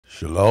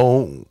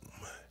Shalom,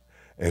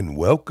 and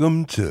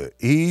welcome to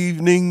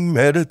Evening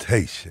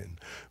Meditation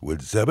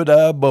with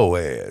Zebediah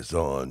Boaz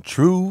on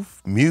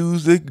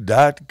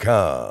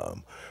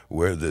truthmusic.com,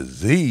 where the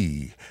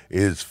Z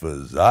is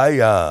for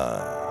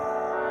Zion.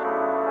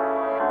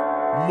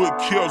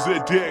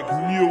 Melchizedek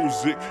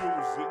music.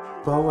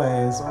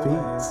 Boaz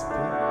beats.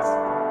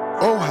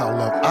 Oh, how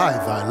love I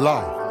thy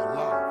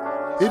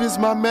law. It is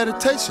my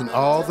meditation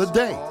all the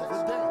day.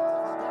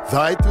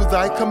 Thy through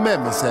thy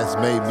commandments has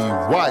made me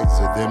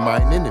wiser than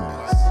mine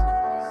enemies.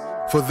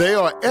 For they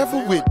are ever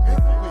with me.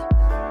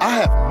 I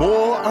have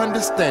more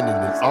understanding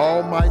than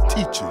all my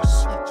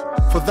teachers.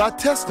 For thy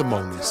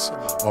testimonies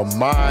are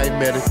my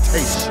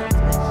meditation.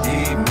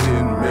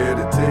 Evening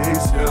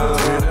meditation,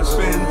 when I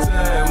spend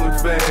time with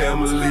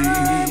family.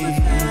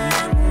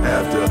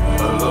 After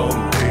a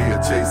long day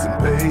of chasing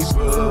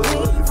paper,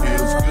 it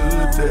feels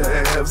good to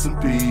have some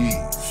peace.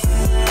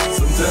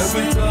 Sometimes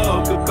we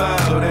talk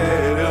about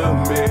Adam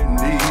and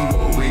Eve,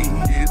 or we can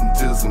get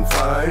into some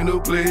final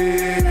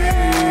play.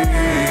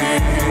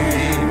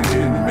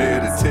 Evening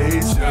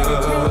meditation,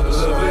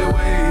 lovely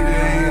way to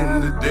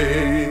end the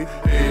day.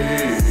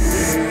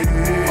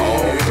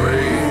 All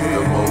praise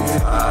the Most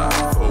High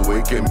for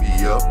waking me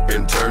up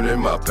and turning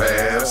my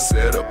path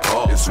set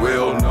apart. It's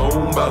well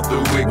known about the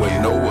wicked.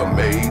 When Noah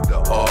made the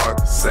ark,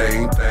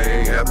 same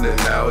thing happening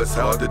now. It's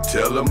hard to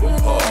tell them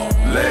apart.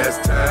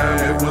 Last time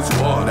it was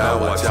water, now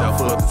watch out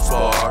for the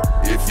spark.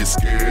 If you're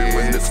scared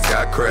when the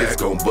sky cracks,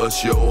 it's gon'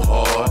 bust your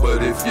heart.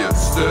 But if you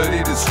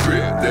study the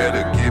script,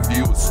 that'll give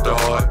you a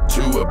start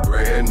to a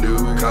brand new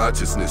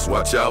consciousness.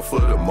 Watch out for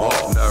the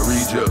mark. Now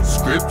read your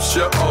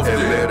scripture off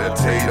and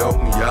meditate on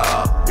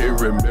Yah, in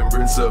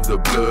remembrance of the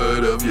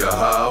blood of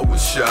Yahweh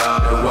Shai.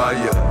 And while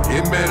you're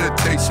in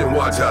meditation,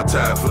 watch how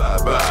time fly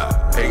by.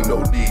 Ain't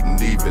no need in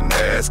even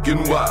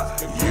asking why.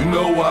 You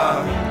know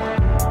why.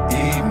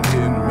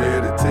 Evening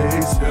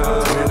meditation,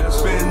 when I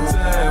spend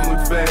time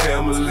with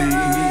family.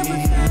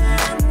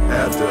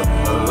 After a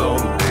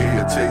long day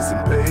of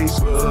chasing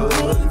paper,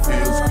 it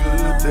feels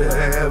good to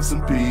have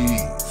some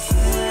peace.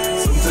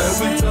 Sometimes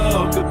we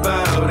talk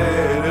about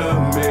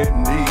Adam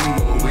and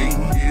Eve, or we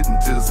can get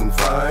into some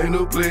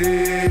final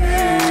play.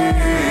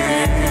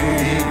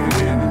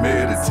 Evening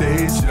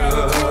meditation,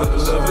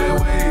 lovely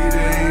way to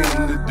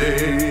end the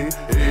day.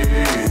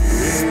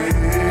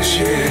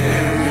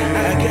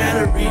 Yeah, I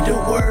gotta read the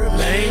word,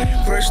 man.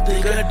 First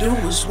thing I do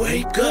is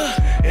wake up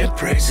and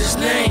praise his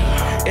name.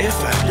 If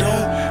I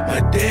don't,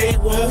 my day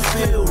won't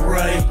feel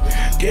right.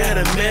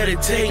 Gotta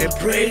meditate and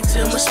pray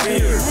till my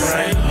spirit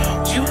right.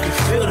 You can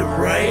feel it,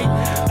 right?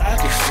 I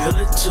can feel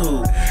it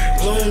too.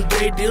 Long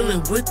day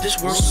dealing with this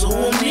world, so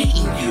I'm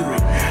meeting you.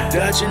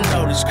 Dodging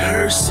all these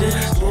curses,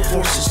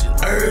 forces and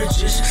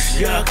urges.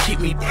 Y'all keep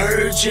me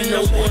purging,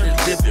 no one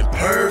is living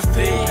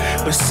perfect.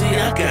 But see,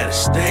 I gotta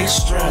stay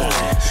strong.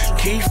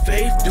 Keep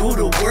faith, do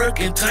the work,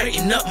 and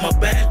tighten up my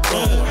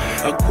backbone.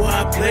 A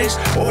quiet place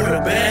or the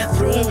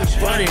bathroom,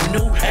 finding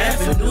new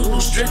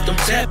avenues, strength I'm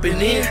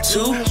tapping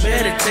into,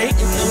 meditating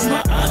through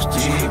my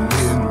obstacles.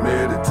 Evening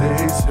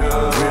meditation,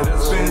 when I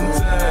spend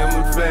time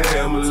with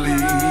family.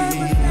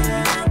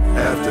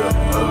 After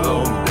a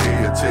long day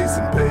of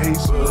chasing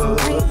paper, it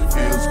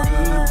feels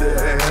good to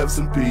have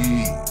some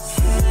peace.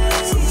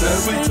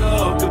 Sometimes we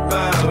talk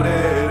about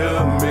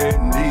Adam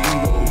and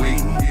Eve, or we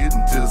can get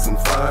into some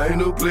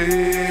final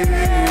play.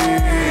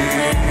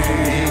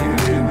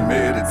 Evening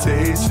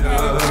meditation,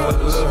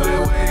 lovely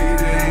way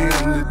to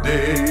end the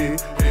day.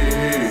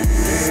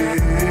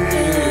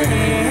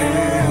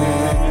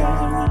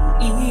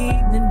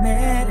 Evening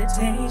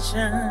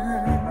meditation.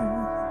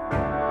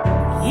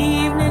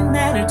 Evening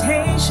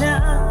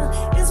meditation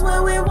is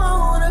where we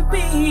wanna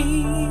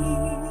be.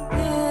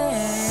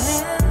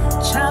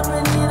 Yeah.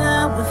 Chopping it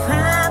up with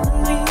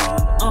family,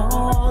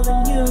 all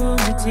in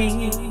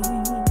unity.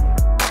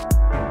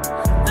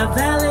 The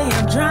valley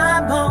of dry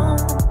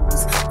bones,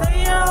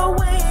 they are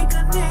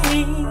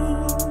awakening.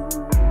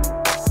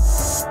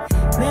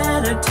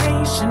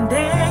 Meditation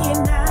day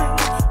and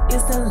night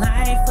is the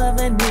life of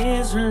an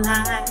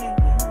Israelite.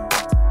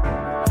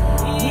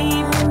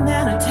 Evening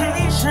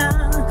meditation,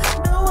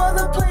 no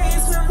other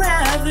place would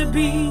rather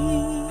be.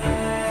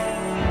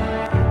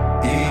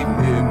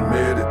 Evening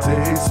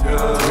meditation,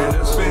 when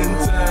I spend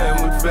time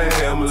with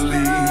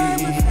family.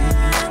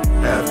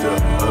 After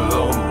a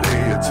long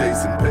day of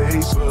chasing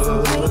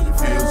paper, it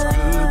feels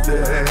good to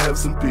have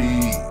some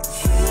peace.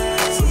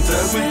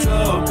 Sometimes we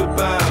talk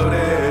about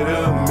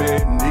Adam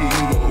and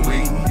Eve, or we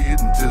can get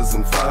into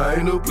some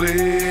final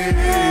play.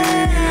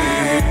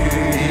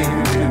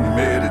 Evening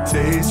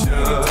meditation,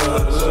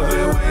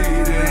 lovely way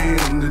to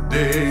end the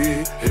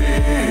day.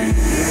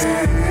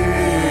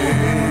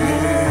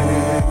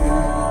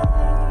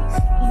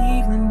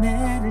 Evening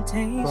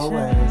meditation.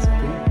 Boaz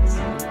beats.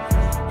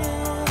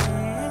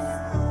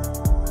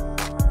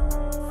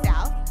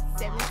 South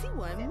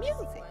 71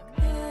 Music.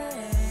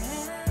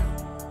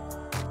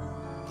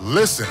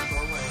 Listen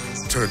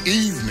to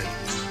Evening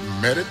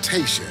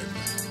Meditation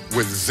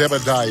with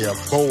Zebediah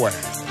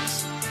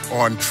Boaz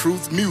on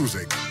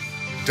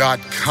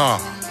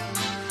truthmusic.com.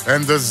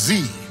 And the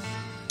Z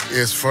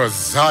is for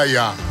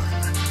Zion.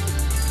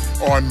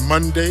 On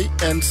Monday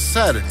and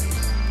Saturday,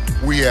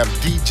 we have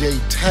DJ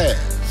Taz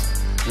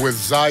with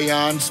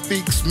Zion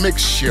Speaks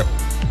Mix Show.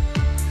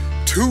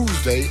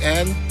 Tuesday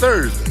and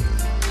Thursday,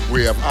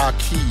 we have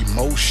Aki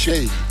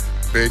Moshe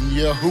Ben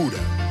Yehuda.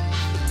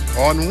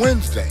 On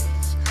Wednesdays,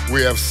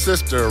 we have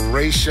Sister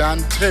Ray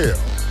Chantel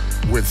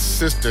with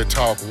Sister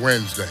Talk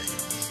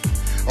Wednesdays.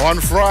 On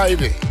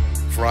Friday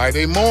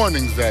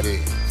mornings that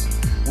is,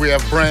 we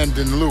have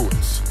Brandon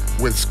Lewis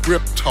with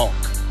Script Talk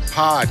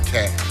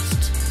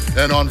Podcast.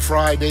 And on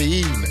Friday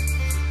evening,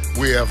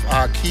 we have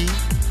Aki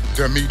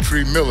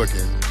Dimitri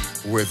Milligan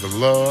with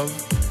Love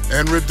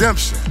and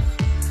Redemption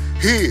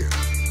here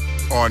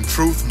on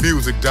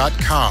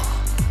truthmusic.com.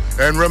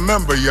 And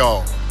remember,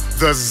 y'all,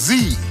 the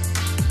Z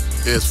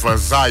is for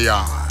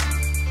Zion.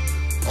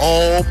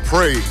 All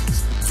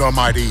praise the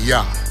mighty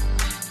Yah.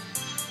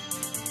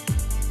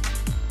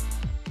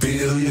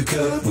 Fill your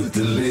cup with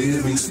the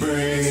living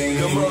spring.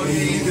 Come on,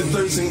 heed the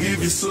thirst and give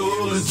your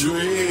soul a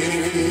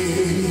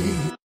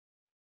drink.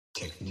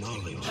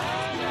 Technology.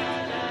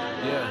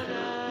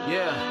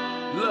 Yeah,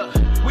 look,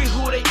 we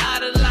who they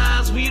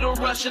idolize, we the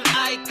Russian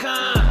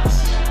icons.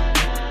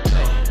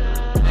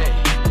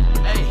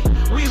 Hey,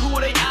 we who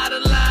they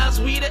idolize,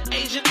 we the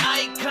Asian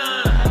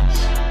icons.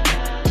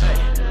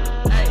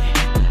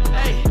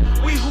 Hey,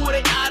 we who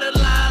they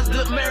idolize,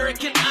 the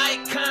American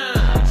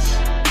icons.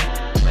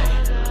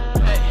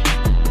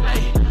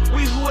 Hey,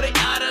 we who they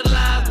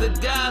idolize, the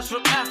guys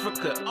from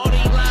Africa. All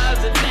they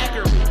lives are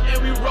knackery,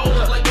 and we roll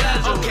up like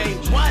Lazarus. Okay,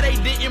 why they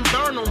didn't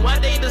burn them? Why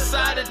they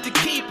decided to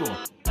keep them?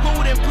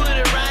 Who done put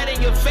it right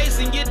in your face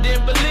and you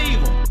didn't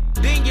believe them?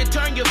 Then you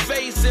turn your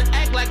face and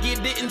act like you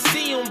didn't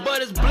see them.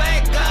 But it's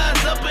black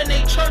guys up in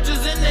their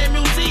churches and their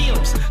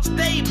museums.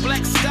 Stay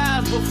black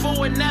skies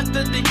before and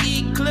after the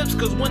eclipse.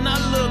 Cause when I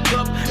look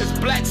up, it's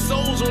black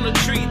souls on the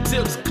tree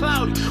tips.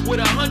 Cloudy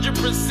with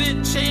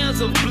 100%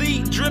 chance of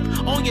bleed drip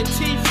on your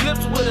teeth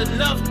lips with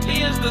enough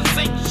tears to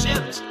sink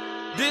ships.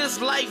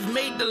 This life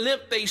made the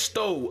limp they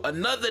stole.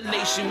 Another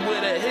nation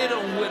with a hit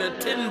on with a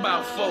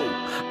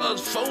 10x4.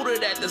 Us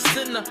folded at the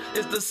center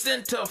is the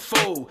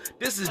centerfold.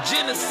 This is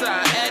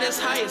genocide at its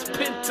highest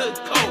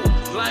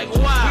pentacode. Like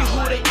why? We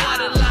who they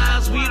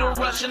idolize, we the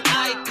Russian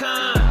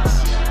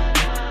icons.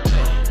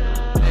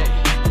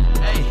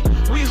 Hey,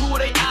 we who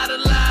they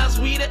idolize,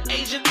 we the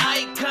Asian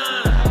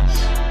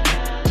icons.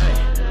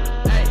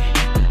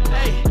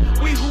 Hey,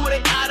 we who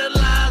they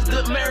idolize,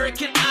 the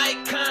American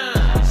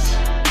icons.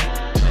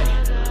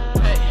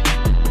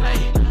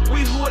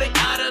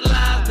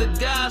 The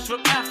guys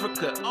from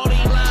Africa, all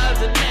they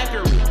lives are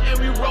knackery, and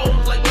we roll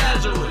like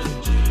Lazarus.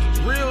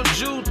 Real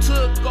Jew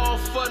took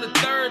off for the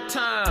third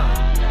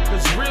time,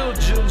 cause real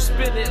Jews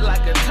spin it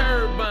like a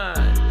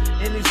turbine.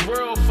 In this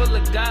world full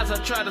of guys, I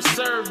try to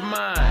serve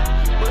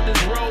mine, but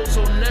this road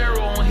so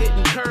narrow on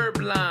hitting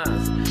curb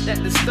lines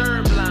that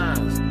disturb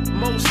lines.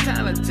 Most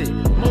talented,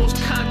 most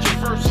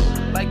controversial,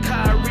 like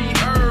Kyrie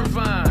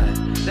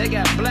Irvine. They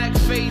got black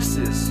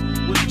faces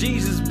with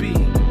Jesus be.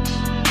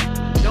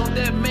 Don't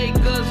that make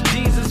us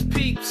Jesus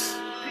peeps?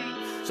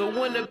 So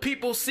when the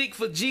people seek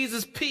for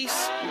Jesus'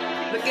 peace,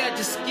 look at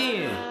your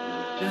skin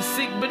and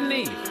seek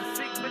beneath.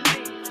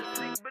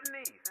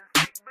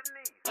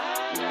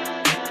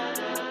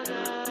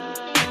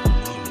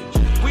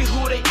 We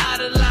who they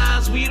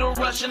idolize, we the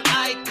Russian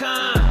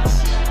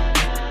icons.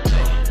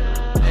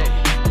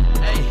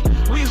 Hey,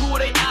 we who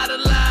they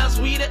idolize,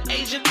 we the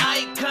Asian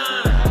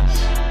icons.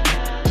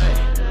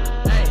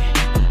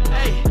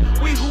 Hey,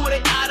 we who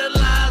they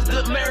idolize,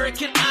 the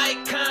American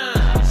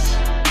icons.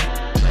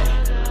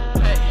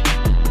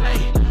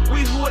 Hey,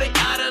 we who they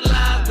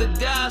idolize, the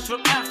guys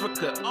from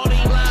Africa. All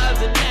they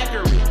lives are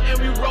knackery, and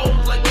we roll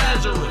like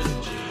Lazarus.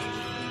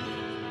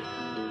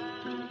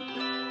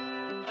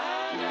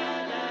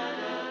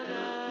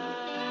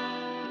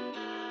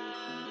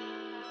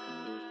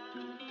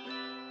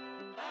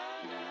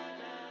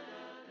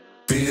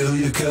 Fill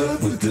your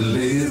cup with the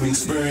living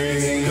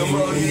spring. Come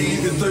on,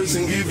 heed the thirst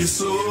and give your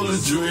soul a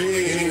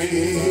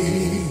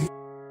drink.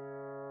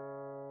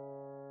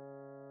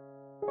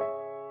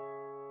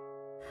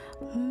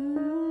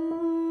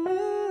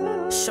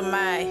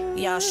 Shemai,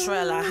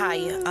 Yashrel,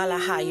 Ahaya,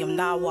 Alahayim,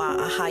 Nawa,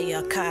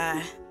 Ahaya,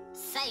 Kai.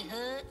 Say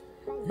hood.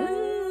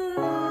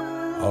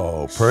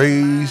 All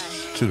praise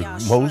to the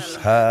Most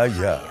High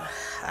Yah.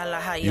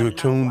 You're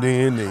tuned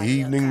in to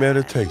Evening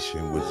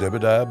Meditation with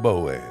Zebediah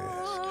Boaz.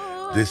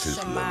 This is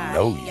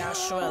Lanoya.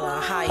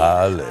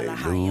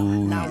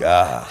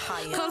 Hallelujah.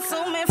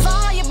 Consuming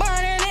fire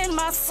burning in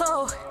my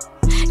soul.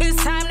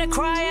 It's time to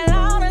cry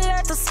aloud and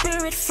let the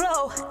spirit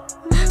flow.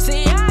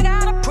 See, I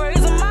gotta praise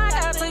him, I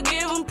got to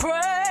give him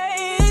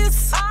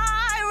praise.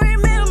 I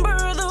remember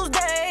those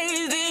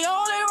days, the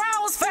only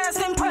round was fast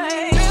and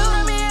pray.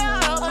 Building me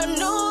up a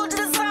new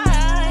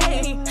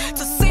design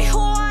to see who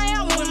I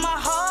am when my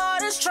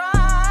heart is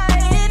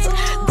tried.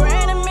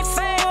 Granting me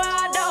fame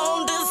I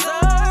don't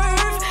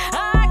deserve.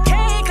 I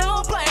can't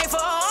complain for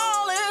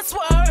all it's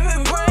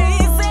worth.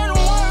 Praise and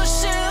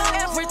worship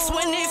every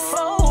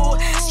 24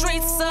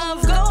 streets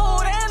of gold.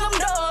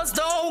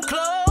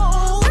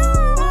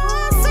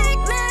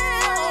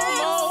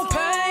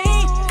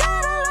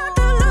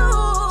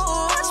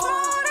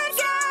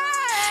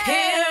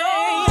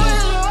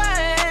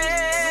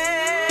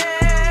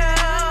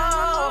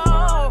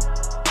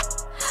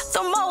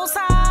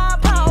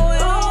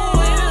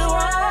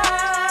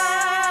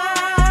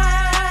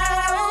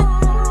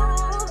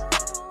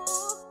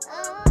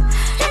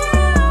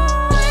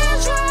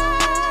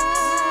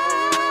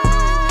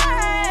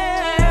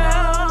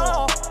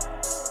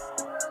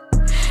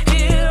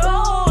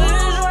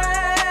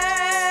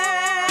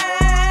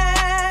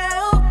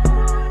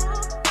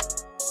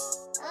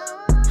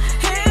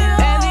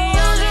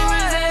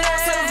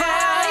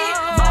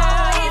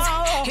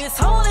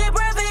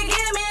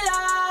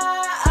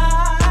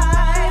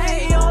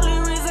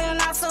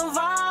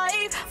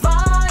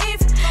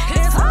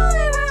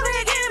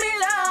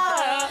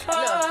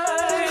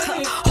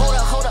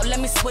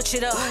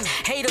 switch it up.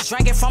 Haters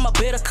drinking from a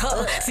bitter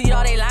cup. See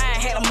all they lying,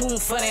 had a moon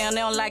for them.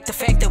 They don't like the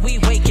fact that we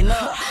waking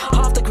up.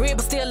 Off the grid,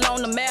 but still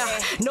on the map.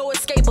 No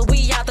escape, but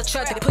we out the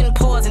truck. They putting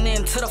poison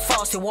into the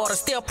faucet water.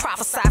 Still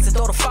prophesizing,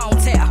 though the phone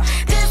tap.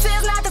 This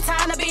is not the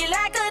time to be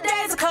like the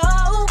days ago.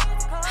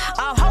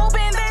 I'm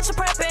hoping that you're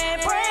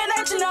prepping, praying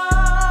that you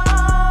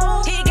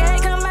know. He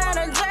gave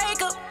Commander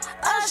Jacob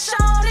a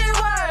shorty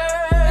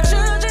word.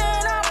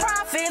 Children are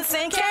prophets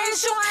in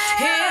case you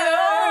hear.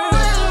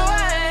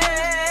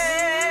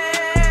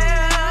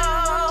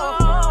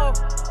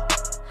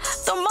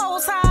 The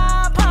most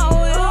high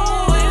power is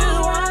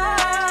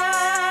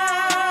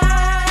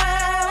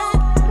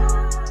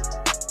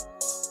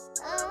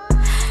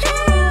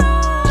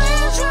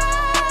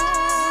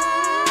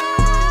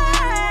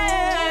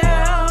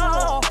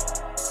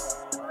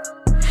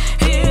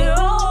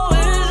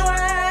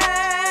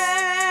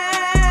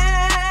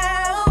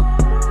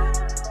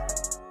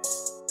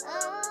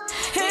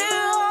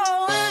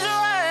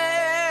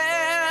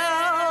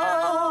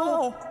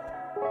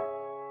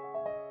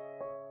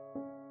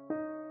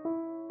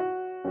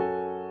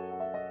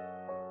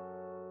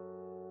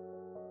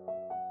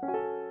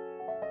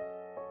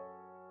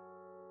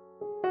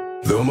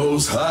The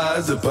Most High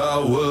is the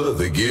power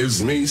that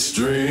gives me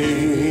strength.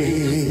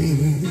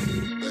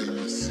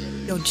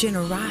 Your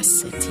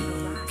generosity,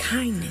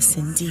 kindness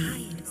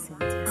indeed,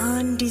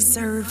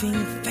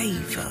 undeserving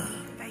favor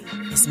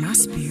is my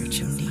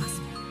spiritual need.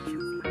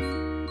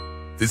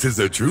 This is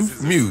a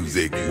Truth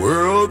Music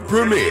world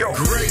premiere.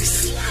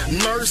 Grace,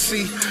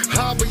 mercy,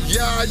 Abba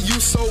Yah, you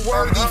so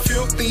worthy,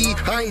 filthy,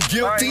 I ain't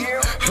guilty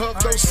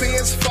of those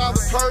sins. Father,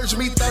 purge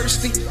me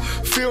thirsty,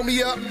 fill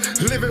me up,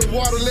 living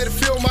water, let it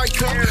fill my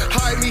cup.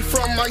 Hide me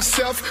from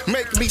myself,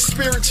 make me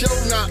spiritual,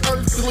 not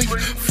earthly.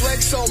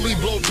 Flex on me,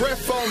 blow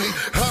breath on me.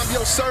 I'm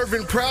your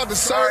servant, proud to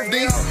serve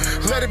thee.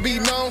 Let it be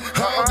known,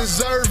 I don't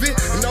deserve it.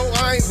 No,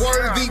 I ain't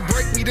worthy.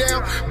 Break me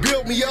down,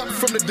 build me up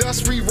from the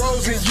dust we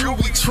rose, in you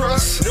we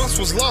trust. Once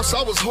was lost,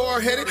 I was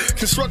hard-headed.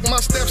 Construct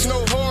my steps,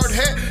 no hard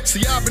hat.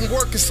 See, I've been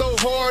working so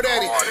hard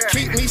at it.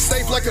 Keep me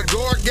safe like a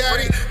guard got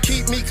it.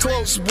 Keep me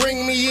close,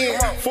 bring me in.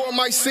 For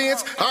my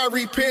sins, I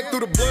repent through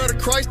the blood of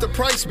Christ. The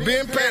price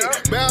been paid.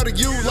 Bow to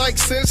you like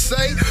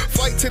sensei.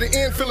 Fight to the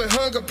end, feeling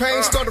hunger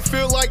pain. Start to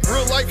feel like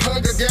real life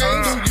Hunger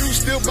Games. Do you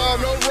still ball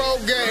no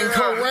road game?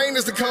 Cold Rain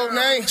is the code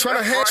name.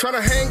 Tryna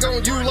hang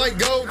on you like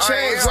gold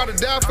chains. Try to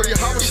die for your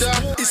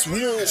Habasha. It's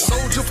war.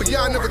 Soldier for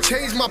y'all, never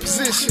change my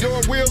position.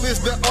 Your will is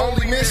the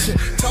only mission.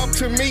 Talk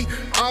to me,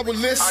 I will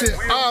listen.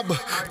 Abba,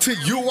 to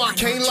you I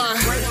can't lie.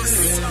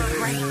 Grace,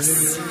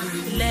 grace,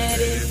 let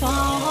it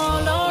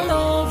fall all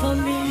over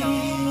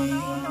me.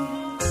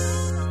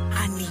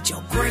 I need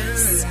your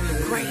grace,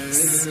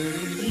 grace,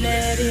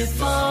 let it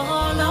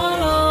fall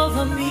all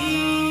over me.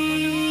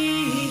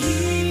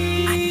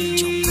 I need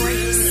your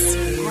grace,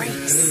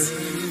 grace,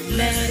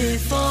 let it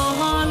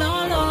fall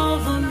all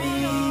over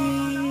me.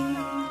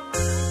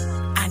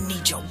 I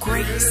need your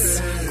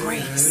grace,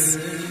 grace,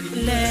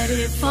 let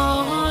it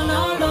fall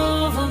all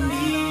over me.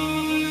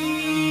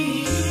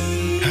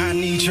 I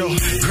need your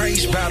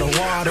grace by the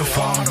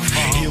waterfall.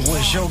 It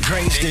was your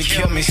grace that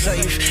kept me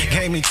safe.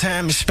 Gave me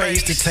time and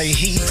space to take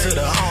heed to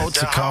the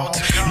altar call.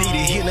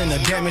 Needed healing, the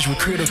damage was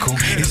critical.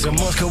 It's a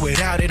must, cause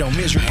without it I'm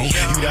miserable.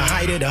 You the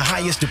height of the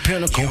highest, the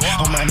pinnacle.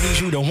 On my knees,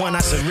 you the one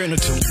I surrender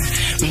to.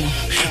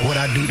 What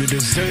I do to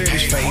deserve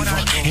this favor.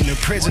 In the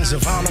presence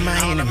of all of my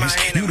enemies,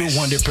 you the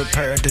one that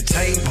prepared the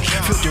table.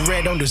 Filthy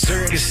red don't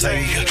deserve the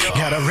savior.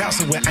 Gotta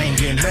wrestle with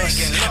anger and lust.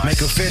 Make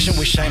confession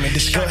with shame and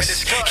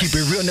disgust. Keep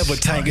it real, never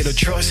tank it or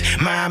trust.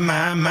 My,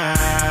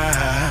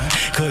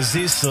 cause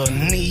it's a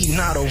need,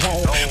 not a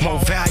want. More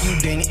value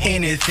than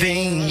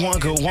anything one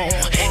could want.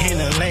 In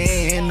the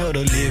land of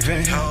the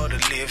living.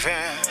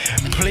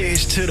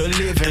 Pledge to the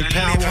living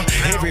power.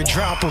 Every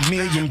drop a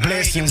million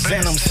blessings,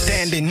 and I'm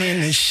standing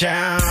in the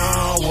shower.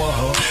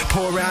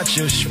 Pour out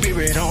your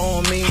spirit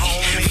on me,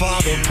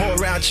 Father,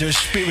 pour out your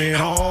spirit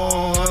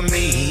on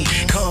me.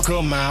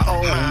 Conquer my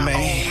old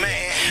man.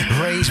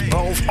 Raise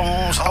both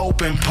arms,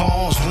 open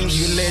palms. When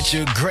you let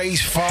your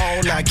grace fall,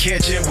 I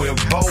catch it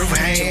with both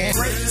hands.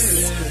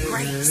 Grace,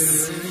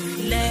 grace,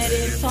 let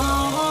it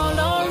fall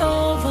all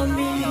over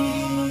me.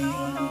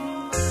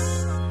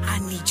 I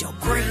need your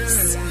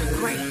grace,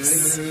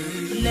 grace,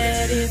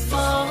 let it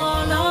fall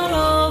all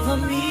over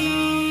me.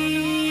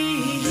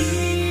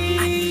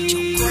 I need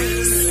your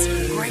grace,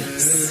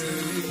 grace,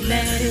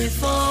 let it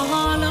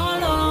fall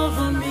all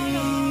over me.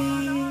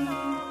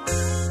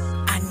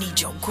 I need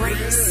your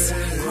grace,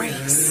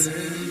 grace,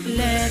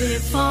 let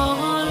it fall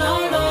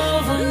all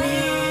over me.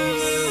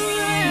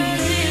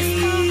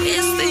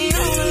 It's the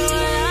only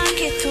way I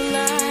get to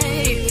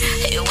life.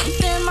 It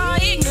within my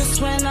ignorance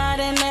when I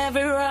didn't have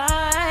it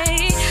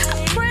right.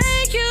 I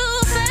pray you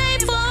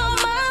favor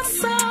my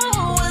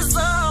soul as a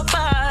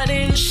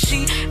body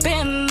she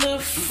been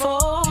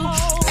before.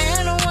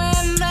 And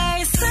when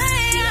they say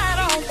I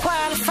don't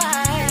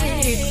qualify,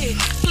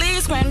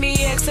 please grant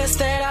me access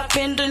that I've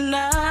been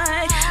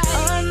denied.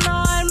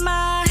 Anoint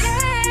my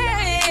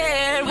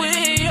head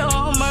with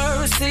your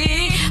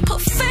mercy.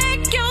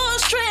 Perfect your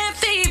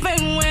strength even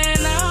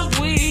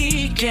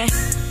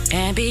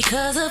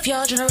because of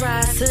your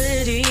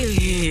generosity.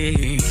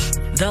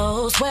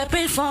 Those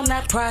weapons form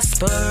not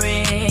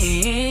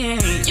prospering.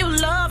 Your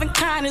love and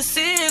kindness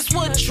is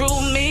what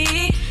drew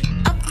me.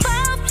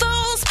 About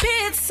those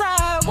pits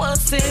I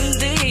was in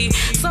thee.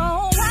 So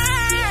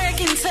I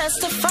can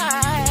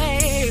testify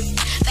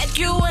that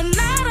you are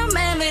not a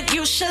man that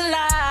you should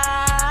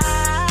lie.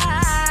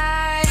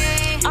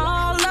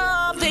 All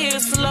of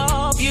this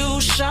love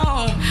you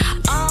shown,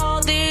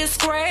 all this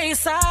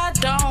grace I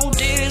don't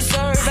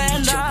deserve, and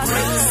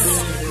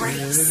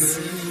grace.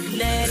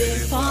 Let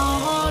it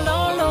fall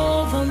all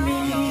over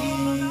me.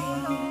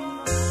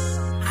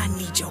 I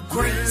need your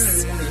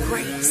grace,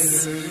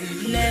 grace.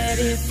 Let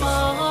it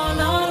fall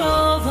all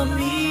over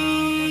me.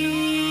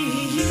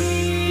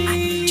 I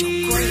need your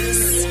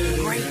grace,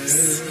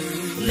 grace.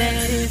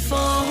 Let it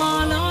fall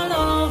all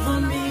over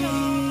me.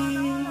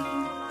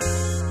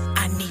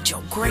 I need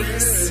your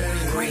grace,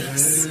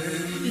 grace.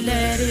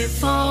 Let it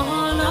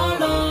fall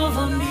all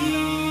over me.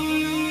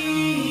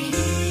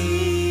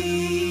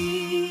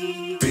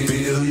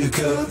 Fill your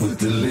cup with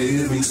the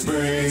living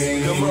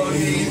spring. Come on,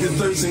 heed the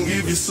thirst and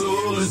give your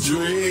soul a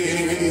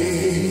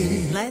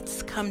drink.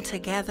 Let's come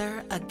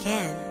together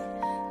again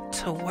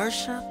to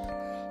worship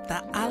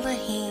the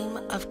Elohim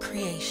of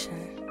creation.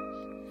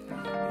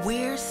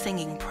 We're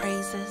singing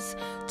praises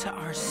to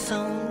our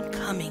soon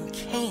coming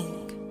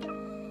King,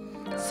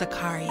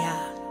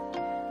 Zachariah,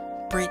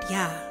 Brit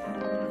Yah.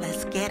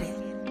 Let's get it.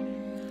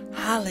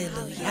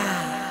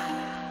 Hallelujah.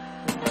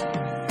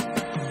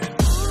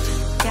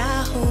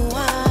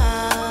 Yahuwah,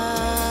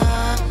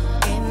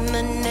 in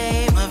the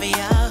name of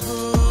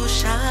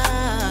Yahusha,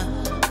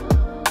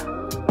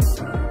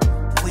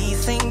 we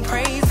sing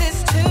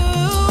praises to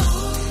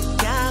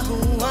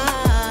Yahuwah,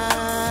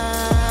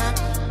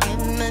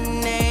 in the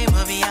name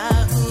of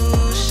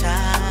Yahusha.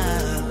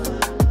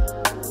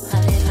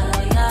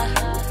 Hallelujah.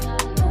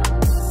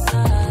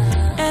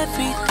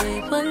 Every day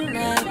will I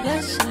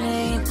bless your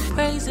name.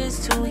 Praises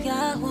to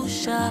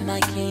Yahusha, my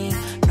King.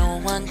 No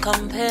one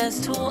compares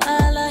to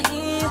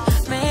Elohim,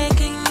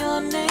 making your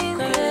name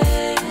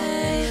great.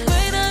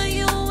 Great are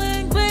you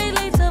and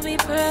greatly to be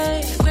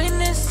praised.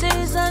 Greatness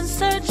is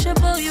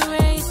unsearchable, you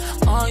reign.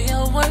 All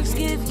your works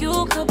give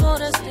you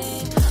kabod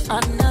esteem.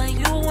 Honor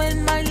you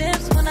in my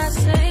lips when I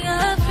say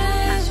I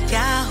praise you.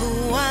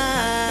 Yahuwah,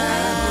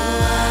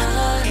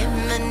 in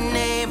the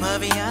name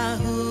of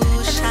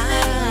Yahusha,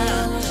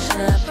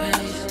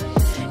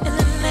 in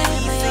the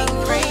name of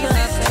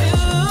praises to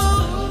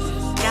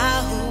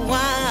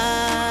Yahuwah,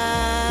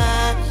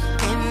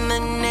 in the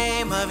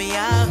name of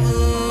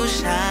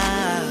Yahusha.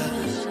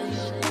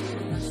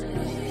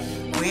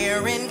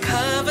 We're in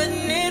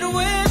covenant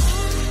with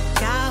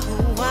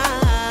Yahuwah,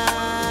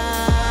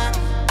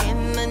 in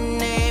the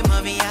name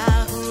of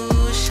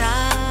Yahusha.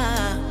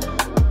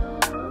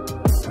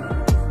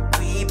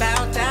 We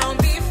bow down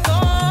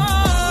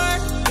before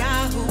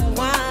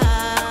Yahuwah,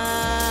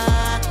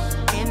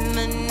 in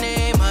the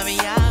name of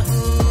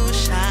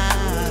Yahusha.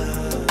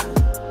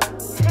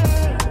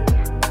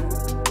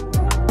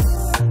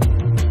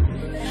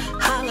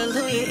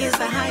 Hallelujah is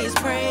the highest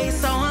praise,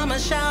 so I'ma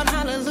shout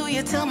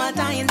hallelujah till my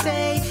dying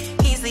day.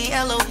 He's the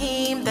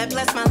Elohim that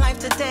blessed my life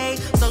today,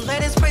 so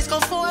let his praise go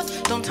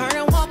forth, don't turn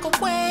and walk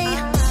away.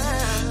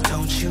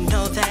 Don't you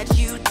know that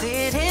you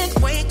didn't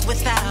wake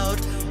without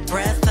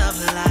breath of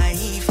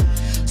life?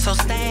 So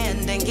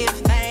stand and give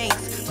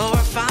thanks,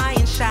 glorify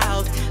and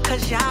shout,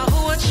 cause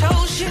Yahuwah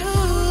chose you.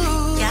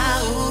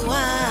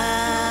 Yahuwah,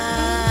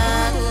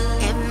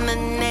 in the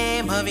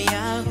name of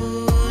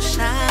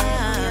Yahusha,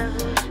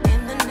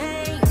 in the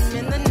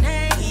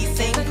name, he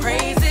sing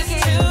praises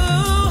to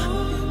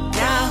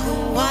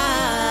Yahuwah,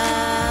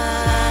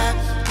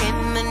 in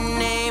the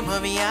name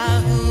of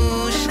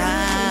Yahusha.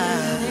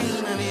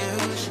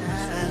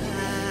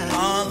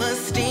 All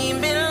esteem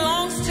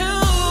belongs to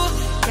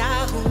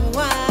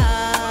Yahuwah,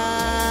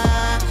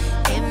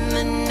 in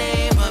the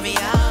name of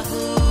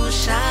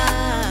Yahusha.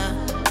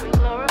 We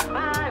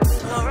glorify,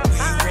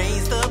 we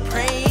raise the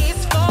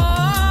praise for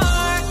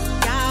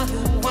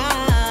Yahuwah,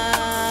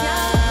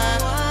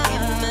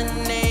 in the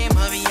name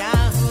of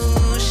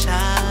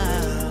Yahusha,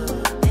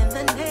 in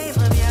the name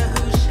of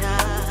Yahusha.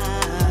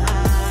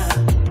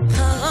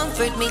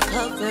 Comfort me,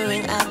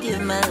 covering, I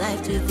give my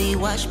life to thee.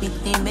 Wash me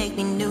clean, make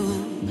me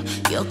new.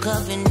 Your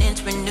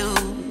covenant's renewed.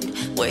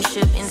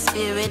 Worship in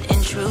spirit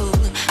and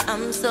truth.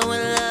 I'm so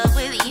in love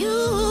with you.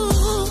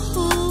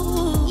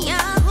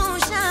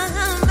 Yahushua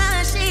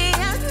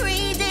HaMashiach,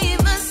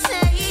 Redeemer,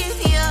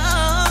 Savior.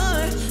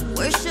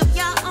 Worship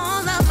Yah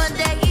all of my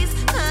days.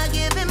 I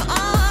give him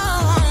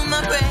all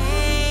my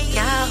praise.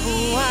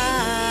 Yahuwah,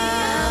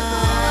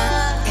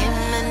 in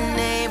the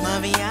name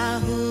of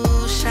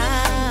Yahusha,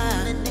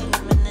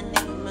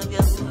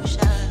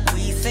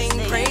 we sing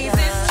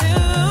praises to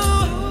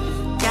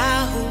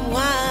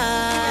Yahuwah,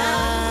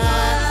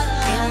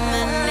 in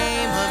the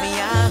name of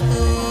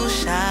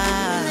Yahusha.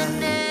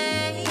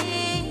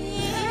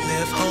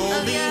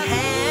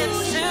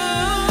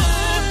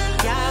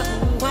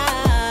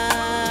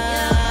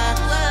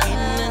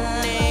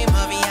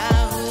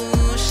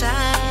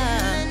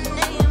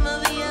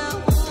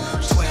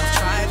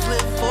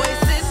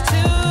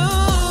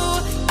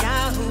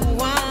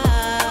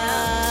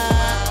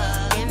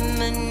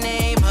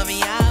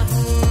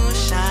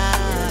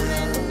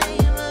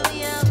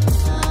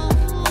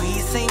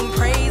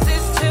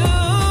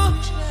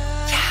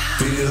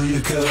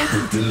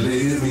 with the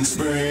living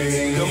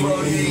spring. Come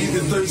on, heed the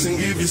thirst and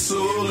give your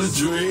soul a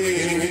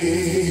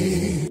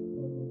dream.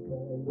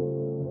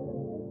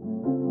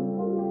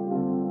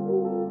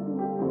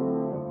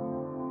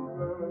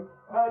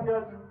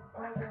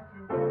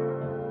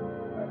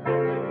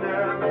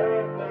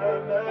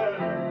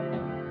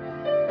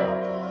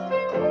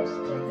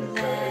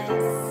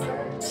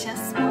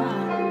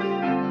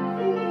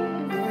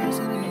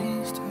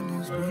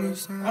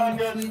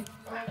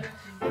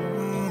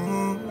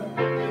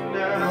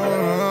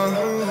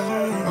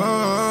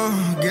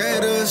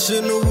 Get us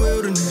in the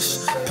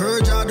wilderness,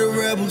 purge out the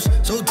rebels.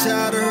 So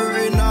tired of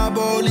hurting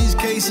all these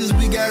cases,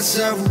 we got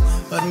several.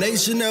 A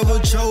nation never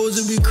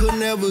chosen, we could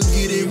never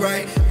get it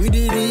right. We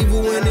did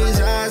evil in his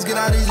eyes, get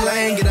out his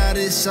lane, get out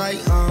his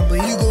sight. But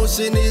he gon'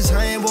 send his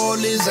hand, all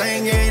his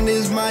anger and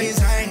his might.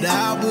 The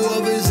apple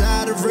of his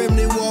eye, the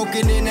remnant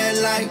walking in that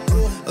light.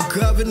 A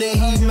covenant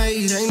he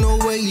made, ain't no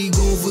way he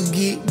gon'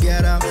 forget.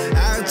 Got out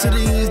to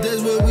the east,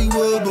 that's where we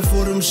were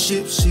before them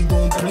ships. He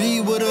gon'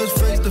 plead with us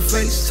face to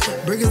face.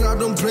 Bring us out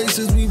them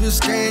places we was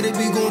scared that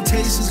we gon'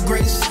 taste his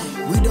grace.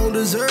 We don't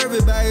deserve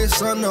it by his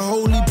son, the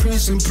holy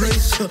priest in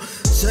place.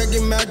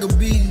 Second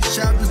Maccabees,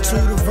 chapter 2,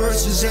 the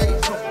verses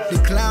 8. The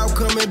cloud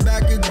coming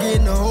back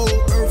again, the whole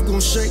earth gon'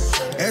 shake.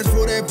 As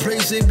for that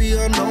place, it be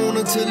unknown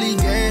until he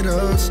get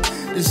us.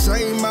 The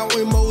same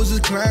mountain Moses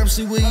climbed,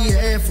 see what he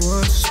had for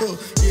us.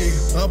 Yeah,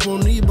 up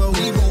on Nebo,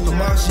 the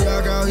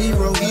Mashiach, our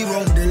hero.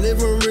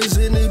 Deliverance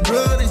in his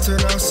blood, he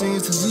turned our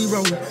sins to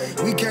zero.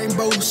 We can't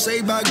boast,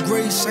 saved by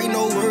grace, ain't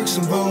no works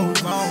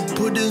involved.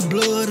 Put this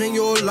blood in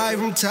your life,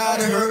 I'm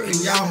tired of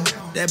hurting y'all.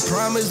 That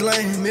promised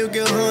land, milk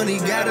and honey,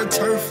 got a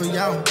turf for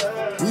y'all.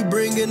 We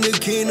bringing the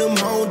kingdom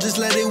home, just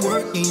let it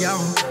work in y'all.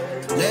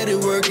 Let it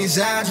work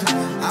inside you.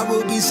 I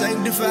will be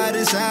sanctified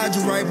inside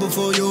you right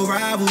before your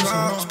rivals.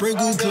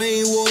 Sprinkle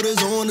clean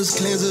waters on us,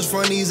 cleanse us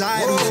from these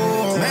idols.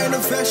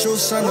 Manifest your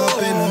son up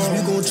in us,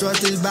 we gon'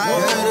 trust his Bible.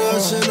 Get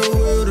us in the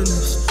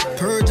wilderness,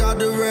 purge out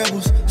the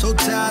rebels. So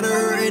tired of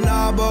hurting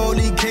all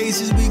these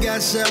cases, we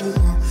got several.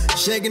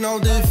 Shaking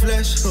off this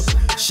flesh,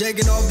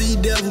 shaking off these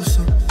devils,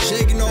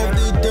 shaking off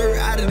this dirt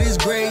out of this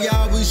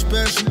graveyard, we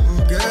special.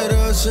 Get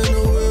us in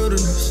the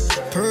wilderness,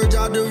 purge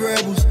out the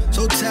rebels.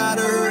 So tired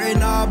of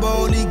hurting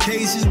all these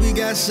cases, we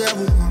got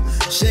several.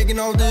 Shaking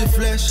off this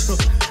flesh,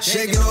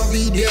 shaking off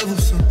these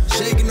devils,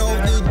 shaking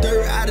off this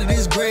dirt out of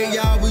this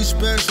graveyard, we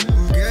special.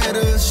 Get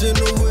us in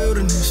the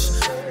wilderness.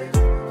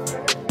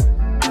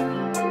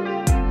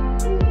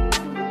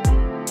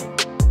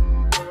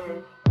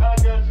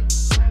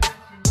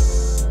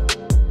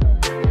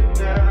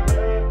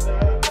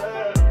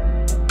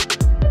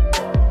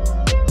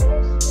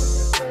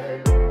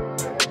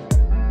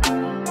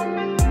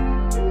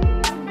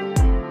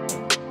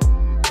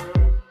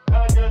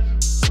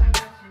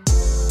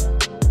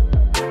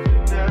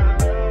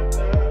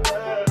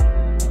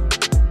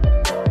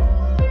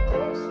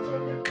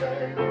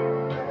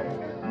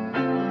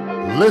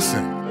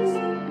 Listen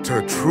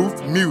to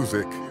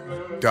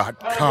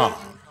truthmusic.com.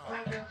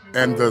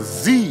 And the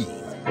Z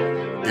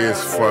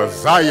is for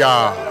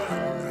Zion.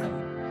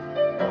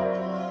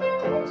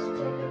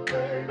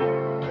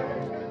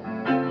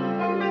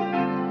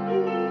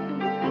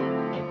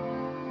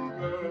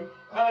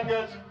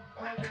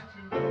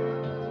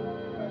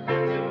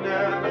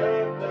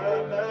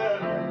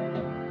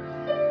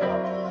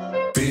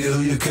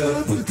 Fill your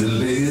cup with the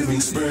living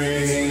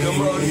spring.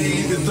 Come on,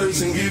 heed the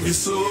thirst and give your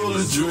soul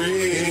a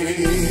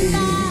dream.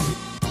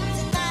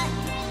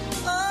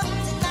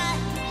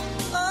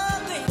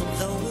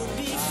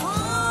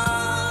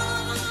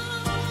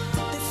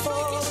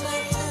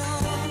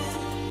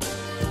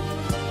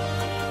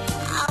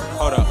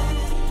 Hold up,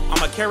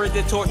 I'ma carry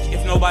the torch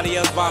if nobody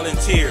else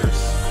volunteers.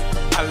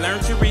 I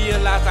learned to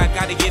realize I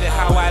gotta get it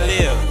how I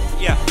live,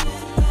 yeah.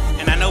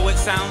 And I know it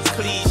sounds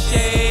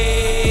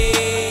cliche,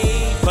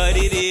 but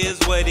it is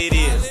what it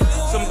is.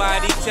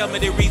 Somebody tell me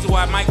the reason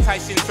why Mike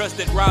Tyson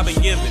trusted Robin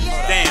Givens.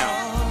 Damn,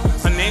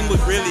 her name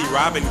was really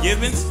Robin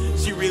Givens.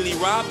 She really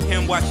robbed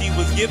him while she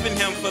was giving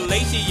him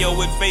fellatio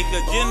with fake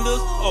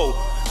agendas. Oh,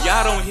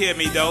 y'all don't hear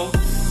me though.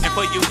 And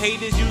for you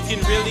haters, you can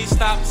really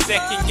stop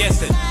second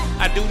guessing.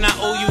 I do not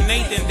owe you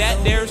Nathan,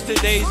 that there's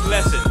today's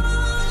lesson.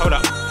 Hold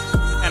up,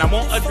 and I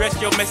won't address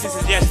your messy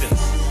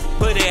suggestions.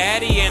 Put it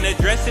Addy and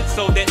address it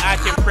so that I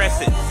can press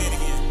it.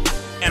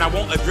 And I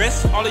won't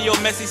address all of your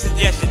messy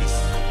suggestions.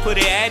 Put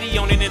it Addy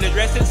on it and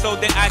address it so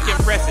that I can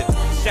press it.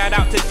 Shout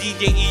out to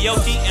DJ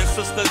Eyoshi and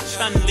Sister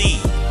Chun-Li.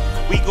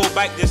 We go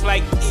back just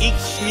like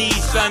Ichni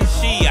Sun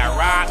Shi. I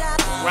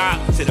rock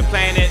to the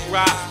planet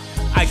rock.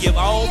 I give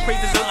all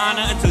praises and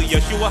honor unto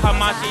Yeshua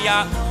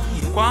HaMashiach,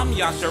 Kwam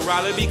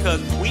Yasharala, because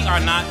we are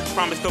not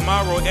promised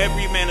tomorrow.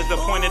 Every man is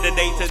appointed a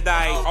day to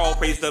die. All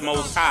praise the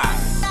Most High.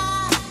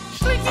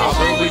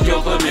 I'll with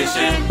your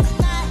permission.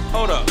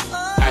 Hold up.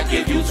 I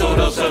give you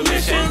total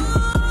submission.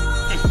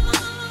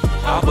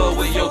 I'll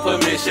with your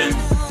permission.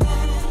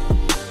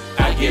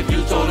 I give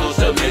you total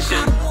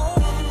submission.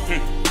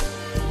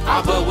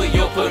 I'll with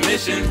your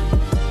permission.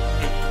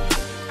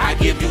 I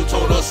give you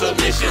total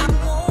submission.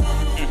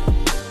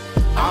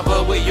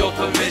 I'll with your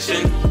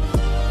permission.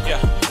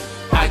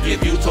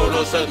 give you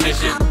total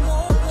submission.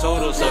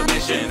 Total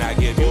submission, I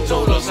give you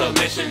total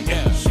submission.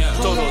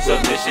 Total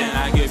submission,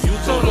 I give you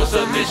total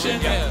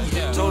submission.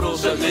 Total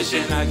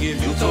submission, I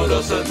give you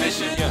total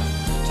submission.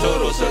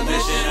 Total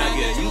submission, I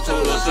give you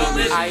total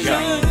submission. I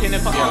am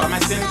repentant for all of my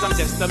sins. I'm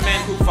just a man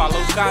who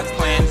follows God's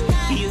plans.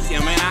 He is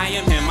him and I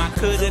am him. I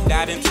could have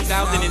died in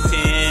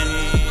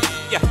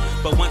 2010. Yeah,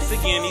 but once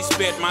again he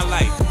spared my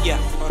life. Yeah,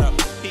 hold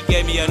up. He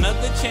gave me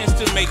another chance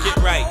to make it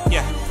right.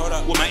 Yeah, hold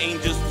up. With my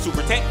angels to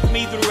protect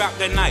me throughout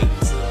the night.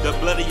 The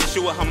blood of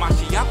Yeshua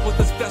HaMashiach was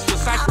a special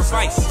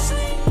sacrifice.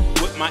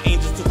 With my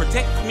angels to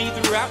protect me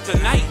throughout the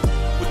night.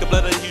 With the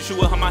blood of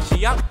Yeshua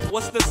HaMashiach,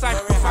 what's the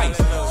sacrifice?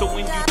 So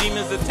when you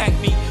demons attack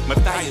me,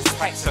 Matthias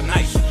packs a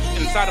knife.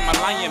 Inside of my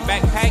lion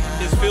backpack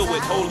is filled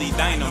with holy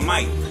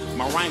dynamite.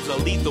 My rhymes are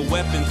lethal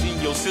weapons in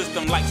your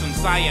system like some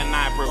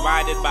cyanide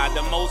provided by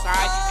the Most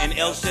High and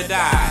El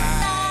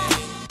Shaddai.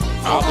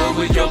 Abba,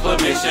 with your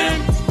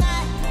permission,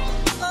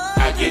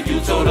 I give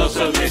you total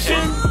submission.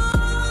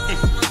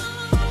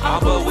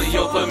 Abba, with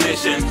your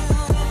permission,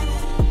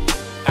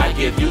 I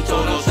give you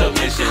total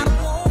submission.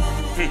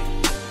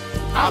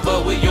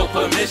 Abba, with your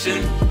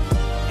permission,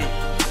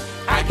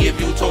 I give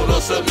you total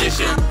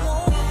submission.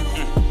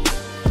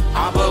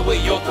 Abba,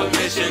 with your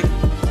permission,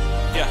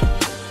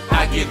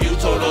 I give you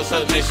total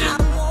submission.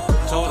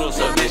 Total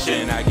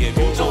submission, I give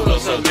you total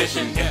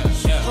submission.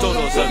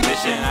 Total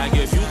submission, I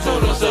give you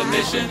total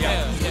submission.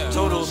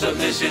 Total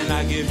submission,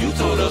 I give you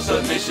total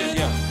submission.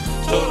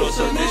 Total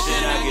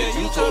submission, I give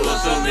you total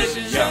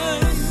submission.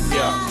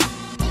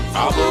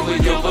 Abba,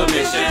 with your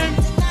permission,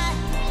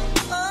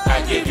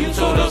 I give you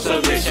total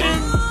submission.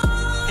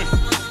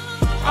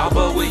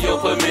 Abba, with your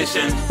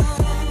permission,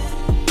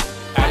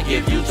 I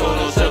give you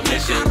total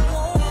submission.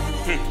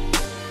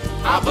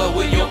 Abba,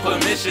 with your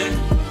permission,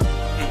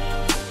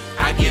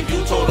 I give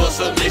you total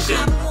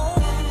submission.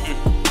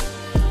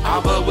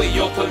 Abba, with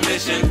your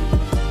permission,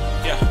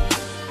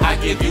 I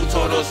give you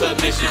total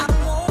submission.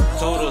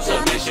 Total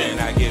submission,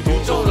 I give you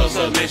total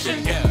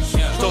submission.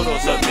 Total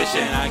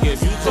submission, I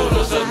give you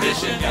total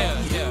submission.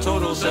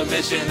 Total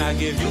submission, I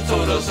give you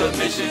total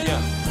submission.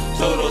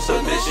 Total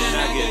submission,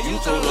 I give you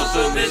total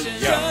submission.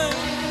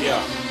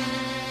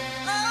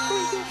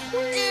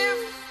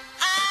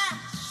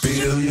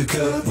 Fill your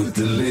cup with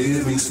the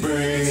living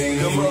spring.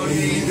 Come on,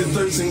 heed your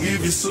thirst and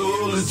give your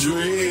soul a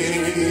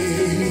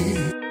drink.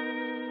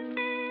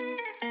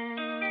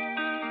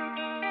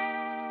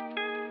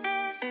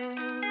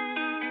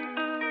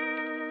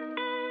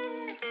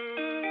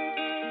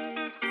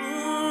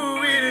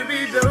 Ooh, it'd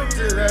be dope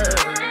to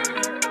love.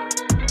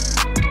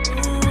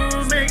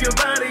 Ooh, make your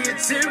body a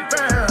 10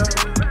 pound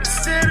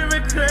instead of a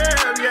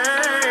club, yeah.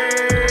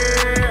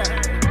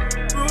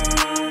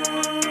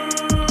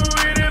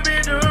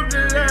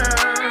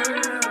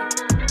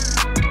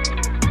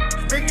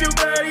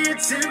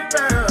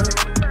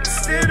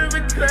 Instead of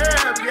a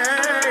club,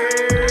 yeah.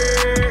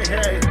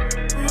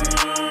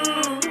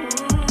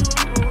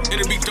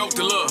 It'd be dope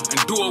to love and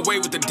do away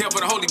with the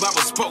devil. The Holy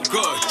Bible spoke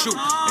good. True.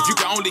 If you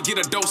can only get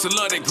a dose of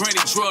love that granny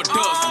drug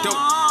does.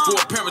 Dope for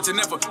a parent to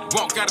never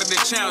walk out of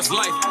their child's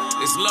life.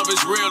 This love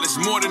is real. It's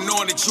more than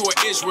knowing that you are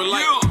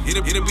Israelite.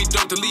 It'll be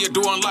dope to leave a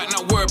door unlocked,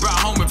 not worry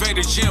about home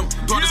invader gym.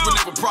 Daughters will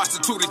never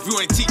prostitute if you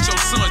ain't teach your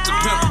sons to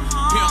pimp.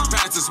 Pimp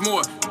passes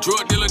more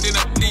drug dealer than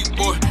a deep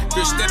boy.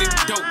 Bitch steady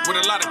dope with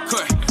a lot of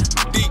cut.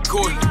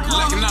 Decoy,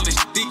 lacking knowledge,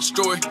 deep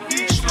story.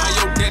 How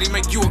your daddy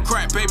make you a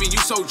crack baby? You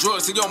sold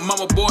drugs to your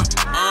mama, boy.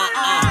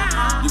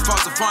 You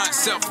falsifying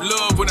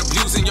self-love when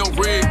abusing your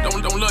rig.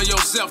 Don't love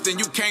yourself, then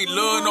you can't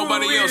love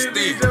nobody else.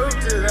 Then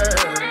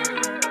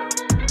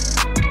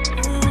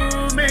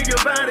Ooh, make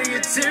your body a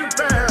 10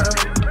 pound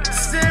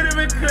instead of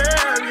a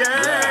club,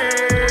 yeah.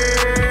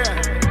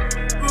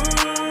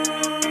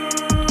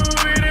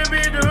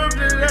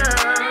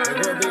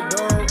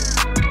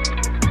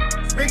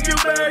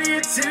 Body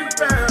at 10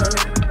 pounds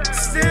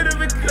instead of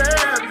a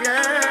club,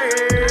 yeah.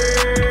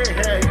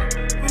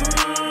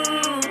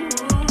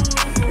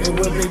 It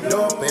would be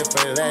dope if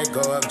we let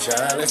go of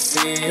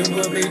jealousy. It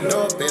would be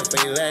dope if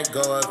we let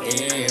go of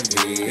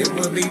envy. It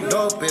would be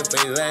dope if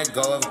we let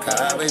go of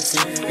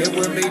coveting. It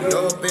would be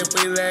dope if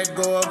we let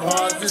go of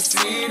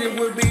harvesting. It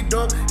would be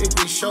dope if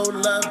we showed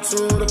love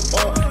to the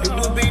poor. It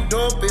would be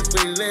dope if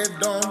we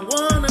lived on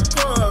one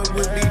accord. It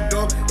would be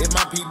dope if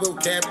my people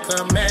kept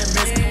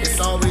commandments. It's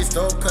always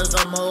dope cause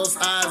the Most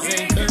High's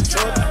in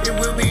control. It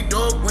would be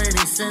dope when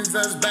he sends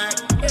us back.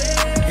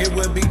 It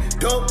would be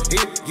dope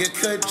if you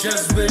could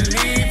just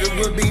believe. It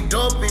would be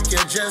dope if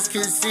you just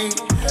could see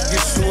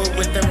Yeshua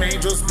with them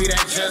angels be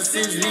that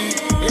Justice League.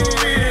 It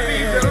would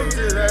be dope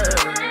to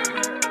love.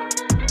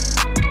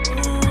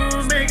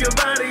 Ooh, make your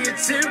body a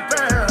 10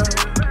 pound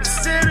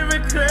instead of a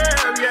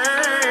club, yeah.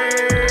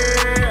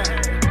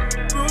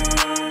 Ooh,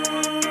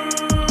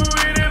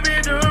 it'd be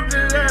dope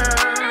to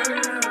love.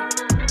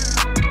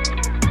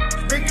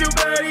 Make your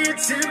body a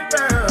 10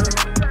 pound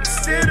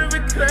instead of a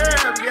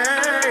club, yeah.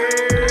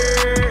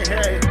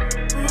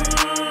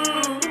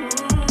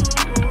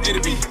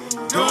 it'd be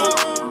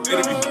dope.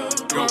 It'd be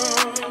dope.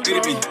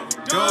 It'd be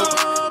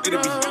dope.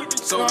 It'd be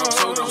so dope,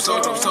 so dope,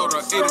 so dope, so dope.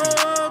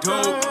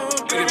 slaughter.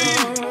 It'll be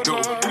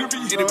dope.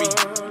 It'll be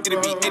dope.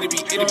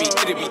 It'll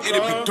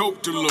be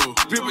dope to love.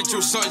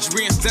 Spiritual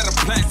surgery instead of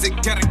plastic.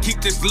 Gotta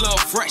keep this love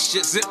fresh.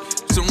 Is it?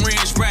 Some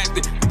range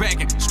wrapped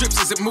bagging strips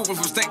as it moving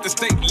from state to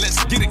state.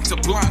 Let's get it to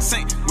blind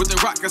saint with the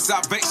rock of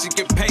salvation.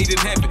 Get paid in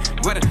heaven.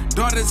 Where the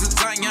daughters of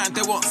Zion,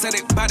 they won't set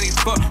it body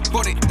for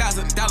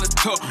 $40,000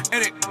 to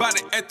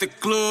anybody at the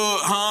club,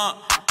 huh?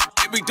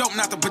 It be dope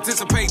not to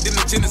participate in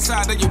the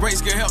genocide of your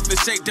race. Can help to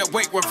shake that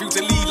weight. Refuse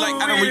to lead like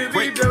I don't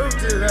regret.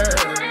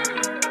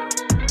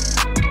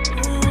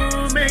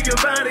 Make your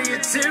body a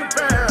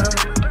timber,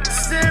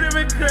 sit in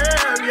a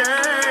crowd, yeah.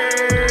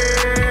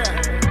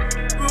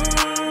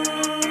 Ooh,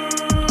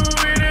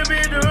 it'll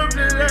be dope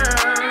to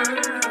love.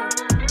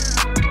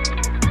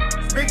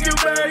 Make your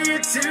body a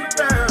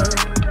timber,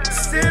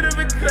 sit in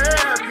a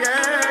crowd,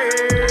 yeah.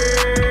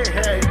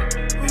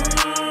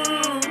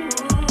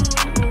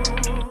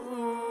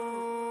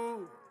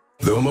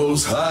 The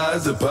Most High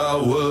is the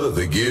power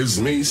that gives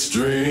me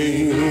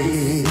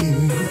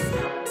strength.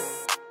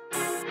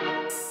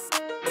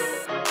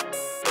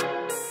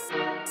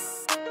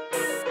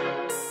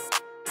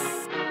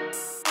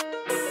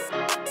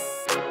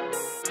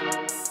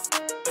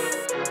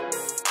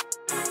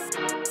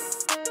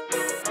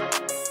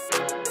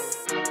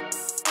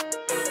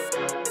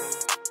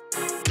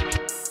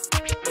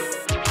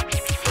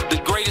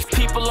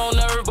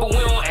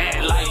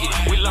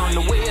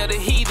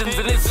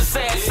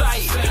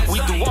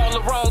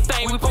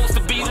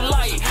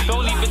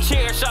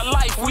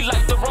 We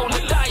like to roll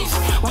the dice.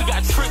 We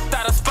got tricked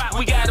out of spot,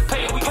 we gotta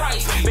pay the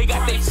price. They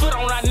got their foot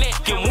on our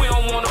neck and we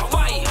don't wanna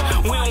fight.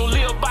 We don't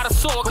live by the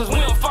sword cause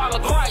we don't follow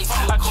Christ.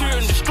 Our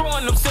children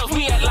destroying themselves,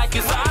 we act like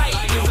it's alright.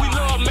 We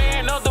love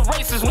man, other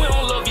races, we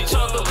don't love each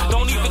other.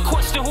 Don't even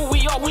question who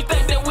we are, we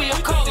think that we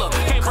of color.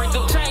 Can't break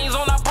the chains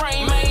on our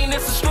brain, man,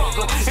 it's a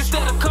struggle.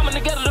 Instead of coming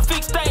together to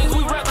fix things,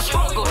 we rather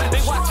struggle.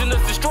 They watching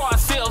us destroy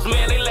ourselves,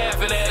 man, they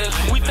laughing at us.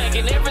 We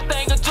thinking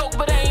everything a joke,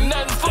 but ain't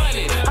nothing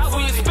funny. How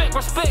we expect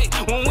respect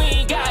when we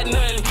ain't got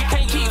nothing?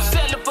 Can't keep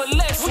selling for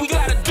less, we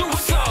gotta do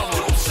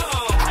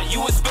something. How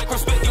you expect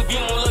respect if you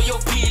don't love your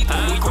people?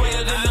 We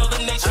greater than other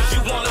nations,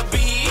 you wanna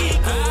be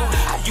equal.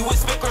 How you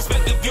expect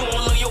respect if you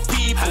don't love your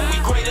people? We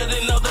greater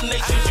than other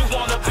nations, you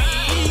wanna be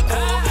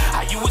equal.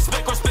 How you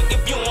expect respect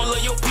if you don't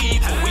love your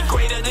people? We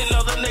greater than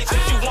other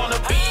nations, you wanna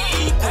be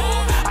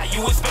equal. How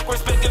you expect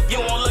respect if you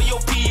don't love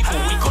your people?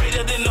 We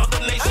greater than other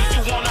nations,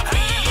 you wanna be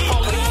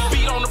equal. Police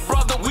beat on the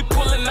brother, we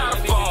pulling out a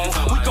phone.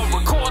 We gon'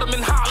 record him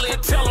and holler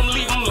and tell him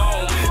leave him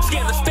alone.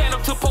 Scared to stand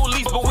up to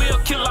police, but we'll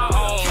kill our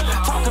own.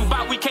 Talking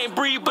about we can't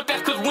breathe, but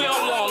that's cause we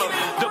don't want them.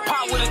 The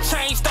power to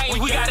change things,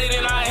 we got it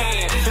in our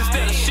hand.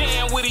 Instead of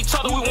sharing with each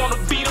other, we wanna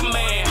be the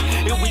man.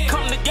 If we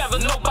come together,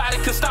 nobody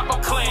can stop our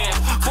clans.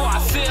 For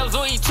ourselves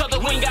or each other,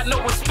 we ain't got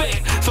no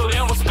respect. So they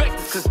don't respect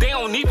us cause they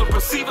don't even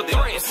perceive a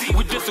threat.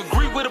 We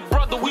disagree with a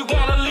brother, we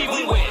wanna leave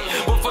him wet.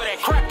 But for that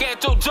crack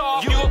at your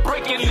jaw, you'll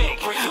break your neck.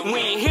 We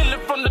ain't healing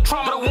from the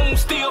trauma, the wound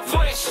still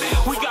fresh.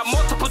 We got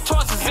multiple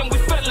choices and we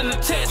failing the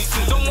test.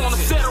 Don't wanna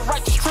set a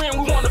righteous trend,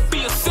 we wanna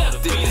be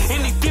accepted.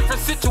 In these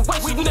different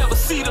situations, we never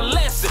see the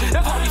lesson.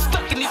 That's why we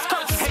stuck in these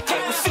curses and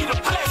can't receive the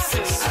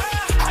blessings.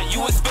 How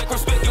you expect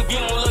respect if you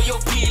don't love your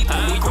people?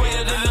 We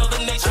greater than other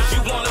nations,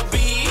 you wanna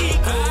be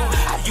equal.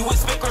 How you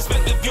expect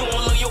respect if you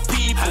don't love your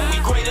people? We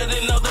greater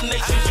than other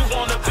nations, you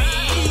wanna be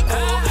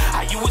equal.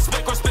 How you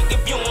expect respect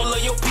if you don't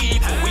love your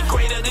people? We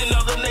greater than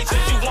other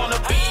nations, you wanna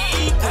be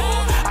equal.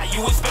 How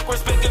you expect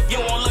respect if you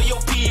don't love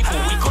your people?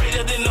 We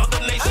greater than other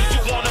nations,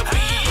 you wanna be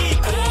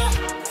equal.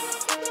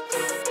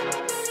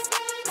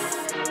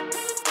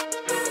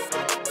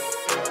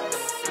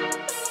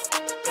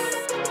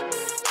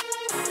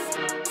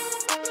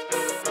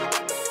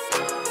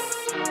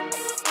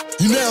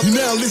 You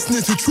now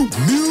listening to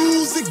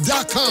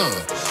TruthMusic.com.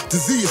 The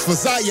Z is for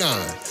Zion.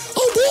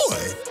 Oh boy.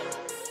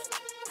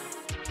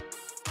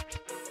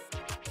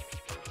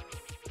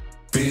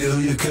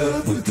 Fill your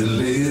cup with the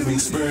living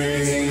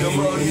spring. Come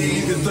on,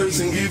 heal your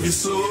thirst and give your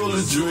soul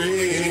a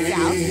drink.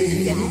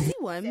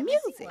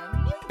 Music.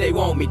 They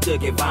want me to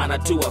give honor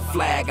to a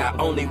flag I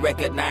only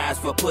recognize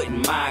for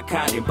putting my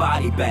kind in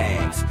body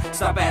bags.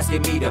 Stop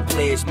asking me to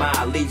pledge my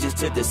allegiance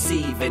to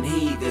deceiving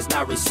heathens,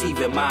 not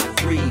receiving my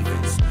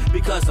grievance.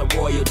 Because I'm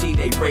royalty,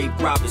 they rape,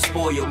 rob, and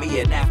spoil me.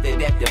 And after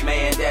that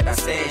demand that I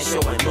stand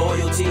showing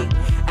loyalty,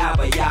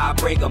 Abba Yah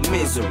bring a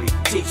misery.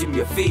 Teach him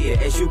your fear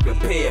as you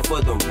prepare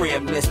for the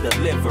remnant's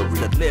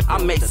delivery.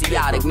 I'm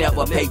Messianic,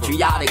 never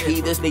patriotic.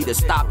 Heathens need to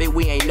stop it.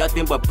 We ain't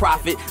nothing but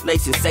profit,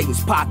 lacing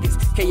Satan's pockets.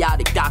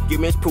 Chaotic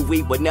documents prove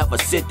we were never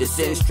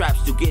citizens.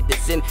 Traps to get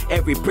us in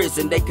every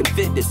prison they can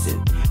fit us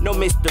in. No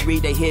mystery,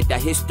 they hid our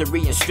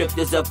history and stripped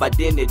us of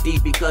identity.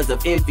 Because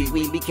of envy,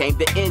 we became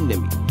the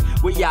enemy.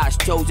 We Yah's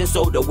chosen,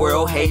 so the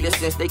world hate us.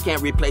 Since they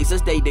can't replace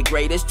us, they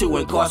degrade us to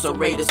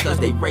incarcerate us, cause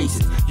they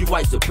racist. You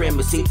white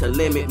supremacy to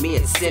limit me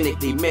and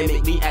cynically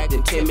mimic me,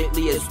 acting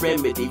timidly as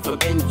remedy from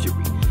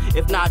injury.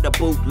 If not a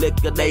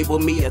bootlicker, label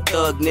me a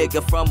thug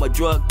nigga. From a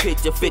drug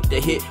picture, fit to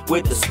hit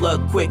with the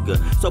slug quicker.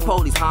 So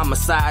police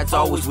homicides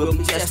always will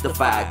be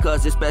justified,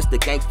 cause it's best the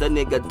gangster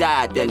nigga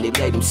died than they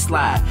let him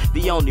slide.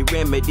 The only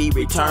remedy,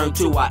 return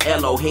to our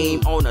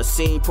Elohim. On a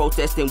scene,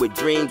 protesting with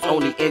dreams,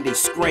 only ending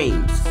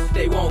screams.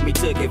 They want me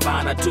to give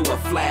honor to a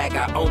flag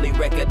I only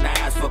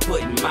recognize for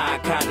putting my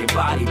kind in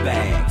body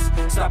bags.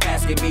 Stop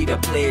asking me to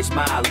pledge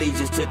my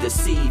allegiance to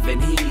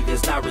deceiving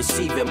heathens, not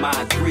receiving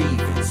my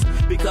grievance.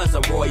 Because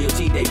of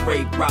royalty, they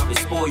rape, rob, and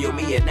spoil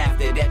me, and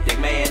after that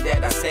demand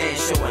that I said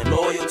showing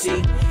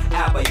loyalty.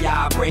 Abba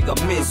Yah bring a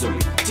misery,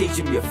 teach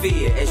him your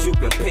fear as you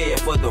prepare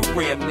for the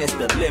remnant's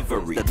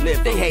delivery.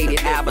 They hated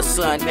Abba's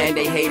son and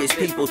they hate his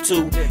people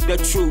too. The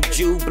true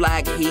Jew,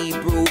 black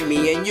Hebrew,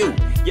 me and you.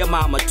 Your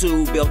mama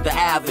too built the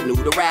avenue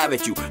to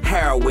ravage you.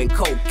 Heroin,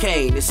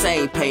 cocaine, the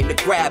same pain to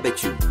grab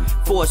at you.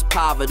 Forced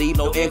poverty,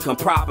 no income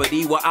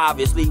property, well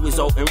obviously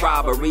result in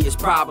robbery is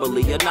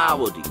probably a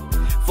novelty.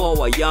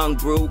 For a young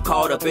brew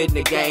caught up in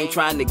the game,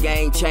 trying to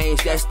gain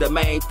change, that's the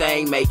main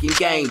thing, making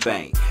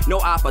gangbang. No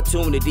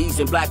opportunities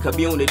in black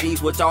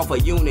communities which offer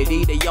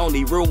unity, they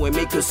only ruin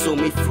me,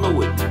 consume me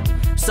fluidly.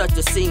 Such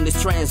a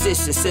seamless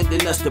transition,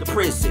 sending us to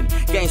prison.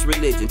 Gangs,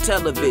 religion,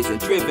 television,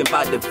 driven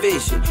by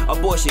division.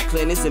 Abortion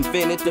clinics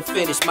invented to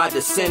finish my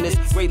descendants.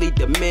 Greatly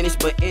diminished,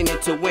 but in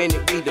it to win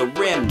it, we the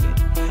remnant.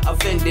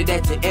 Offended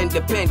at your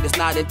independence,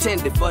 not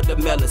intended for the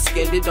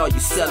melon-skinned. All you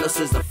sellers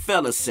is a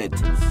felon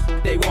sentence.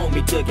 They want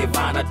me to give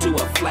honor to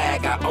a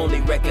flag I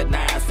only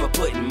recognize for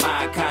putting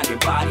my kind in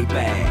body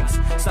bags.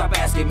 Stop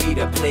asking me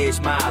to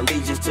pledge my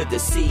allegiance to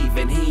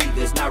deceiving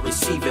heathens, not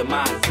receiving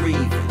my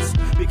grievance.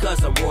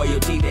 Because of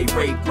royalty, they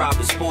rape, rob,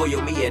 and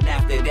spoil me, and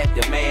after that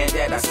demand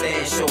that I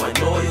said showing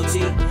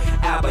loyalty.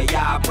 Abba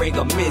Yah bring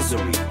a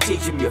misery,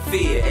 teach him your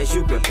fear as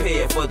you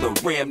prepare for the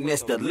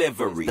remnant's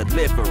delivery.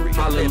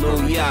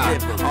 Hallelujah,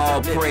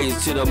 all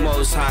praise to the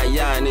Most High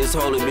Yah and His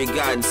holy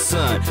begotten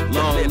Son.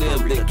 Long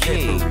live the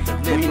King.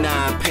 We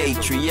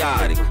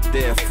non-patriotic,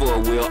 therefore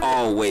we'll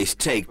always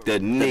take the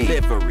knee.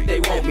 They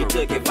want me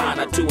to give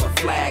honor to a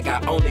flag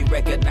I only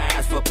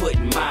recognize for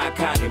putting my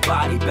kind in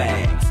body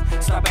bags.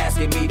 Stop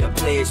asking me to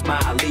pledge my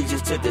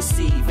allegiance to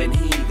deceiving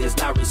heathens,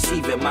 not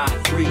receiving my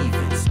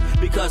grievance.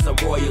 Because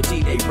of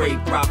royalty, they rape,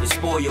 rob, and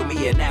spoil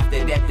me, and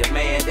after that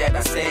demand that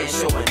I said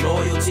showing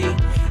loyalty.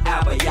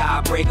 Abba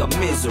Yah bring a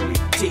misery,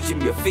 teach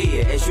him your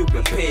fear as you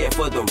prepare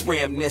for the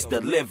remnant's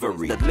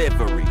delivery. You're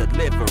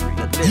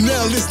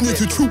now listening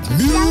to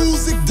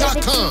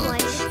TruthMusic.com.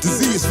 The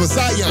Z is for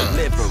Zion.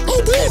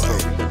 Oh boy!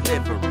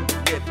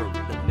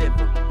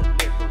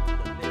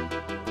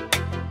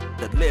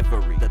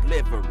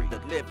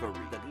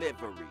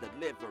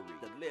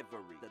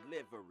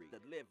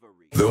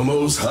 The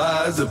Most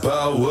High is the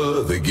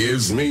power that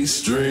gives me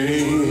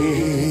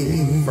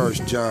strength. 1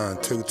 John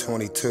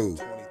 2:22.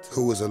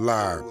 Who is a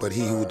liar but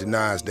he who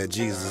denies that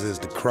Jesus is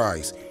the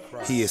Christ?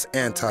 He is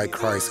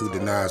Antichrist who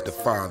denies the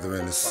Father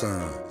and the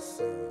Son.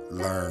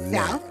 Learn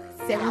that.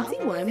 South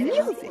 71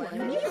 Music.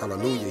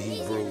 Hallelujah,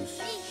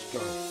 Hebrews.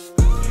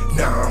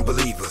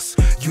 Non-believers,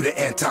 you the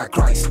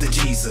Antichrist to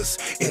Jesus.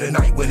 In a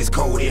night when it's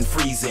cold and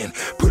freezing,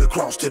 put a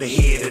cross to the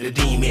head of the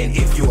demon.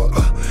 If you're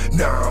a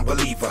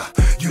non-believer,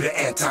 you the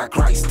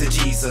Antichrist to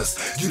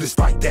Jesus. You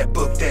despite that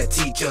book that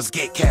teachers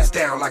get cast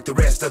down like the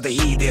rest of the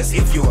heathens.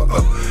 If you're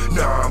a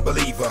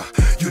non-believer,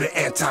 you the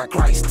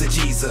Antichrist to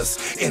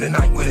Jesus. In a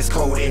night when it's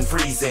cold and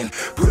freezing,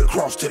 put a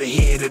cross to the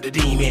head of the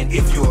demon.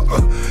 If you're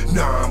a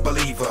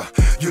non-believer,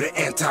 you the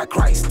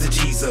Antichrist to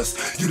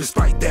Jesus. You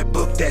despite that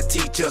book that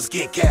teachers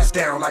get cast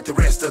down like the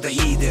rest of the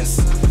heathens.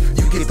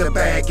 You get the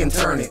bag and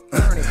turn it.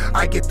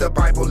 I get the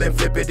Bible and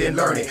flip it and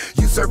learn it.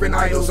 You serving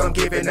idols, I'm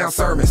giving out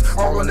sermons.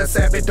 All on the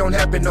Sabbath, don't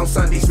happen on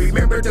Sundays.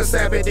 Remember the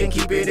Sabbath and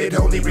keeping it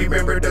holy.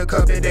 Remember the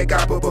covenant that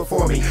God put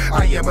before me.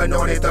 I am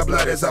anointed, the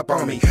blood is up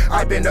on me.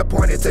 I've been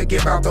appointed to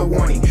give out the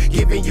warning.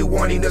 Giving you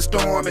warning, the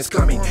storm is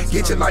coming.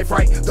 Get your life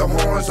right, the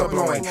horns are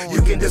blowing.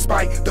 You can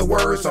despite the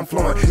words I'm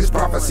flowing. This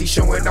prophecy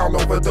showing all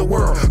over the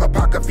world.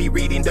 Apocryphy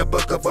reading the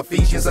book of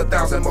Ephesians.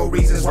 1,000 more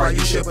reasons why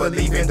you should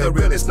believe in the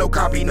realest. No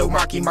copy, no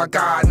mocking my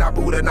God. Not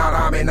Buddha, not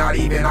Amen, not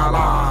even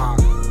Allah.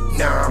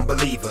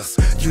 Non-believers,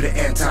 you the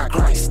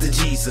Antichrist to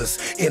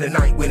Jesus. In a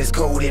night when it's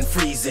cold and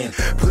freezing,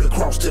 put a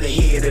cross to the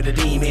head of the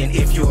demon.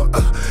 If you're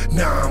a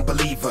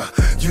non-believer,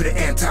 you the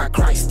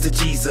Antichrist to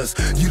Jesus.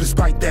 You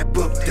despite that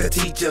book that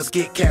teachers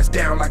get cast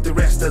down like the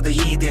rest of the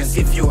heathens.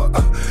 If you're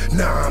a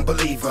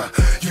non-believer,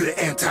 you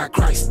the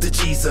Antichrist to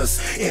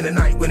Jesus. In a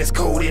night when it's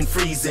cold and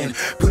freezing,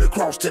 put a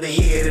cross to the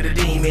head of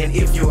the demon.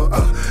 If you're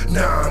a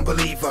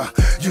non-believer,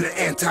 you the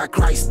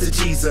Antichrist to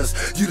Jesus.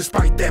 You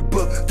despite that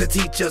book the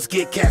teachers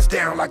get cast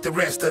down like the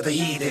rest of the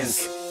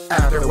heathens.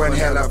 After one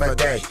hell of a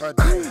day,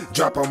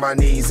 drop on my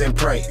knees and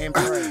pray.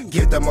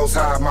 Give the Most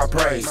High my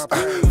praise.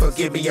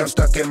 Forgive me, I'm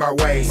stuck in my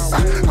ways.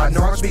 I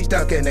know I be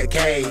stuck in a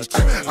cage.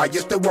 I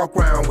used to walk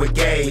around with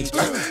gauge.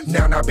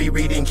 Now I be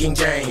reading King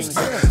James.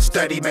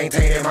 Study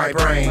maintaining my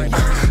brain.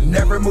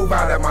 Never move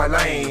out of my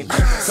lane.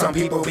 Some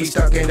people be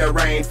stuck in the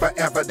rain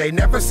forever. They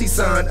never see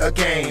sun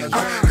again.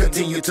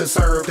 Continue to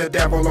serve the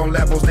devil on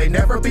levels they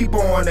never be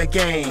born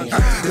again.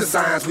 The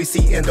signs we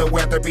see in the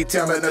weather be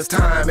telling us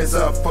time is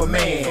up for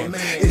man.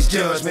 It's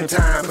judgment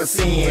time for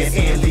sin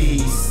in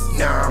these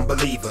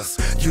non-believers.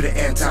 You the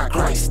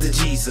Antichrist to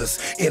Jesus.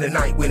 In the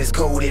night when it's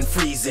cold and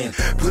freezing,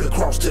 put a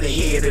cross to the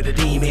head of the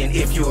demon.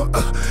 If you're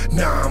a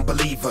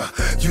non-believer,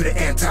 you the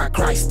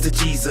Antichrist to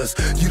Jesus.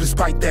 You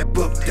despite that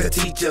book that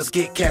teachers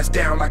get cast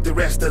down like the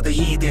rest of the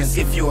heathens.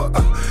 If you're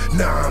a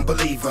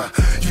non-believer,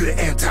 you the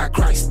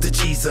Antichrist to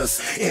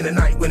Jesus. In the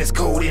night when it's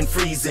cold and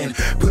freezing,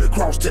 put a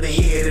cross to the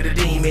head of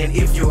the demon.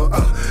 If you're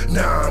a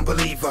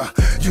non-believer,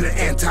 you the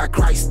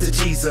Antichrist to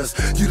Jesus.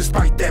 You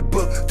despite that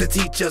book the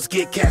teachers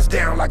get cast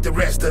down like the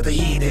rest of the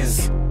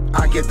heathens.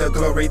 I give the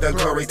glory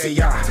to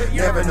Yah.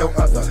 Never no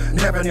other,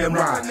 never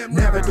Nimrod.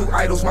 Never do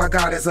idols, my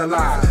God is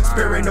alive.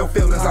 Spirit no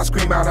feelings, I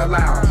scream out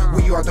aloud.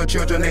 We are the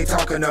children they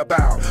talking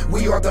about.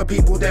 We are the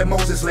people that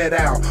Moses led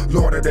out.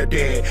 Lord of the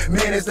dead,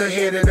 man is the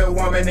head of the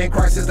woman and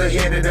Christ is the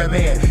head of the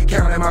man.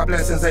 Counting my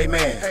blessings,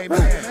 amen.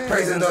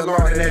 Praising the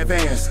Lord in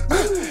advance.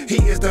 He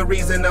is the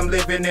reason I'm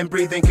living and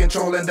breathing,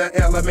 controlling the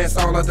elements,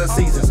 all of the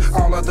seasons,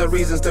 all of the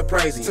reasons to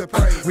praise Him.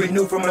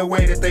 Renew from the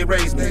way that they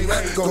raised me.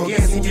 Go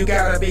against Him, you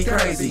gotta be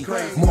crazy.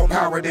 More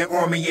power than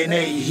army and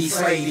aid, He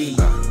slayed thee.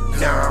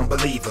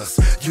 Non-believers,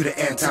 you the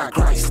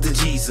Antichrist to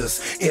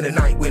Jesus. In the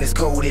night when it's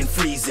cold and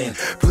freezing,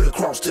 put a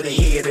cross to the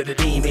head of the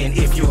demon.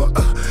 If you're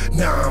a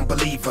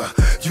non-believer,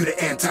 you the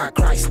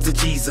Antichrist to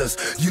Jesus.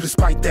 You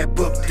despite that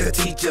book the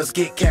teachers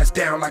get cast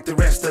down like the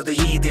rest of the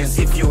heathens.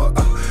 If you're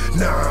a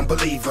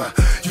non-believer,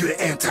 you the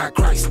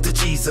Antichrist to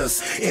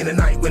Jesus. In the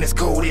night when it's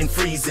cold and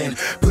freezing,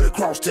 put a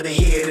cross to the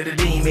head of the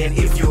demon.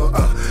 If you're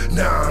a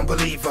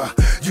non-believer,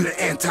 you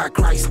the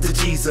Antichrist to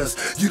Jesus.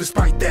 You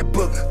despite that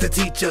book the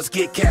teachers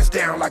get cast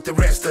down like the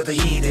rest of the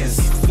heathens.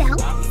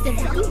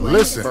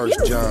 Listen, 1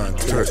 John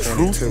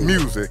 2:22.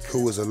 Music.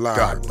 Who is a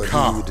liar, but he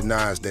who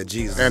denies that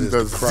Jesus and is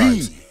the the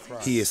Christ. Z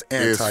He is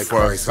is Antichrist,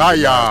 for who Zion.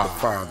 denies the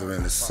Father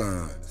and the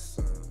Son.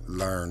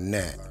 Learn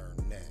that.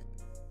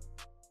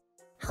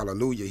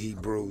 Hallelujah,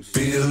 Hebrews.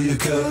 Fill your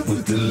cup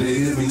with the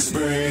living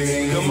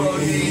spring. Come on,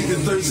 heed the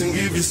thirst and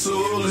give your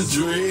soul a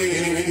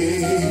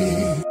drink.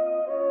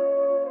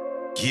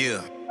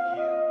 Yeah.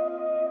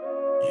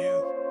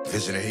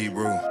 Vision of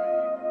Hebrew.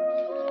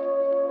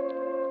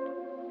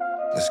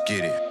 Let's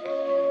get it.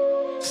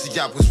 See,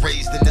 I was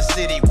raised in the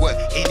city where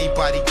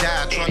anybody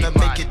died, trying to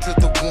make it to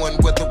the one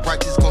where the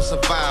righteous gon'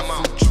 survive.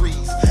 Fruit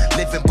trees,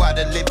 living by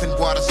the living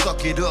water,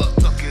 suck it up.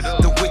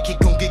 The wicked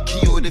gon' get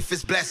killed if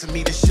it's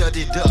blasphemy to shut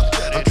it up.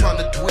 I'm trying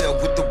to dwell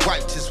with the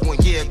righteous one.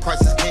 Yeah,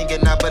 Christ is king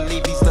and I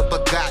believe he's the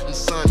begotten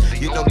son.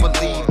 You don't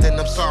believe, then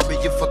I'm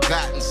sorry you're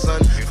forgotten,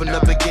 son. From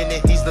the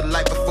beginning, he's the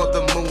light before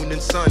the moon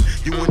and sun.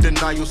 You in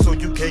denial, so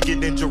you can't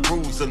get in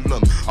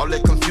Jerusalem. All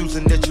that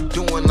confusion that you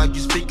doing like you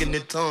speaking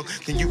in tongue.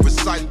 Can you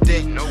recite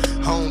that? No.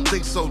 I don't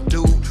think so,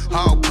 dude.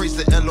 I'll praise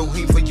the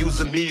Elohim for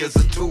using me as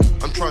a tool.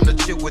 I'm trying to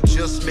chill with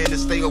just men and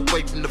stay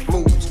away from the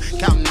fools.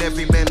 Counting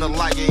every man a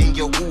liar in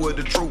your who of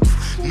the truth.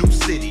 New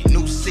city,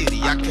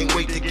 I can't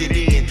wait to get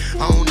in.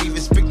 I don't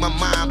even speak my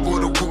mind, boy,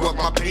 to woo up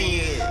my pen.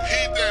 He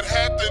that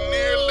hath an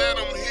ear, let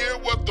him hear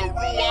what the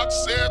Ruach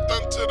saith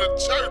unto the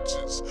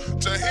churches.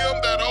 To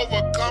him that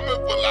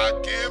overcometh will I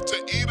give to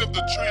eat of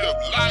the tree of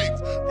life,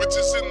 which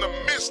is in the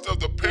midst of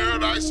the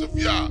paradise of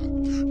Yah.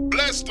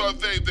 Blessed are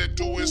they that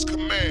do his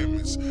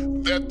commandments,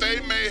 that they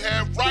may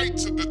have right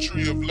to the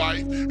tree of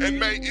life, and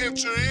may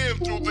enter in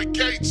through the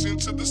gates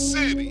into the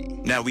city.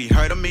 Now we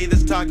heard them either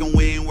talking,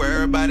 we ain't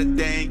worried about a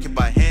thing. Keep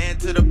our hand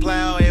to the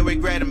plow and we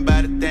grabbing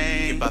by the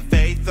thing. Keep our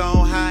faith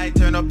on high,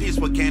 turn up peace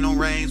what can't no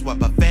rains.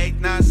 Wipe our faith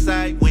not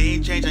sight, we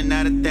ain't changing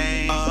not a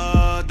thing.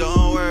 Oh,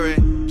 don't worry,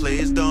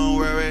 please don't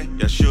worry.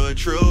 Yeshua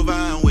true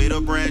vine, we the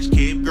branch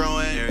keep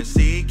growing.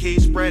 Heresy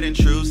keep spreading,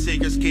 true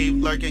secrets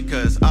keep lurking.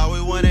 Cause all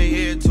we wanna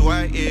hear to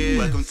our ears.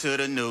 Welcome to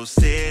the new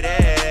city.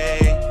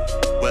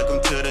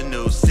 Welcome to the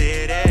new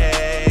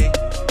city.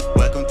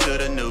 Welcome to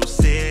the new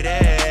city.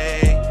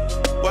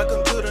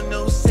 Welcome to the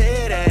new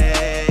city.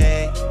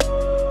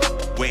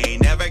 We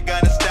ain't never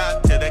gonna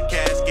stop till the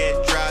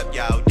casket drop.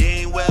 Y'all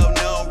didn't well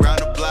know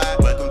round the block.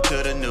 Welcome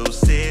to the new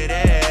city.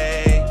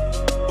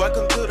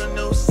 Welcome to the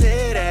new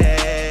city.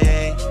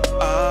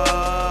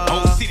 Oh.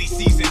 Old city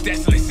season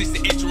desolate since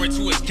the entry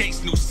into its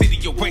gates. New city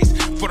awaits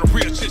for the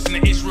real children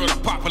of Israel to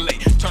populate.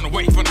 Turn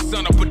away from the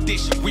son of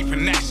perdition,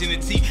 weeping gnashing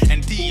of teeth.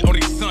 And D, or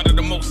the son of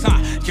the Most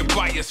High, can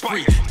buy us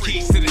free.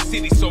 Keys to the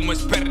city, so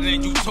much better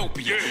than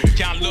utopia.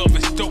 Y'all love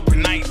is dope,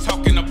 and I ain't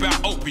talking about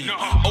about opium.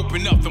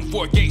 Open up them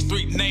 4 gates,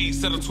 3 names,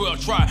 set of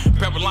 12 try.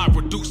 Babylon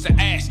reduced to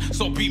ash.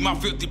 So be my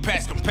filthy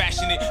past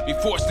compassionate.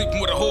 Before sleeping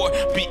with a whore,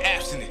 be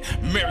abstinent.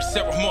 Marriage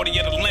ceremony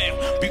of the lamb,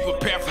 be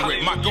prepared for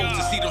it. My goal is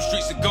to see those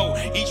streets of gold.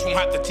 Each won't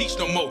have to teach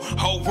no more.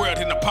 Whole world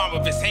in the palm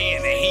of his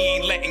hand, and he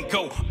ain't letting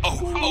go.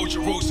 Oh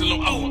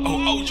Jerusalem,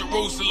 oh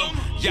Jerusalem.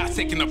 Y'all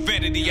taking the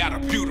vanity out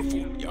of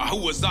beautiful.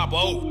 Who is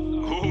Abba?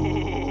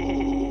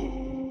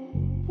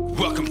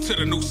 Welcome to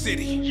the new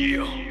city.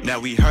 Yeah. Now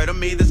we heard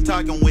them either's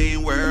talking, we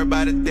ain't worried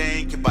about a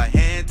thing. Keep our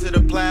hand to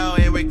the plow,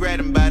 ain't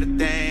regretting about a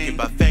thing.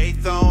 Keep our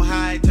faith on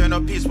high, turn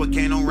on peace, what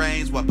can't on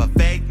reigns. Wipe our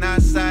faith,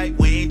 not sight,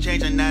 we ain't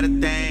changing not a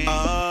thing.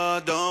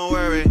 Oh, don't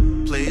worry,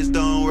 please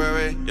don't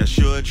worry.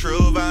 Yeshua,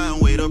 true vine,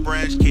 we the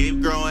branch,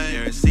 keep growing.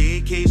 Your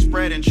seed keep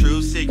spreading,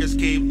 true secrets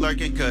keep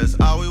lurking. Cause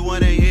all we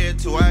wanna hear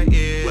to our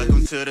ears.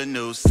 Welcome to the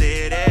new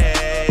city.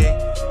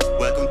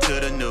 Welcome to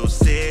the new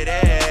city.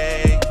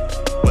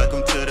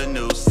 Welcome to the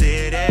new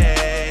city.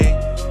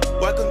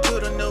 Welcome to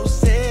the new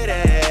city.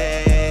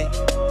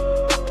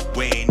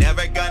 We ain't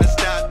never gonna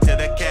stop till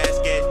the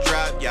casket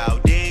drop. Y'all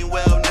dang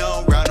well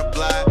known round the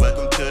block.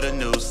 Welcome to the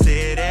new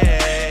city.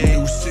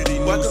 New city,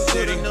 new Welcome city.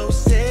 to the new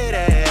city.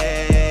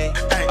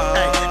 Hey,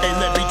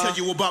 let me tell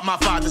you about my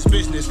father's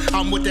business.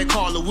 I'm what they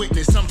call a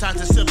witness. Sometimes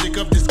the subject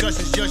of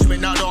discussions,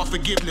 judgment, not all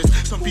forgiveness.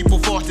 Some people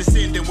fought to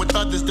sin, and with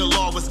others the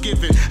law was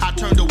given. I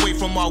turned away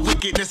from our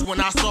wickedness when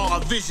I saw a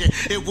vision.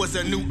 It was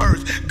a new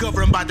earth,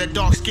 governed by the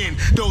dark skin.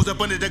 Those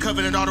up under the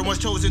covenant are the ones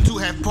chosen to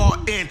have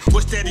part in.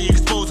 We're steady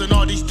exposing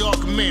all these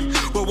dark men.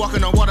 We're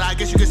walking on water, I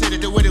guess you could say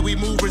that the way that we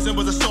move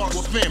resembles a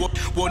shark's fin.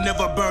 We'll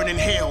never burn in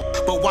hell,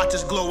 but watch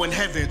us glow in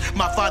heaven.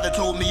 My father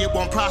told me it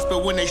won't prosper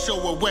when they show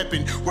a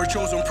weapon. We're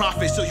chosen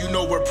prophets, so you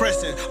know we're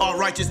pressing. Our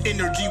righteous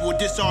energy will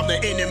disarm the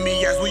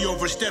enemy as we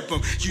overstep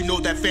them. You know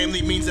that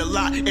family means a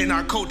lot in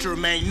our culture,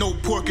 man. No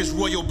pork is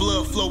royal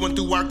blood flowing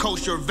through our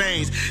kosher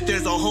veins.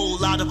 There's a whole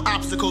lot of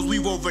obstacles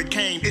we've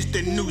overcame. It's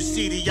the new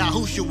city,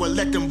 Yahushua will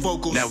let them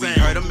vocals now sing. We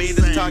heard them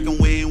either's talking,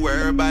 we ain't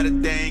worried about a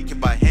thing.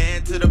 Keep our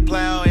hand to the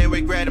plow, ain't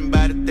regretting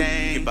about a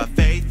thing. Keep our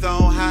faith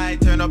on high,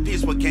 turn on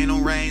peace, what can't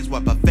on reigns.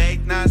 Wipe our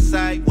faith, not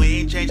sight, we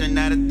ain't changing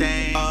not a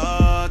thing.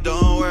 Oh,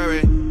 don't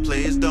worry,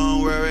 please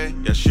don't worry.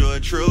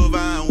 Yeshua, true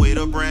vine, we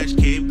the branch,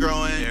 keep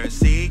growing. Your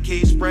seed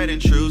keep spreading,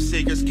 true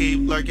secrets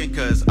keep lurking.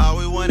 Cause all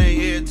we wanna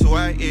hear to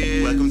our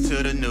ears. Welcome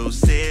to the new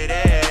city.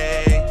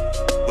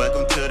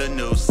 Welcome to the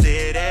new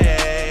city.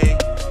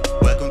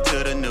 Welcome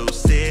to the new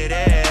city.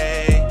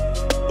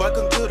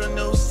 Welcome to the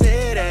new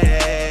city.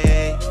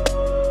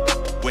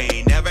 We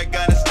ain't never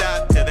gonna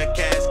stop till the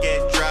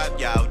casket drop.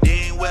 Y'all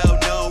dang well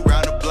know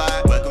round the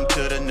block. Welcome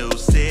to the new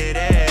city.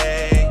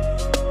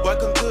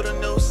 Welcome to the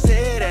new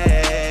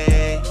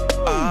city.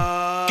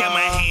 Got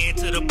my hand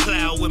to the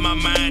plow with my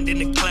mind in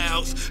the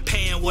clouds.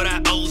 Paying what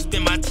I owe,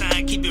 spend my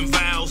time keeping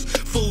vows.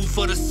 Food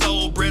for the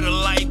soul, bread of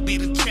life, be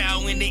the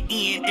chow. In the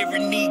end, every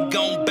knee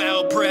gon'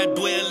 bow. Prayer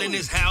dwell in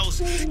his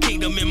house.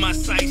 Kingdom in my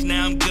sights,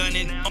 now I'm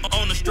gunning.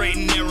 On the straight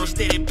and narrow,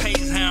 steady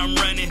pace, how I'm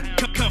running.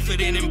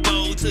 Confident and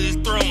bold to his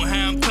throne,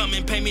 how I'm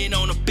coming. Payment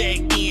on the back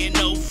end,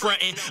 no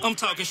fronting. I'm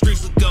talking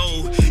streets of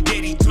gold.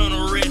 Dead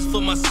eternal rest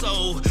for my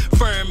soul.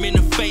 Firm in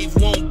the faith,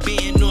 won't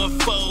bend nor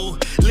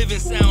fold. Living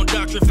sound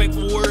doctrine,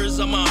 faithful words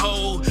on my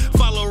whole.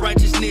 Follow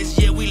righteousness,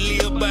 yeah, we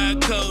live by a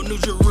code. New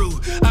Jeru,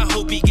 I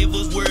hope he give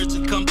us words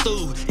to come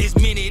through. It's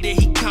many that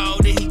he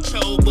called and he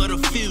chose, but a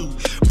few.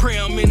 Pray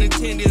I'm in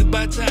attendance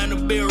by time the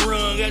bell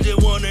rung. I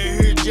just wanna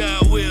hear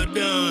job well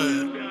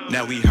done.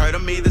 Now we heard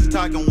them either's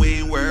talking, we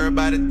ain't worried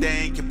about a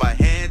thing. Keep our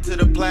hand to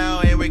the plow,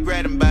 ain't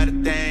regretting about a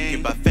thing.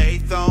 Keep our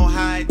faith on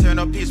high, turn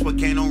on peace, what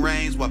can't on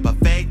reigns. Wipe our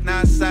faith,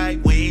 not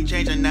sight, we ain't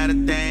changing not a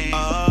thing.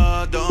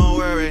 Oh, don't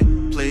worry,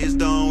 please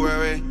don't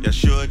worry.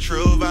 Yeshua,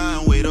 true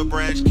vine, we the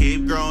branch,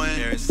 keep growing.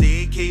 Your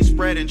seed keep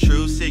spreading,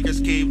 true secrets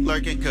keep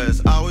lurking.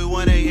 Cause all we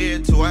wanna hear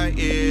to our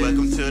ears.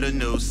 Welcome to the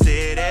new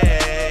city.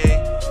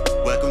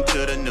 Welcome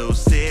to the new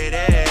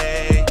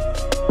city.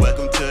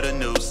 Welcome to the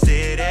new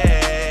city.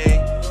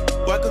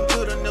 Welcome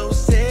to the new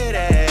city.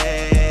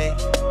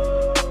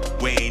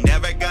 We ain't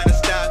never gonna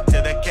stop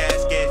till the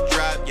casket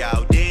drop.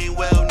 Y'all dang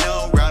well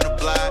know round the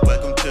block.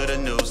 Welcome to the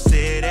new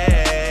city.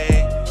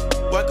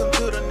 Welcome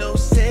to the new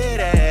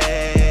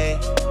city.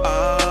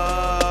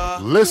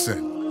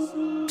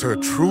 Listen to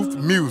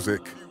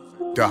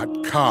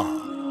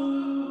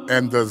truthmusic.com,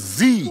 and the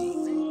Z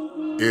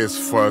is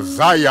for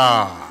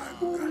Zion.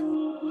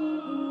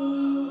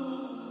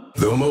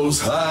 The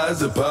Most High is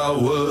the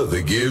power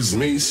that gives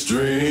me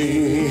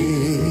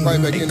strength.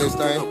 Right back in this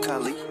thing.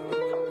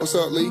 What's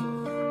up, Lee?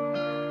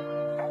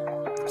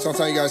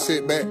 Sometimes you gotta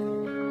sit back,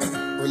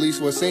 release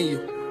what's in you,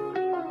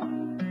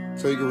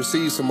 so you can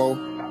receive some more.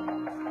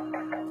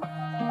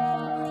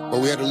 But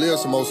we had to live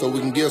some more so we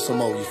can give some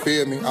more. You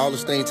feel me? All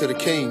this thing to the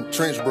king.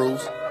 Trench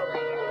bros.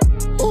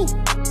 Ooh.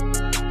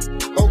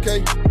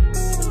 Okay.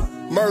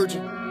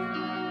 Merging.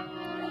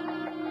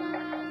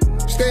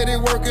 Steady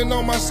working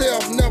on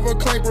myself, never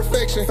claim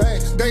perfection.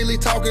 Daily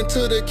talking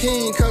to the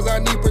king, cause I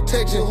need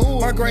protection.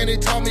 My granny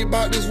taught me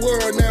about this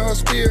world, now her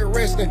spirit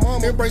resting.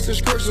 Embrace the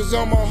scriptures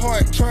on my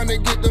heart, trying to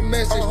get the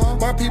message.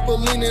 My people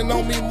leaning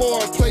on me more,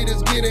 plate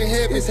is getting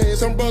heavy.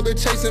 Some brother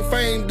chasing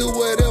fame, do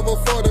whatever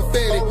for the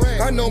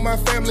fetish. I know my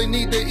family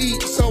need to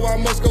eat, so I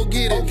must go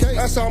get it.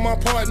 I saw my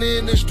partner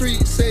in the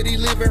street, said he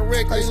living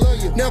reckless.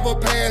 Never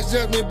passed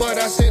judgment, but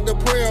I sent the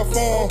prayer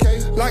for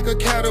him. Like a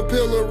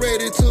caterpillar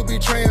ready to be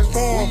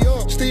transformed.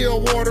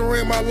 Still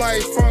watering my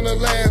life from the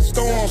last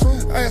storm.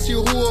 Ask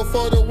you who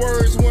for the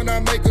words when I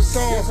make a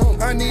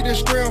song. I need the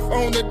strength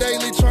on the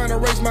daily, trying to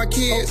raise my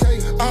kids.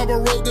 I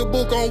wrote the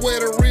book on where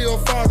the real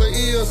father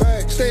is.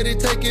 Steady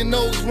taking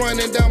notes,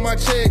 running down my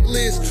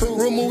checklist.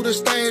 Remove the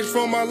stains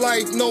from my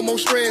life, no more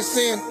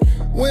stressing.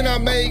 When I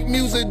make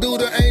music, do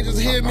the angels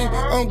hear me?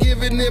 I'm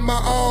giving it my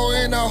all,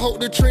 and I hope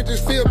the trenches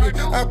feel me.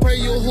 I pray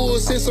Yahuwah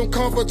send some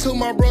comfort to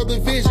my brother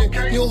Vision.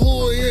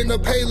 Yahuwah in the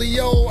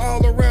paleo,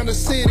 all around the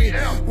city.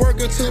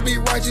 Working to be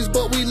righteous,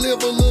 but we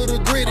live a little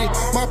gritty.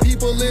 My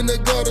people in the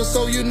gutter,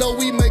 so you know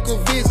we make a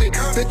visit.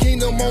 The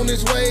kingdom on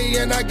its way,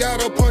 and I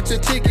gotta punch a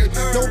ticket.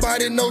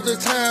 Nobody knows the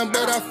time,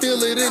 but I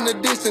feel it in the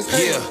distance.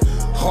 Hey. Yeah.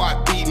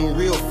 Heart beating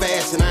real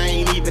fast and I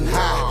ain't even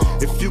high.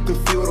 If you can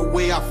feel the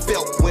way I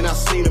felt when I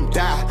seen him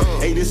die.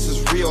 Hey, this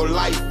is real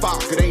life,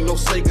 fuck, it ain't no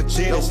Sega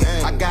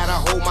Genesis. I gotta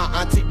hold my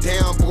auntie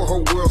down for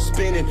her world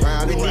spinning.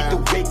 We need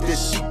to wake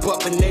this sheep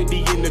up and they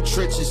be in the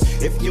trenches.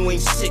 If you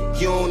ain't sick,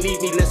 you don't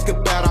need me, let's get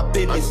about our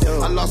business.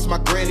 I lost my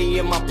granny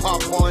and my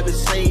papa in the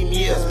same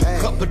year.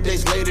 Couple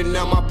days later,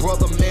 now my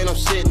brother, man, I'm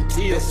shedding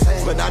tears.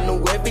 But I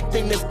know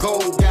everything that's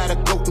gold gotta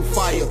go through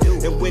fire.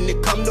 And when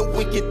it come to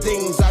wicked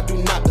things, I do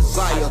not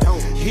desire.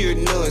 Hear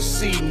none,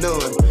 see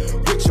none,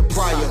 Richard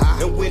Pryor.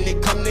 And when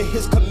it come to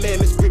his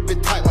commandments, grip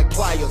it tight like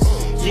pliers.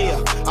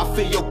 Yeah, I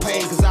feel your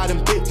pain cause I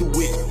done been through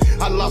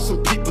it. I lost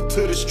some people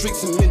to the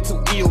streets and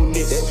mental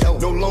illness.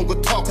 No longer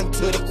talking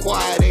to the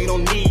choir, they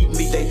don't need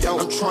me.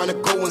 I'm trying to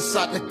go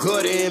inside the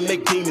gutter and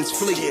make demons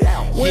flee.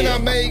 When I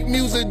make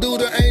music, do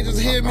the angels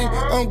hear me?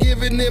 I'm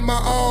giving it my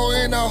all,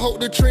 and I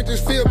hope the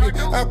trenches feel me.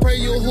 I pray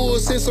Yahuwah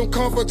send some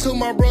comfort to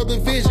my brother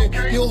Vision.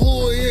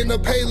 Yahuwah in the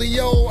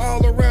paleo,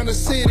 all around the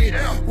city.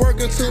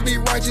 Working to be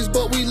righteous,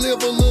 but we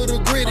live a little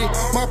gritty.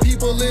 My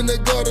people in the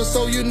gutter,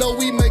 so you know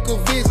we make a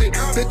visit.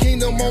 The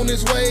kingdom on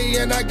its way,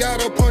 and I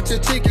gotta punch a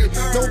ticket.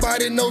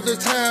 Nobody knows the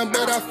time,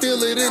 but I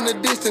feel it in the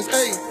distance.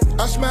 Hey,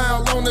 I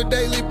smile on the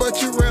daily,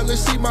 but you rarely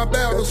see my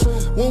battles.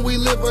 When we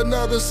live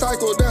another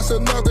cycle, that's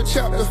another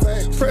chapter.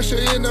 Pressure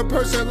in a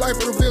person's life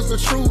reveals the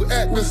true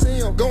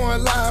actor.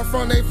 Going live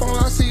from their phone,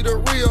 I see the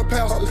real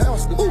pastor.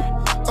 Ooh.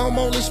 I'm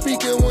only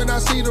speaking when I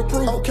see the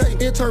proof.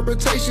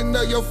 Interpretation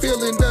of your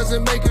feeling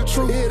doesn't make it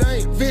true.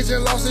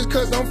 Vision losses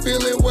cause I'm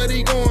feeling what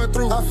he going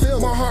through.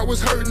 My heart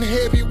was hurting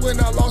heavy when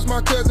I lost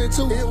my cousin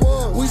too.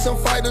 We some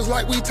fighters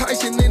like we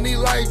Tyson in these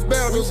life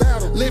battles.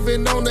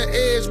 Living on the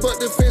edge, but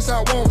the fence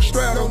I won't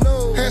straddle.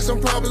 Had some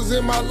problems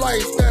in my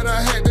life that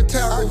I had to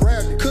tackle.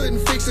 Couldn't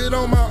fix it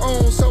on my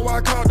own, so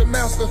I called the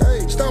master.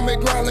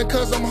 Stomach growling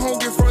cause I'm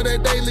hungry for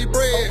that daily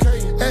bread.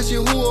 Ask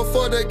Yahuwah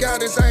for the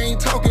guidance, I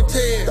ain't talking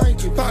Ted.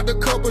 Pop the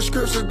couple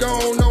scriptures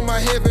gone on my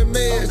heavy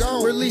meds.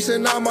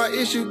 Releasing all my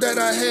issues that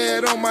I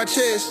had on my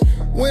chest.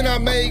 When I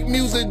make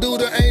music, do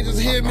the angels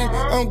hear me?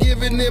 I'm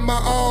giving it my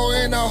all,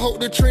 and I hope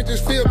the trenches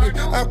feel me.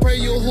 I pray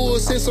Yahuwah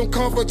send some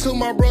comfort to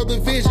my brother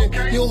Vision.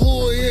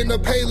 Yahuwah in the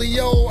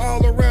paleo,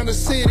 all around the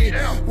city.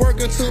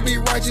 Working to be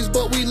righteous,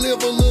 but we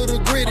live a little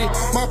gritty.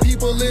 My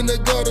people in the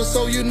gutter,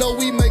 so you know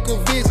we make a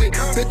visit.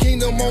 The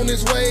kingdom on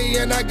its way,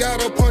 and I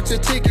gotta punch a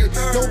ticket.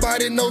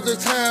 Nobody knows the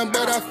time,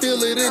 but I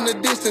feel it in the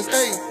distance.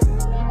 Hey.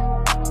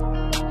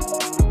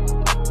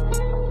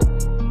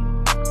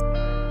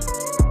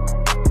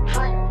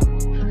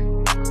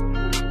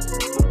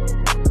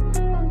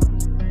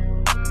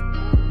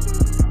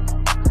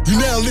 You're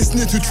now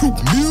listening to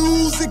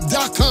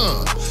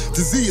TruthMusic.com.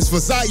 The Z is for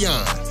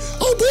Zion.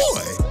 Oh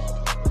boy.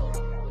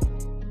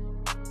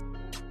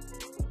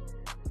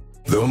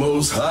 The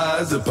Most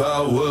High's the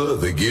power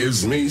that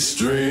gives me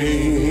strength.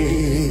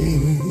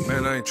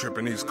 Man, I ain't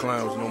tripping these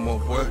clowns no more,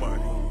 boy.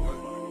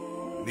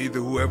 Neither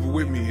whoever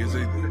with me is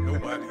either.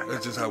 Nobody.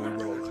 That's just how we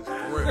roll.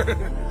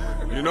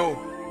 You know,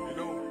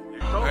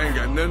 I ain't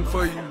got nothing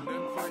for you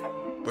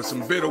but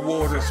some bitter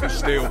water and some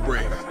stale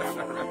bread.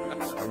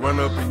 I run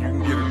up and you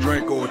can get a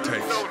drink or a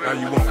taste. How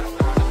you want it?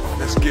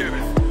 Let's get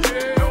it.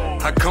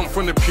 I come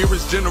from the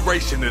purest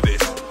generation of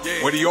this,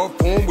 where the art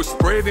form would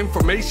spread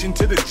information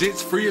to the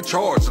jits free of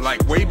charge,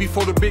 like way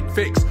before the big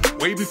fix,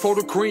 way before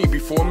the cream,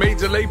 before a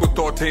major label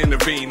thought to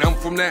intervene. I'm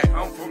from that.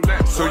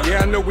 So yeah,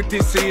 I know what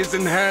this is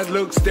and how it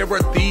looks. There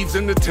are thieves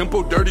in the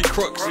temple, dirty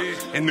crooks,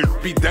 and to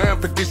be down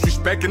for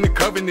disrespecting the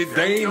covenant,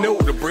 they ain't know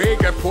the bread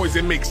got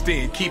poison mixed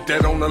in. Keep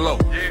that on the low.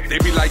 They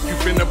be like, you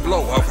finna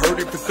blow. I've heard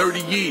it for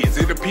 30 years.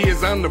 It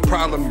appears I'm the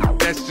problem.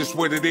 That's just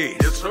what it is.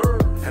 Yes, sir.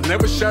 I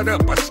never shut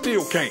up. I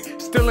still can't.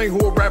 Still ain't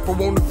who a rapper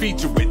want to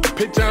feature with. The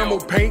picture I'm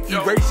gonna paint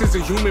erases a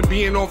human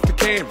being off the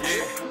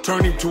canvas.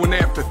 turn him to an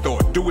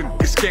afterthought, doing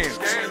scandals.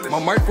 My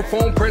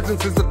microphone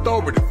presence is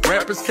authoritative.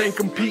 Rappers can't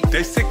compete,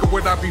 they sick of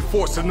what I be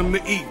forcing them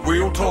to eat.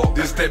 Real talk,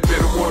 this that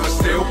bitter water,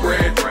 stale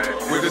bread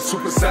with a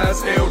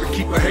supersized L to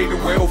keep a hater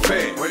well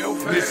fed.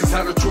 This is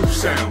how the truth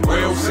sound,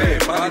 well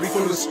said. Body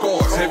full of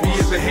scars, heavy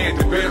as the hand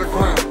to bear the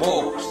crown.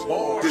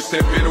 Balls. This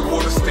that bitter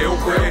water, stale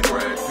bread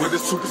with a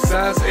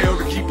supersized L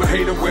to keep a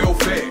hater well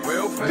fed.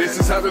 This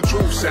is how the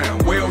truth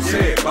sound, well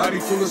said. Body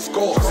full of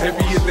scars,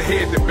 heavy as the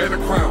head to bear the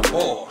crown.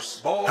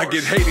 Balls. I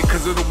get hated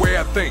cause of the way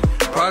I think.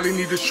 Probably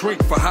need to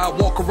shrink for how I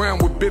walk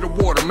around with bitter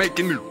water,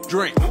 making it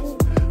drink.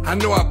 I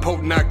know how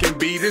potent I can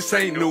be, this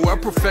ain't new. I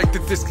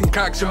perfected this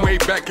concoction way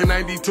back in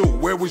 92.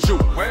 Where was you?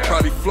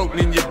 Probably floating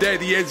in your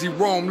daddy as he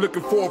roamed,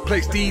 looking for a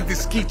place to either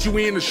skeet you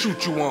in or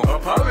shoot you on.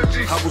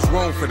 Apologies. I was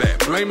wrong for that.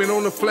 Blame it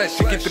on the flesh.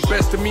 You get the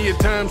best of me at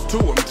times too.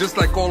 I'm just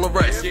like all the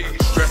rest.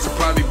 Stress will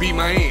probably be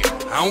my end.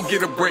 I don't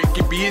get a break.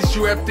 It be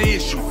issue after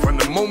issue. From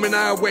the moment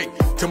I awake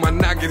till my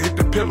noggin hit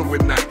the pillow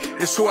at night.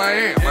 It's who I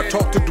am. I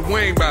talk to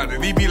Dwayne about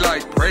it. He be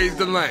like, praise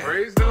the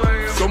Lamb.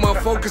 So my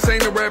focus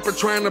ain't a rapper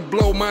trying to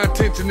blow. My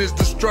attention is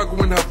the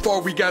struggle and how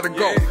far we gotta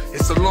go.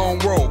 It's a long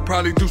road.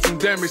 Probably do some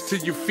damage to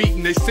your feet,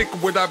 and they sick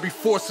of what I be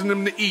forcing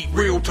them to eat.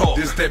 Real talk.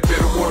 This that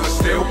bitter water,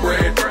 stale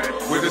bread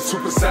with a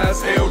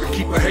supersized L to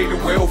keep a hater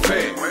well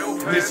fed.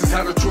 This is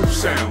how the truth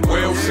sound,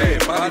 well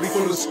said. Body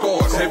full of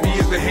scars, heavy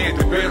as the hand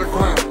to bear the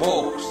crown.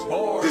 Balls.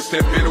 This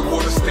that bitter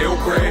water, stale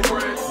bread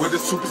with a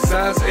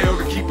supersized L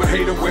to keep a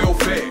hater well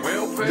fed.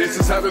 This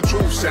is how the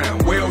truth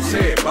sound, well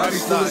said. Body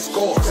full of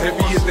scars,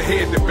 heavy as the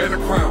head to bear the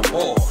crown.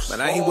 Balls. But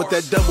I ain't with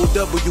that double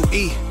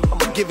W-E.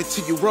 I'ma give it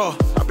to you raw.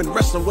 I've been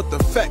wrestling with the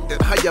fact that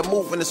how you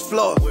moving is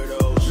flawed.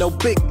 No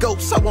big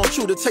gulps, I want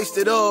you to taste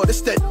it all.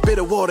 It's that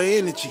bitter water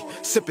energy,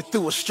 sipping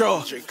through a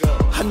straw.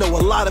 I know a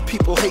lot of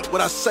people hate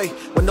what I say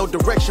with no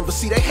direction, but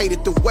see they hate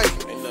it the way.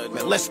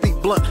 Man, let's be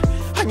blunt,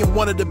 I am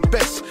one of the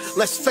best.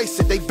 Let's face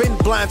it, they've been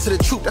blind to the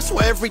truth. That's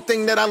why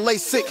everything that I lay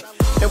sick.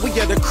 And we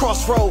at a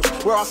crossroads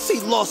where I see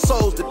lost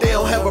souls that they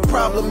don't have a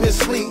problem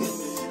misleading.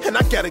 And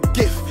I got a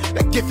gift,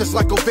 that gift is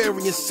like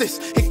ovarian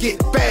cyst. It get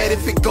bad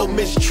if it go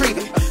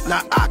mistreated.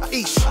 Now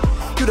Akish,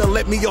 you done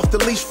let me off the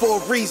leash for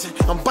a reason.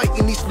 I'm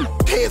biting these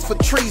heads for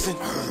treason.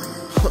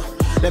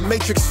 That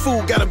Matrix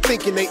food got them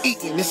thinking they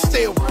eating. This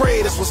stale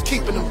bread is what's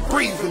keeping them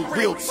breathing.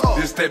 Real talk.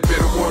 This that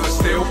bitter water,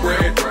 stale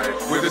bread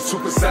with a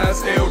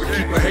supersized L to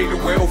keep a hater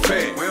well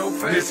fed.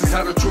 This is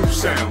how the truth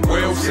sound,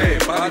 well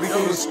said. Body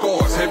full of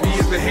scars, heavy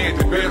as the hand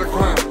to bear the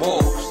crown.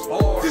 Balls.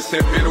 This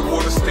that bitter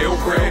water, stale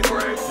bread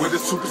with a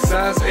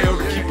supersized L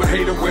to keep a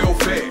hater well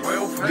fed.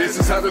 This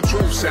is how the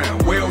truth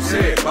sound, well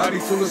said. Body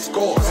full of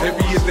scars,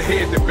 heavy as the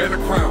head to bear the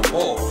crown.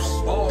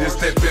 Balls. This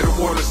that bitter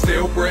water,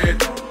 stale bread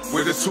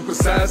with a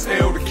supersized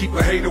L to keep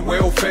a hater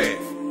well fed.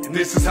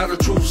 This is how the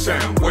truth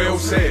sound, well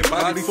said.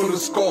 Body full of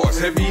scars,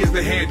 heavy as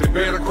the head to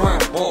bear the crown.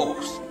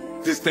 Balls.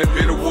 This that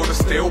bitter water,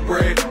 stale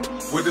bread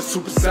with a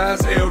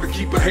supersized L to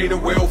keep a hater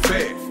well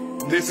fed.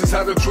 This is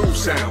how the truth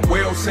sound,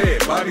 well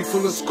said. Body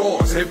full of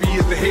scars, heavy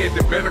as the head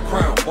to bear the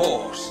crown.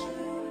 Balls.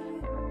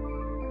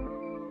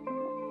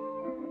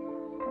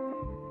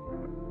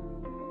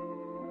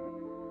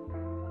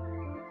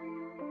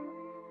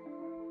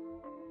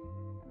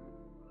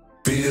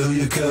 Fill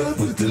your cup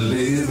with the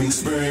living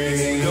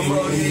spring. Come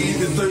on, heed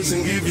the thirst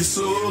and give your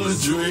soul a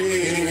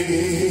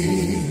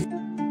drink.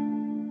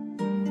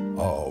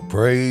 All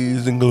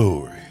praise and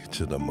glory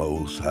to the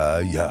Most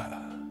High Yah.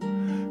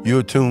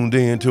 You're tuned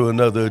in to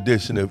another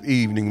edition of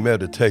Evening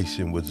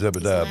Meditation with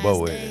Zebediah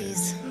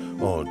Boaz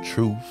on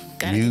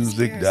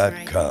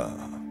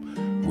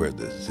truthmusic.com, where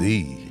the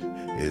Z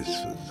is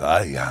for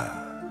Zion.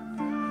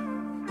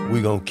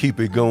 We're gonna keep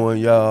it going,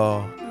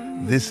 y'all.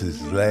 This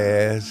is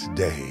Last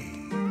Days.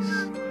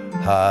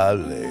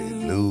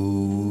 Hallelujah.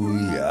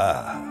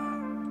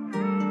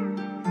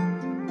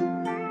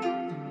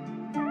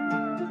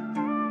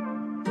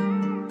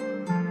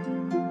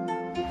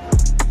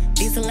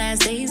 These the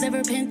last days of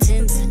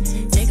repentance.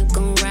 Jacob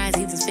gon' rise,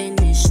 he's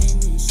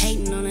finished.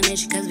 Hating on the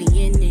nation cause we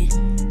in it.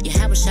 You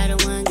have a shot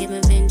at one,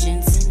 giving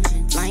vengeance.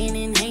 Lying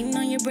and hating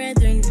on your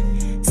brethren.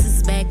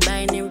 Sisters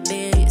backbiting and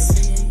rebellious.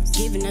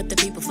 Giving up the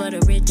people for the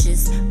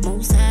riches.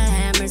 Most High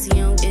have mercy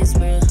on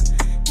Israel.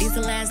 These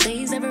the last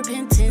days of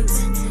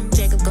repentance.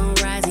 Jacob gon'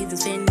 rise,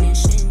 he's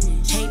finished.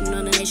 Hating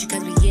on the nation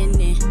cause we in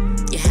it.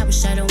 You have a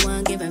shot at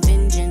one, giving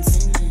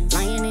vengeance.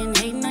 Lying and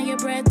hating on your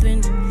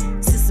brethren.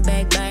 Sisters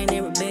backbiting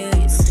and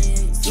rebellious.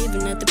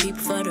 Giving up the people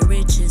for the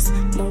riches.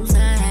 Most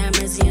High have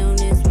mercy on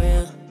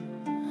Israel.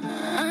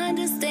 I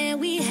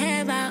understand we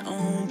have our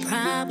own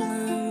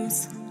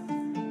problems.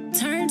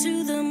 Turn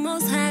to the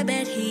Most High,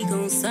 bet He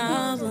gon'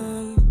 solve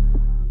them.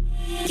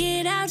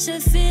 Get out your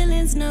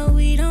feelings, no,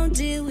 we don't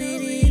deal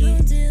with it.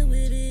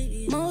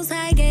 Most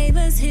High gave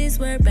us His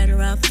word,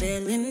 better off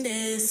feeling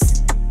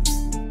this.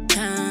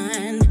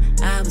 Kind,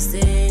 I was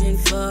sitting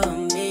for a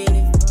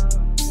minute.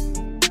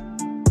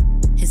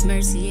 His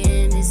mercy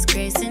and His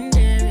grace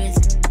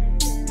endureth.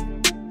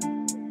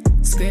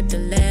 Script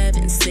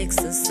 11:6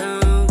 of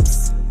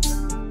Psalms.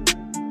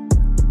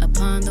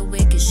 Upon the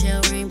wicked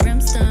shall rain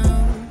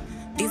brimstone.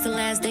 These the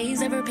last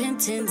days of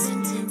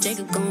repentance.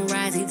 Jacob gon'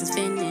 rise, he's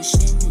finished.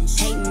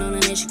 Hating on the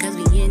nation cause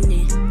we in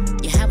it.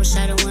 Yahweh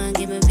shot the one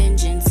giving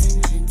vengeance.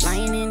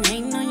 Lying and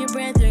hating on your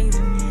brethren.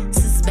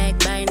 Sisters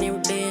backbiting and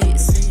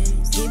rebellious.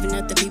 Giving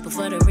up the people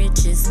for the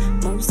riches.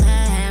 Most High,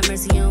 have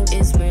mercy on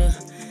Israel.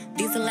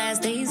 These the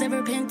last days of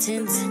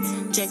repentance.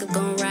 Jacob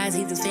gon' rise,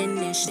 he's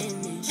finished.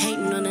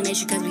 Hating on the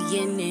nation cause we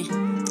in it.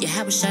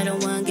 Yahweh shot the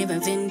one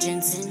giving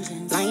vengeance.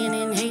 Lying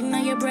and hating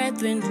on your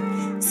brethren.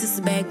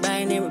 Sisters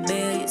backbiting and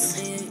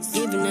rebellious.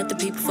 Giving up the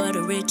people for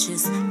the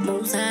riches.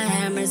 Most High,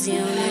 have mercy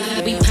on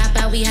us.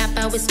 We hop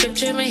out with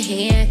scripture in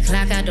hand.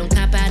 Clock out, don't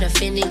cop out,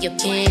 offending your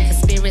pen.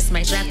 Cause spirits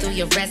might drive through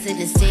your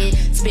residence in.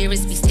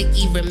 Spirits be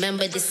sticky,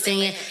 remember the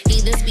saying.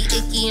 Heathens be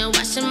icky, I'm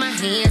washing my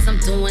hands. I'm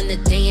doing the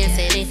dance,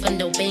 it ain't for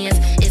no bands.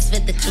 It's for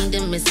the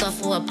kingdom, it's all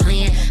for a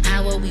plan.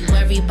 How will we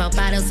worry about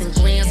bottles and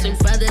grams? When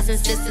brothers and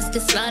sisters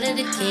get slaughtered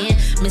again.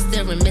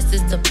 Mr. and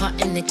Mrs.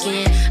 departing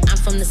again. I'm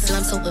from the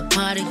slums, so what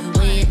part are you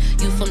in?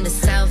 You from the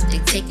south, they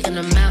taking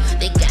them out.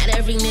 They got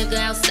every nigga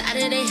outside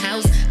of their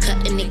house,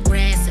 cutting their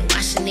grass and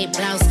washing their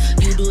blouse.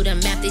 You do the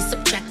math, they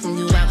subtracting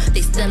you out.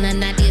 They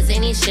stealing ideas, they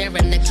ain't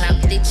sharing the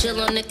clout. They chill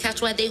on the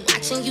couch while they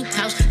watching you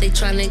couch. They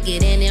tryna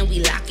get in and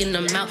we locking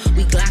them out.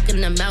 We glocking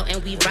them out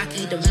and we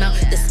rocky them out.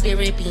 The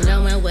spirit be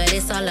knowing what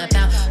it's all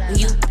about. When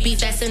you be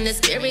fast and the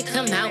spirit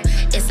come out,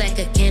 it's like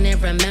a cannon,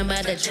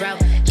 remember the drought.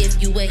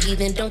 If you a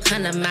heathen, don't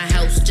come to my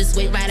house. Just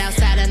wait right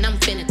outside and I'm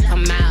finna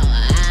come out.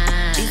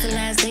 These the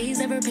last days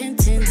of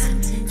repentance.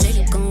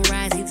 Jacob gon'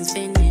 rise, he's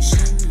finished.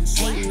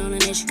 Hating on the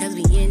nation cause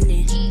we in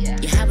it.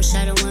 Yahweh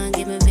shot the one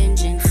giving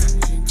vengeance.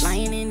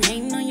 Lying and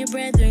hating on your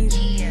brethren.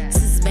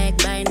 Sisters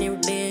backbiting and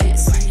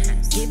rebellious.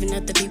 Giving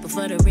up the people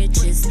for the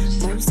riches.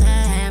 Most High,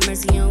 have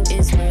mercy on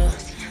Israel.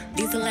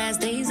 These the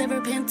last days of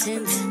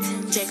repentance.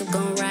 Jacob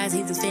gon' rise,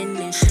 he's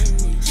finished.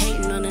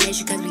 Hating on the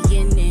nation cause we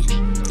in it.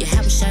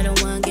 Yahweh shot the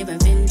one giving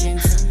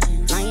vengeance.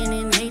 Lying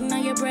and hating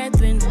on your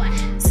brethren.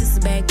 Sisters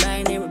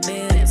backbiting and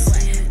rebellious.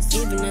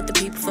 Giving up the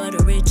people for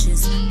the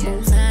riches.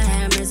 Most High,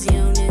 have mercy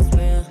on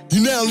Israel.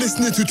 You now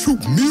listening to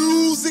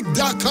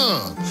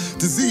TruthMusic.com.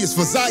 The Z is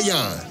for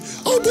Zion.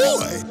 Oh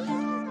boy.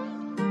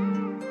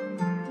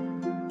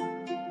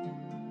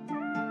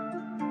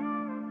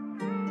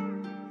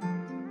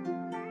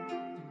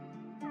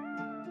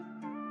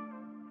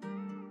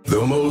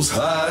 The Most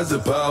High is the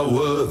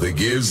power that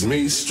gives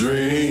me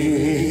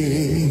strength.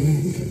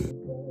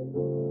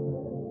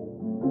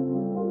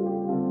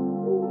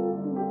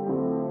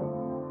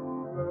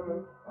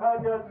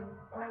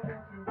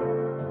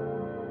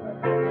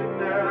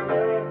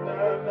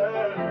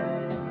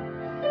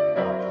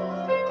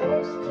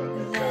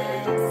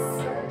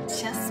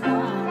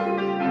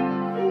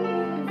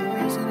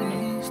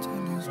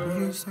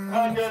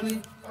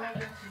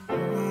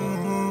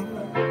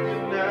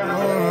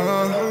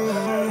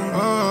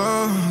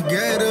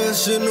 Get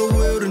us in the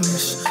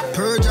wilderness,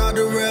 purge out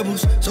the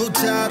rebels. So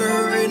tired of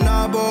hurting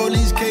all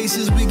these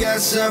cases, we got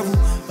several.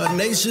 A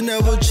nation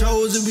never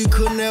chosen, we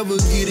could never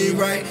get it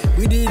right.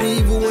 We did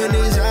evil in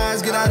his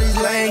eyes, get out his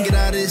lane, get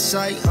out his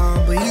sight.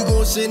 But he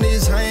gon' send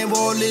his hand,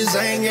 all his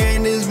anger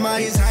and his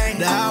might.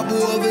 The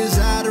apple of his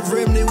eye, the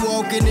remnant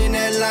walking in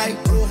that light.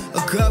 A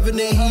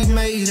covenant he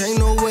made, ain't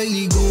no way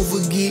he gon'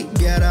 forget.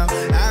 Got out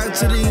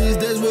to the east,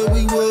 that's where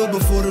we were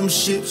before them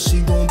ships.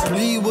 He gon'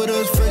 plead with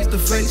us face to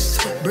face.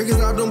 Bring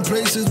us out them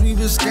places we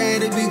been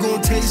scared that we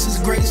gon' taste his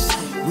grace.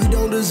 We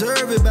don't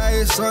deserve it by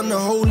his son, the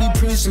holy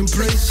priest in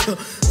place.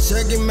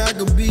 Second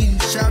Maccabees,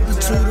 chapter 2,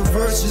 the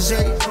verses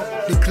 8.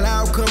 The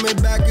cloud coming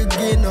back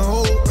again, the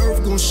whole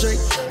earth gon' shake.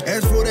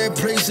 As for that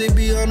place, it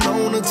be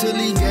unknown until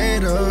he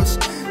get us.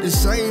 The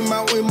same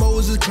mountain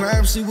Moses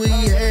climbed, see what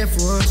he had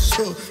for us.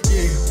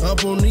 Yeah,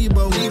 up on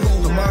Nebo,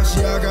 the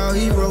Mashiach, our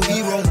hero.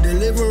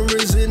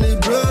 Deliverance in his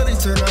blood, he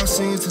turned our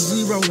sins to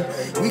zero.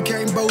 We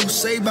can't both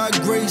saved by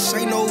grace,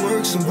 ain't no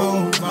works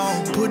involved.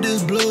 Put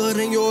this blood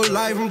in your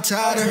life, I'm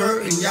tired of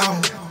hurting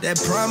y'all.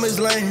 That promised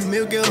land,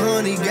 milk and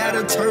honey, got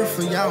a turf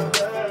for y'all.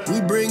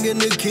 We bringing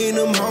the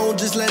kingdom home,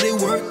 just let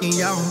it work in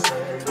y'all.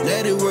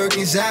 Let it work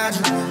inside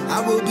you. I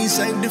will be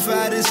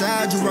sanctified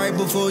inside you right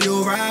before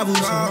your rivals.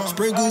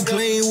 Sprinkle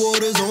clean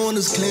waters on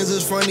us, cleanse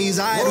us from these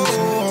idols.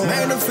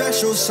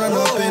 Manifest your son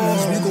up in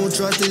us, we gon'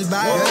 trust his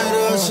Bible. Get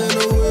us in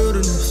the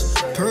wilderness,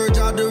 purge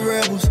out the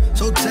rebels.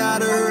 So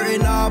tired of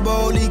hurting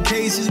all these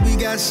cases, we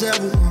got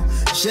several.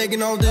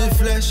 Shaking off this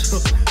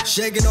flesh,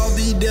 shaking off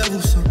these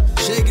devils,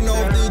 shaking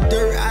off this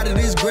dirt out of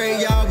this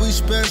graveyard, we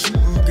special.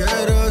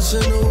 Get us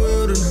in the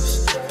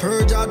wilderness,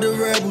 purge out the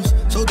rebels.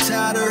 So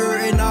tired of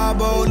hurting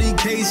all these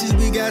cases,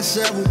 we got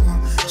several.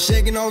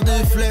 Shaking off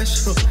this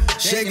flesh,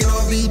 shaking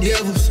off these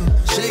devils,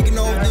 shaking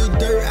off this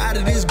dirt out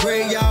of this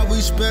graveyard, we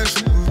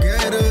special.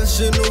 Get us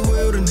in the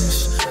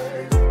wilderness.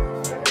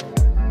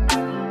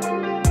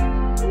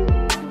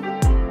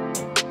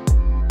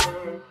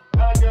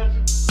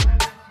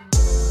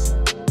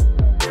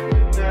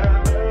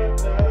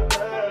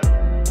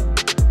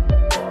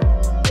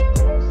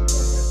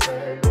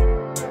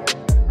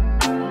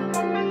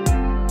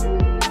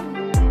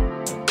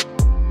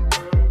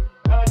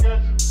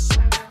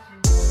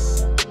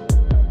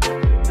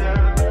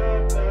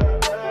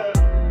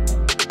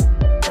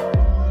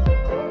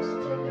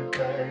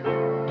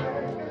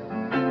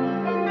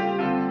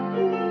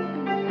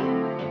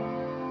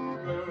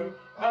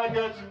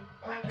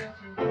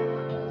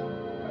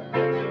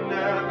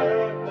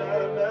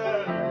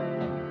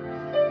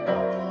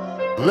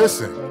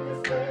 Listen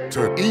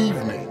to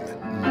Evening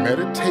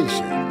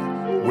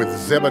Meditation with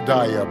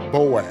Zebediah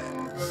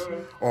Boaz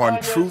on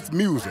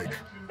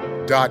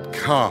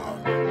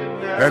truthmusic.com.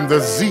 And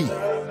the Z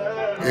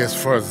is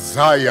for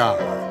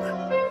Zion.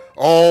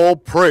 All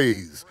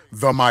praise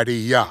the mighty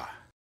Yah.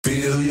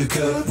 Fill your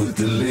cup with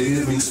the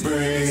living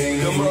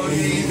spring. Come on,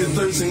 heed the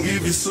thirst and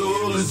give your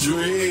soul a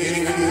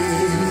drink.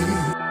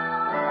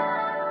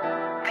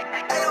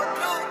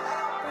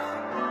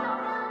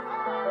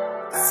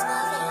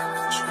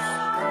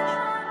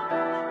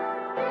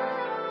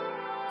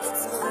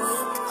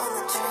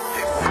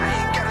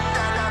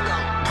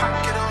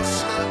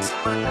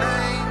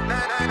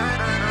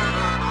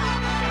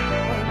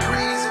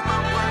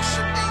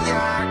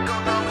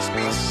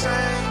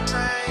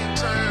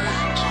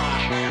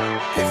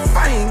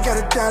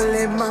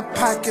 $1 in my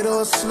pocket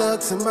or a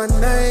slug to my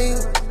name.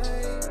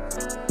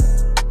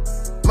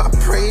 My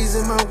praise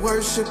and my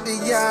worship to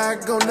Yah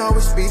gon'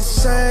 always be the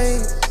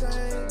same.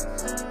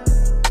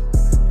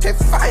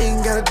 If I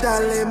ain't got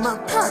 $1 in my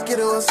pocket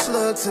or a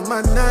slug to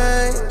my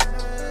name,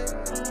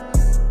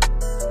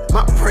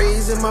 my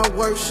praise and my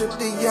worship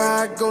to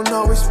Yah gon'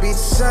 always be the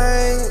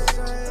same.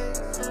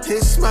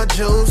 It's my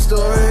Job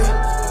story.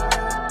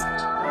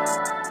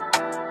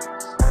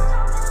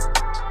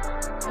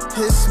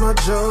 It's my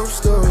Job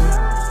story.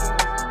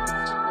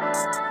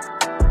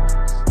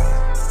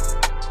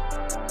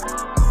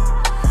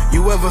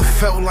 You ever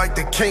felt like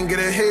the king of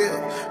the hill?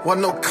 While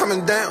no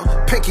coming down,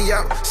 pinky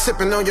out,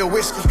 sipping on your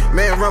whiskey,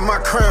 man run my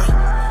crown.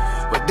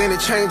 But then it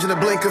changed in the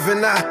blink of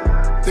an eye.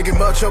 Thinking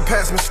about your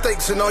past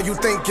mistakes and all you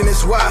thinking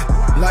is why.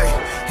 Like,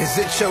 is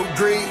it your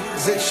greed?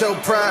 Is it your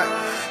pride?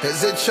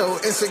 Is it your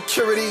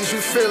insecurities you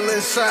feel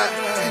inside?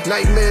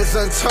 Nightmares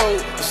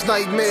untold, those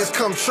nightmares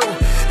come true.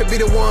 It be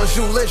the ones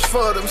you lynch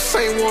for, them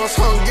same ones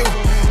hung you.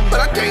 But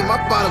I gave my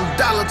bottom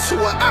dollar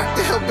to an oct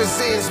to help his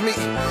ends meet.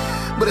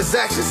 But his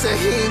actions said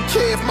he ain't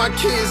care if my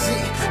kids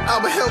eat.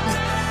 I'ma help me,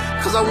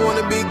 cause I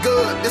wanna be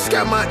good. This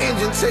got my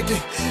engine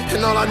ticking,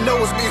 and all I know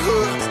is be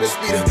hood. This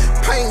be the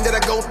pain that I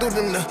go through,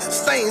 them the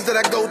stains that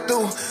I go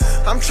through.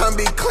 I'm trying to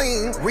be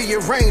clean,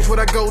 rearrange what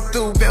I go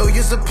through.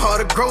 Failure's a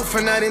part of growth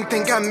and I didn't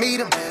think I'd meet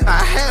him.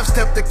 I have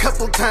stepped a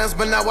couple times,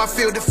 but now I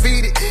feel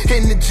defeated.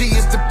 Energy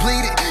is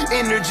depleted,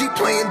 energy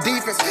playing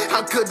defense.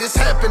 How could this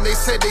happen? They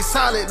said they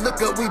solid,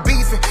 look up, we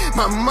beefing.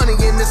 My money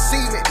in the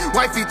cement,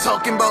 wifey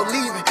talking about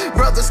leaving.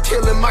 Brothers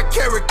killing my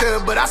character,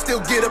 but I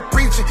still get up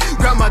preaching.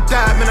 Grandma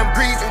died, man, I'm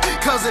grieving.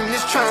 Cousin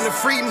is trying to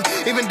free me.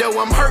 Even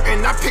though I'm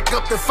hurting, I pick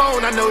up the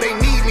phone, I know they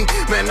need me.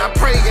 Man, I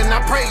pray and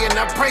I pray and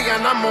I pray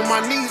and I'm on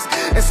my knees.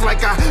 It's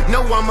like I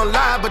know I'm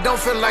alive, but don't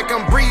feel like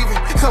I'm breathing.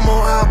 Come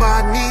on, Abba,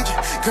 I need you.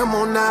 Come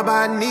on, Abba,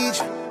 I need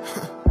you.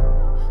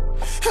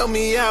 Help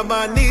me, Abba,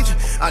 I need you.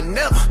 I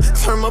never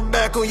turn my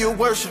back on your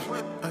worship.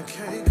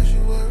 Okay, cause you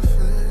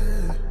worth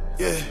it.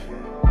 Yeah.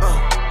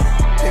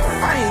 If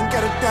I ain't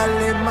got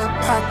 $1 in my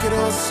pocket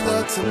or a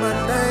slug to my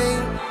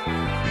name,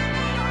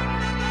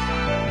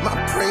 my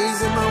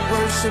praise and my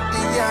worship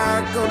to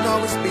Yah gon'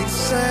 always be the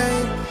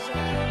same.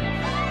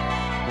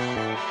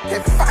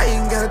 If I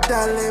ain't got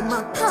 $1 in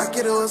my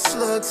pocket or a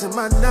slug to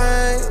my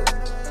name,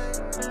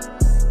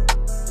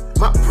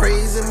 my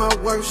praise and my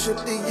worship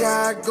to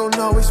Yah gon'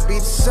 always be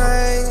the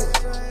same.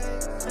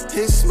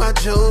 It's my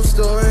Job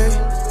story.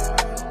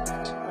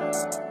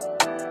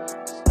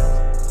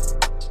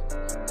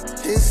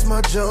 It's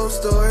my Job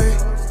story.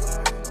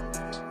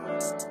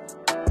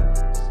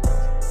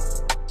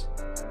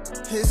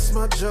 It's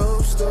my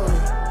Job story.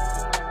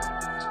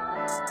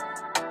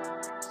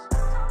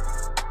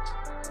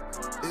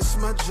 It's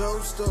my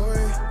Job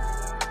story.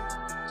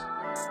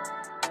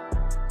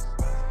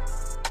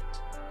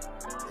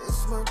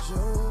 It's my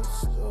Job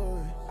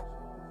story.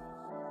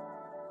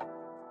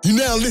 You're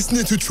now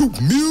listening to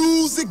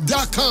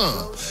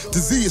truthmusic.com. The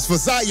Z is for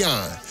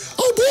Zion.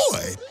 Oh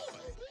boy.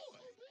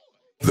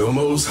 The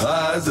Most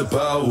High is the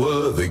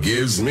power that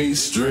gives me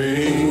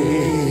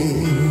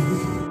strength.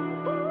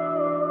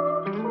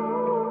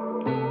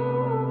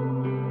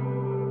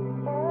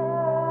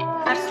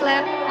 I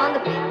slap on the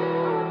beat.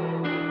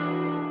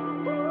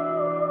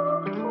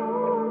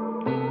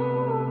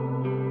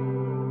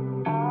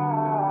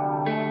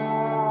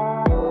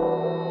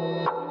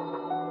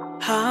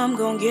 I'm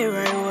gonna get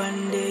right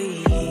one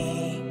day.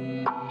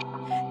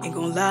 Ain't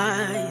gonna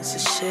lie, it's a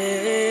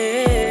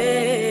shame.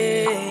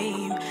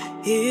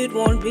 It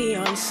won't be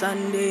on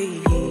Sunday.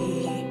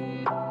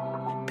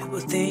 People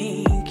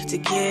think it's a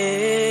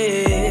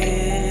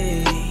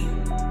game.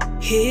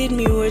 Hit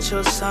me with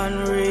your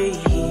sun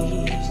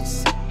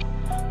rays,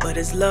 but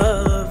his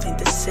love ain't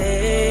the same.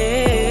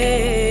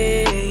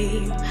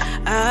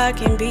 I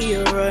can be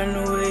your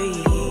runway.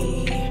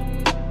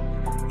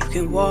 You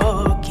can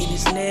walk in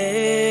his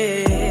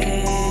name.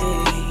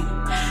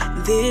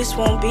 This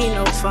won't be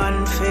no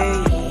fun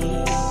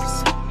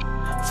phase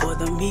for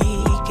the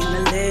meek and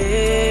the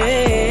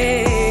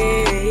lame.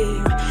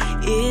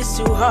 It's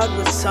too hard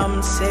what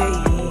some say.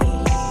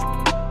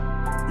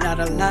 Not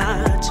a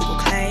lot to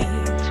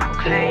proclaim.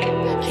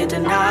 Can't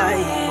deny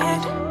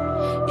it.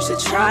 You should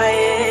try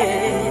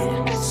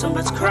it. So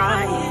much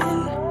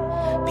crying.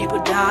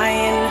 People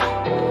dying,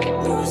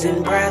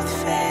 losing breath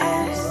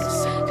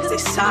fast, cause they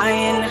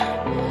sighing.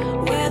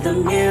 Where the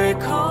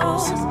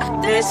miracles,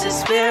 this is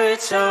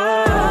spiritual.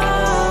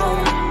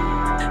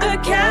 A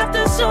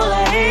captive soul,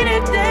 I hate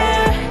it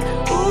there.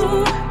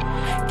 Ooh,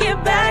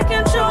 get back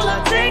control,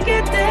 I'll take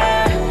it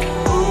there.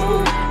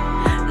 Ooh,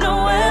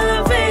 no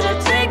elevator,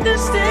 take the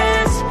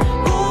stairs.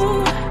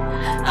 Ooh,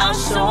 I'll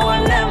show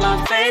them that my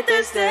faith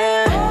is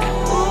there.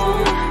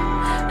 Ooh,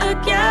 a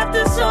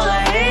captive soul,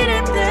 I hate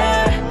it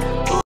there.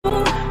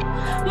 Ooh,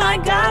 my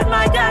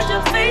God,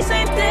 your face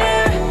ain't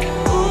there.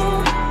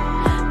 Ooh,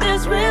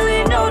 there's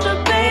really no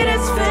debate,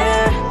 it's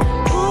fair.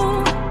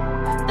 Ooh,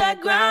 that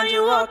ground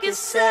you walk is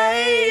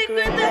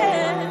sacred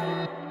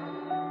there.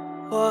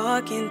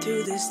 Walking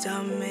through this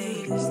dumb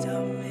maze,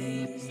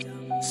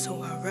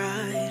 so I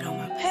ride on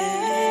my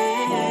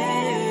pain.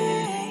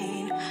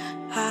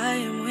 I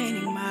am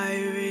winning my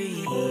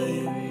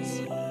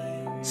race,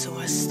 so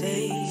I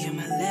stay in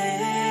my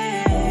lane.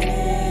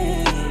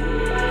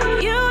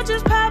 You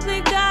just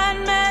probably got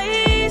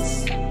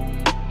mace.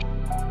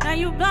 Now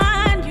you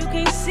blind, you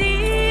can't see.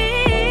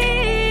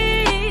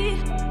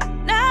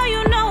 Now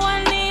you know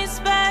I need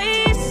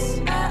space.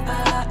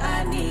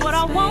 I need what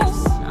space. I want,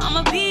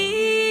 I'ma be.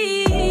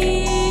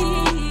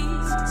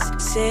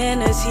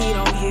 Sinners, he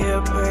don't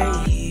hear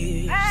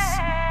praise.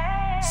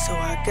 So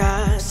I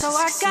got to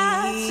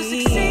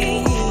succeed.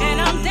 And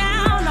I'm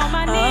down on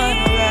my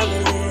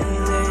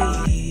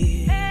knees.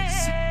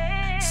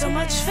 So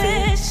much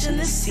fish in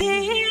the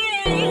sea.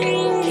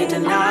 Can't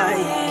deny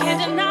it.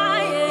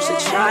 You should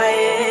try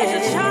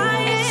it.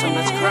 So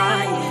much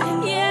crying.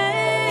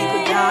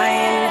 People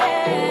dying.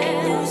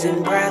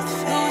 Losing breath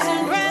fast.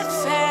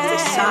 They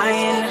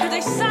sighing.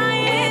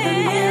 The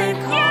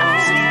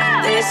miracles.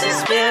 This is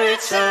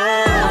spiritual.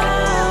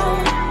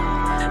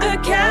 A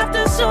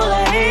captive soul, I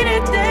hate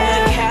it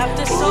there.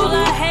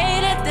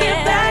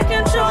 Get back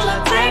control,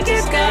 I take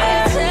it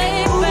there.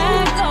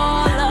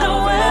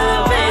 No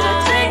elevator,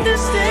 take the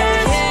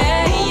stairs.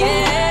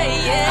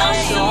 I'm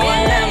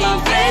showing them my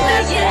faith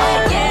is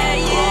there.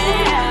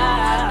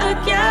 A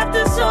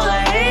captive soul, I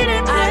hate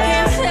it there. I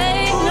can't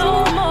take no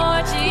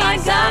more, Jesus. My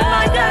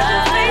God,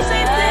 your face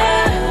ain't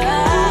there.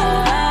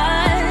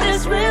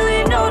 There's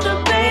really no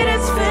debate,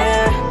 it's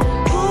fair.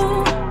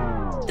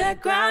 That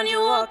ground you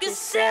walk is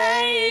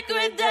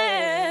sacred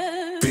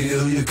there.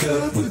 Fill your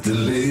cup with the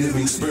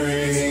living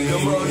spring.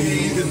 Come on,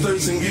 heed the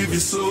thirst and give your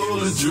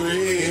soul a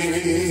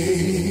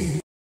drink.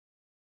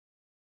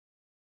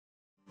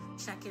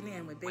 Checking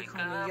in with Big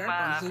Home New York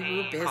on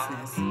Hebrew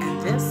Business,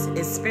 and this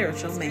is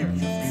Spiritual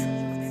Marriages.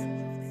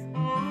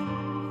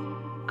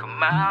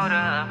 Come out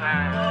of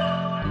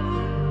her.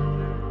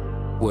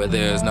 Where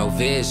there's no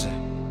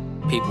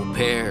vision, people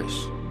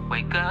perish.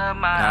 Wake up,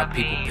 my Not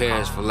people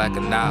perish for lack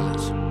of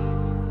knowledge.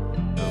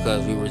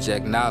 Because we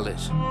reject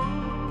knowledge,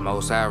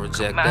 Most High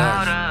reject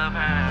us.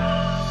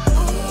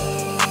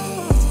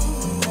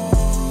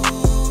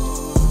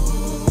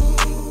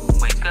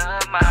 Wake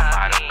up, come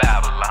out of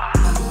Babylon.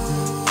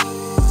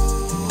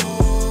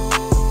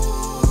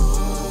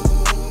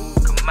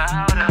 Come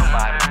out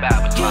of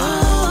Babylon.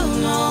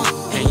 You know,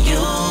 and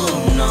you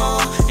know,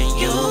 and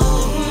you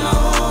know.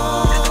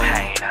 This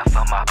pain out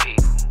for my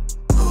people.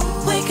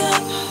 Wake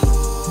up.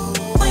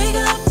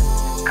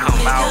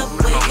 Come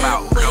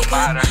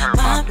out and hurt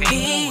my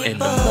people. In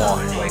the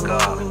morning, wake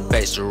up,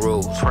 face the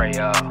rules, pray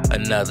up.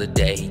 Another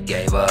day he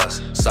gave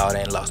us, salt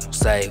ain't lost no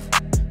save.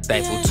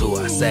 Thankful to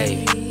our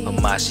Savior,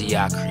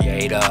 Mashiach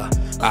Creator.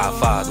 Our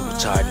Father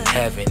which art in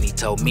heaven, he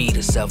told me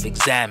to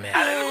self-examine.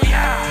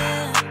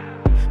 Hallelujah.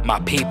 My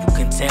people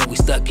content, we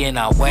stuck in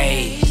our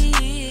ways.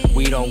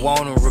 We don't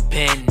wanna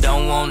repent,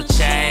 don't wanna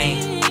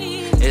change.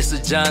 It's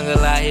a jungle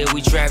out here,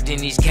 we trapped in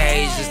these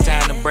cages. It's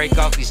time to break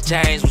off these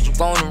chains. Would you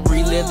wanna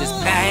relive this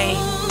pain?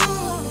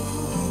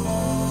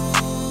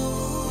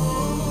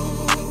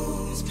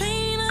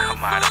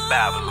 Come out of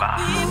Babylon.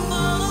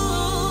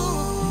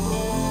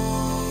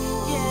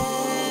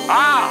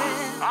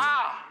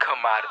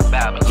 Come out of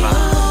Babylon.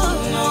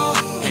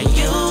 And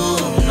you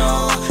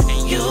know,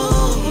 and you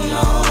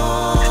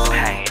know. This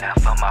pain out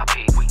for my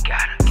people, we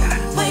gotta.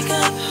 Wake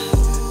up.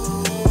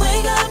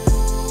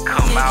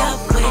 Come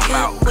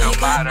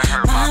out and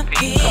hurt my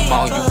people. Come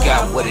on, you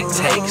got what it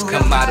takes.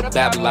 Come out of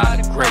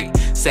Babylon the Great.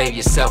 Save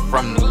yourself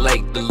from the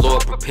lake. The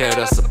Lord prepared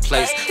us a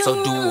place.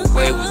 So do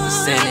away with the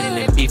sinning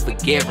and be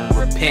forgiven.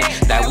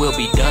 Repent, that will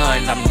be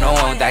done. I'm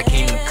knowing that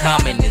kingdom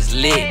coming is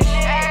lit.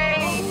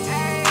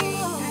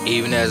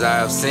 Even as I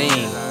have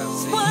seen,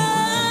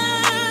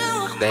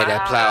 they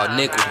that plow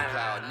iniquity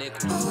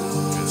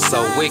and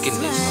sow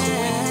wickedness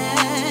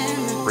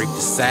reap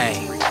the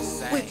same.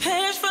 We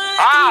perish for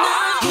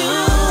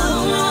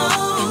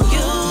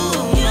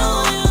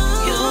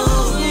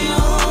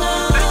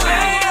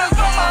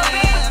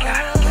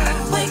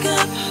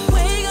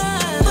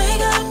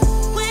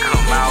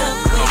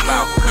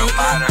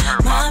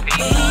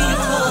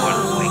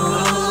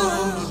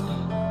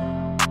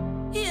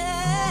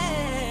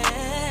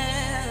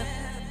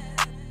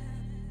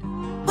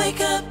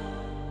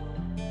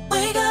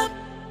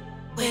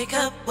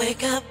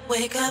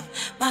Wake up,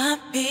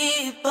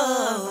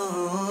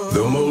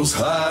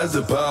 besides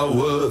the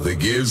power that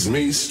gives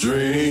me strength.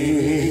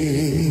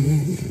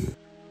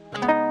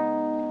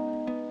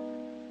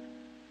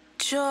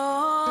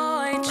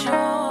 Joy,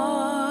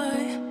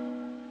 joy,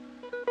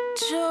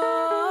 joy,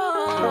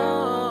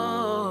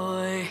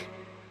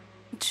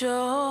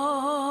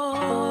 joy.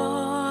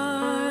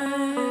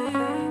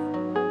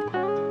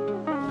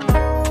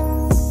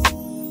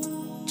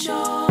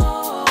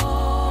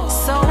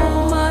 So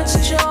much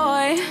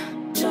joy.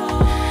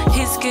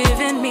 He's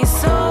given me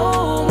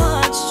so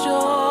much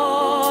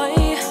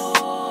joy.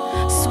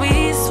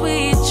 Sweet,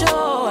 sweet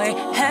joy,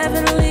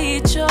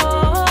 heavenly joy.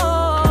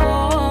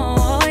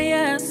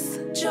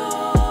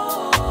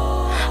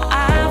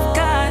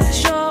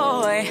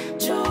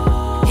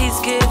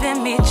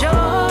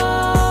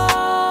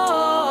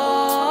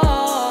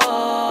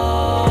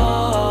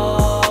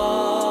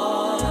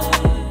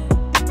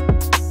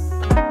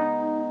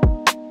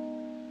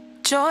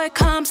 Joy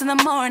comes in the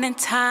morning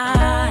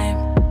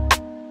time.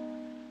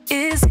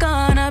 It's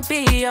gonna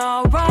be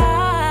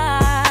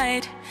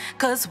alright,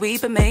 'cause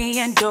weeping may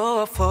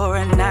endure for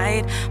a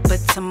night, but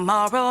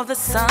tomorrow the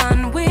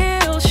sun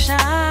will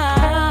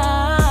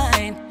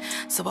shine.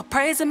 So I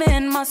praise him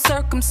in my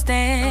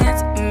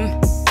circumstance.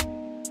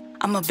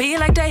 I'ma be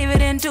like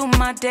David and do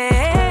my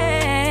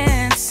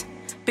dance,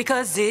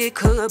 because it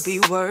could be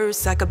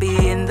worse. I could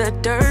be in the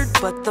dirt,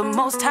 but the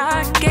Most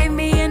High gave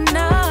me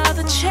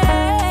another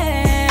chance.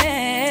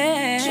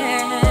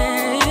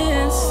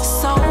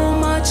 So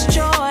much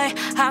joy,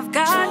 I've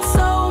got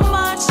so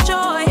much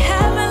joy,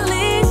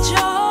 heavenly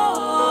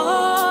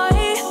joy.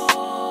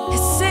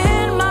 It's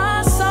in my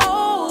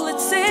soul,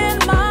 it's in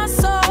my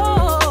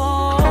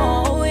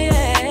soul,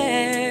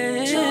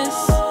 yes.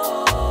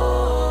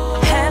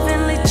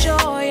 Heavenly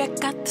joy, I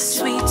got the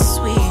sweet,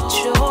 sweet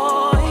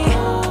joy.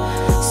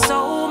 So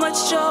much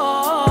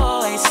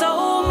joy, so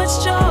much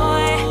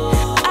joy.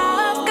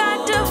 I've got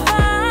divine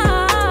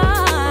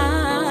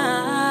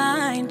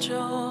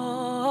joy.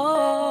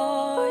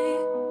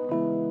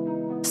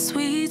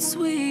 Sweet,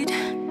 sweet,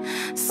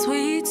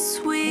 sweet,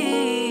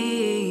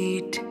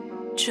 sweet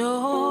joy.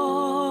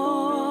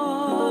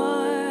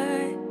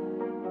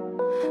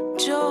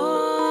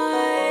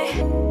 Joy,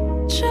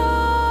 joy,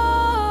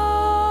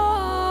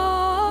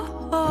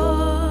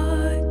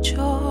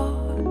 joy.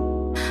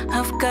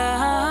 I've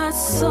got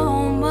so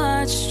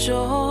much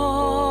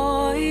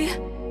joy.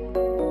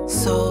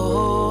 So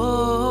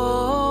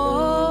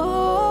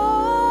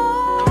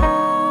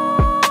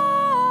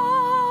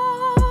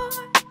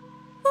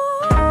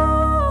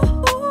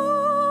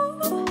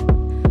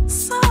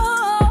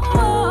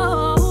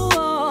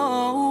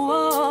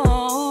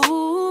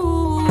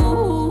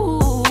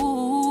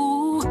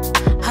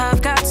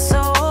I've got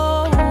so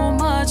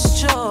much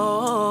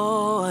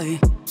joy.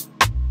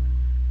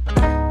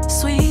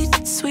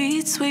 Sweet,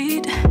 sweet,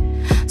 sweet,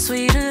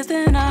 sweeter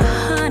than a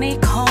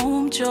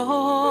honeycomb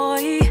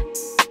joy.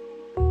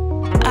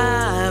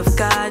 I've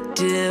got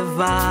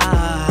divine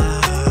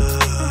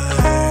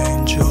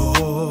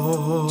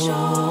joy. Joy,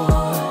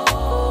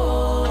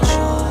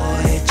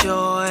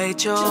 joy,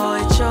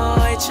 joy,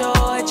 joy,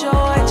 joy,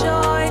 joy,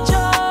 joy,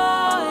 joy.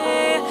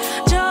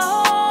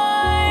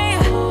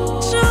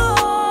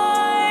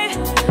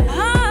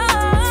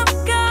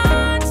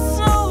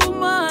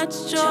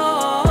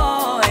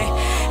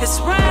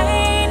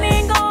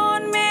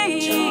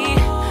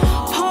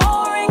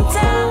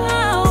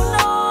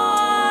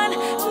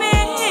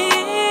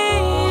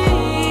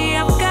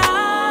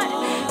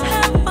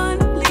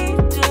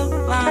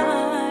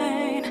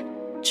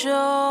 Joy,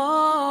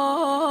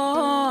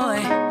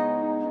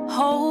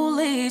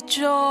 holy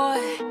joy.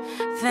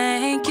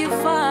 Thank you,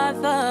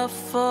 Father,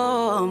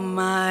 for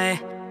my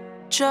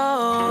joy.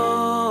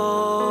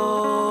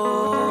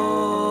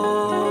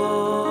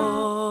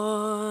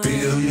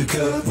 Fill your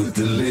cup with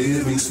the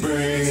living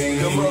spring.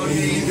 Come on,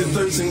 heat your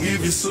thirst and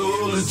give your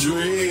soul a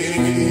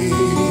drink.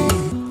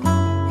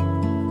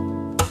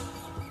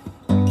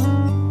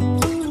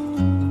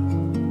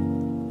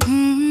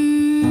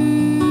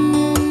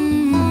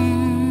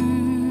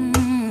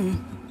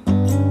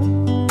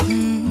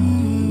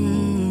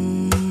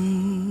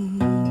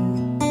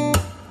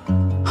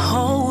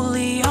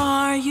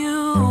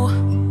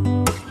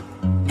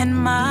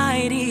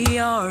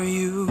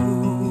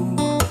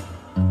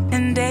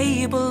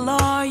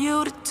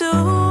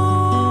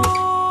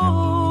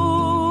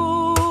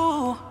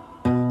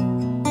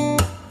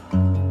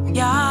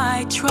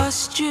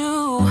 Trust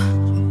you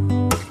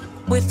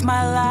with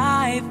my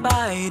life,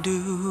 I do.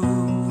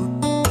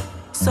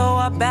 So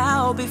I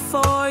bow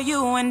before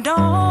you and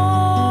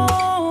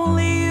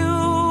only you.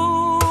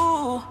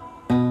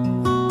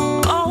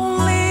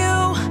 Only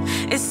you.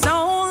 It's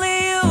only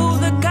you,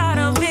 the God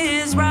of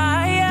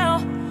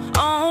Israel.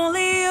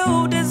 Only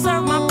you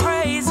deserve my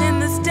praise in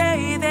this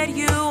day that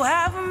you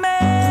have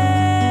made.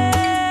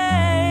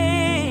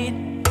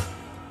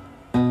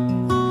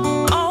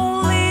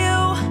 Only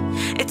you.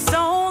 It's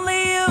only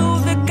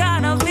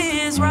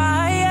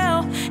Israel.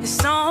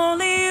 It's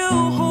only you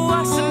who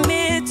I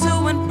submit to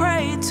and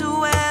pray to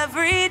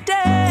every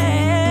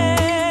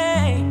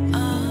day.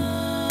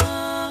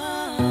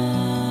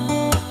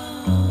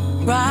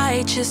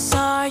 righteous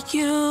are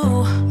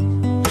you?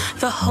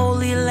 The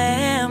Holy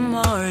Lamb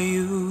are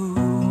you?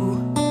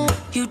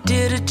 You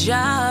did a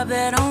job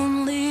that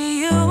only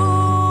you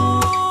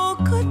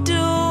could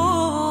do,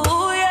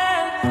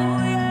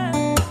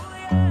 yeah.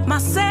 My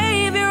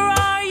Savior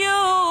are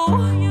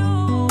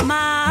you?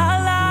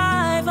 My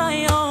life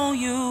I owe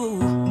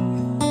you.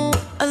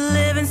 A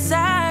living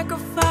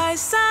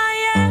sacrifice I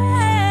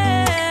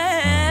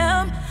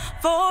am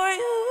for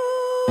you.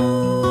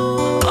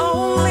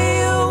 Only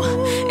you,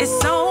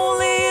 it's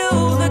only you,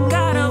 the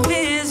God of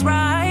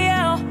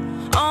Israel.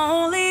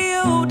 Only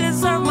you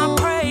deserve my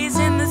praise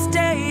in this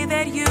day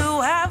that you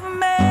have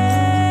made.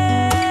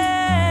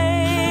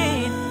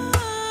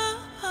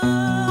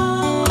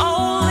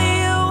 Only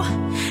you,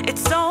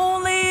 it's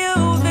only you,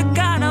 the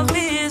God of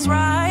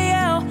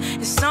Israel.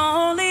 It's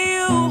only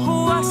you who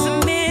I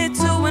submit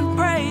to and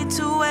pray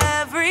to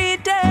every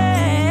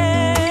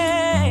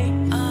day.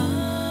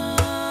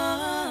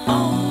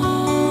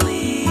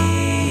 Only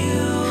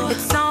you.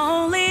 It's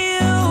only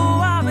you,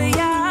 Abba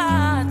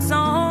Yah. It's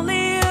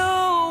only you.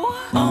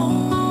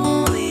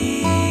 Only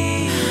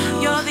you.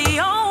 You're the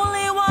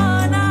only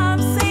one I'm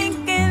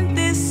singing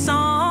this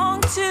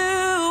song to.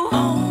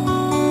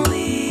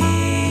 Only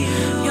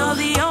you. You're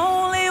the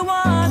only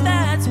one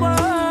that's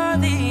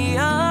worthy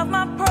of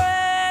my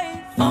praise.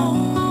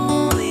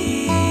 Only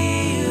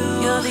you.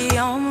 You're the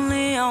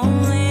only,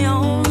 only,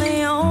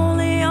 only,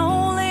 only, only,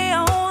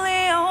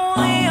 only,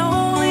 only,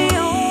 only,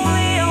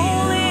 only,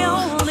 only,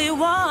 only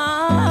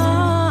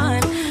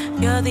one.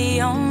 You're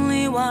the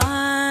only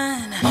one.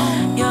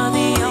 You're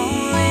the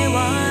only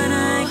one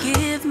I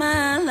give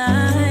my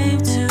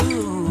life to.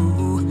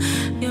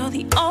 You're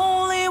the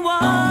only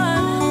one.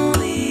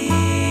 Only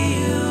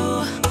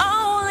you.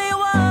 Only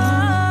one.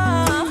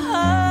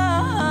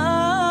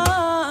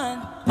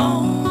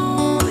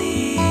 Only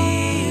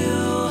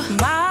you.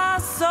 My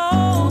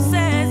soul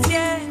says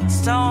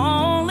yes to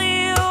only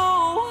you.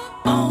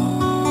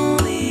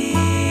 Only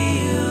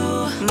you.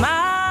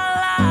 My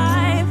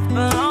life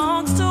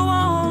belongs to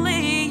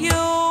only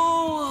you.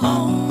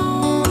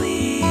 Only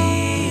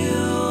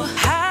you.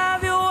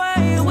 Have your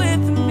way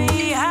with me.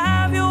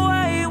 Have your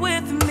way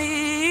with me.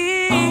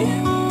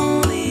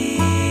 Only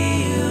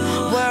you.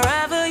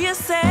 Wherever you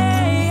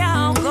say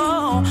I'll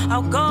go,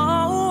 I'll go.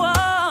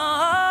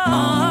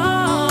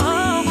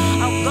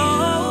 I'll go.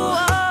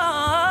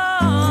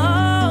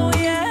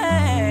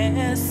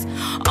 Yes.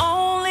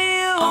 Only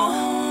you.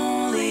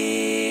 Only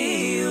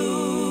you.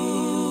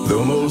 The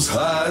Most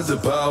High is the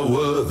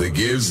power that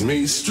gives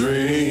me strength.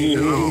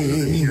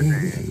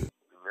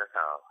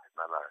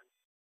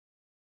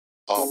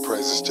 All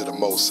praises to the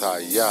Most High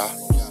Yah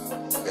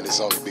and His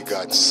only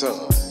begotten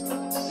Son,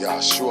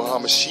 Yahshua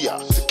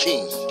HaMashiach, the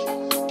King.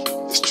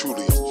 It's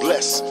truly a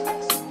blessing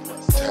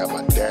to have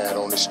my dad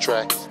on this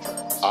track,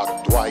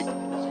 Ak Dwight.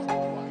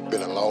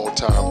 Been a long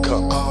time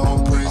coming. All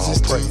praises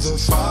to the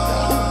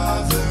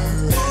Father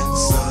and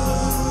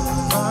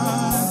Son.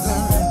 Father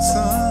and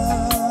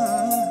Son.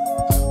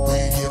 We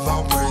give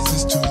all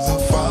praises to the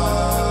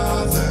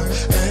Father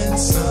and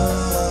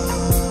Son.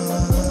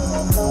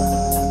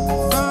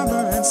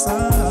 Father and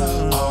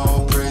Son.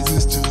 All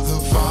praises to the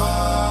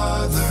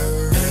Father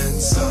and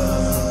Son.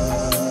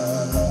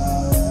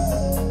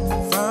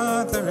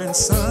 Father and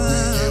Son. We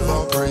give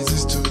all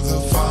praises to the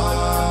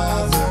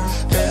Father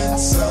and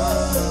Son.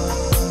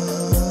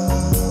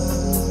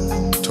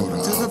 To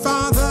the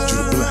Father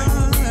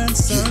and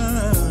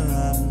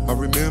Son. I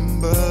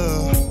remember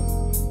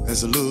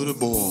as a little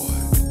boy,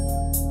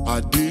 I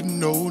didn't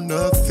know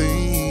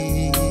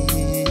nothing.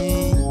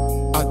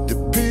 I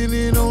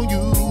depended on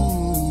you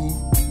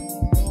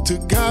to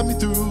guide me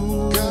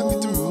through.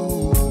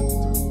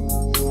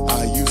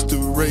 I used to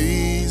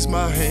raise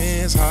my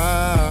hands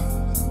high,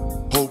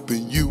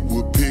 hoping you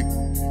would pick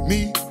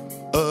me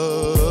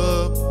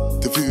up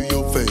to feel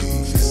your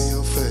face.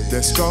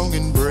 That strong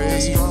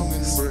embrace,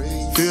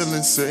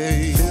 feeling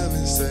safe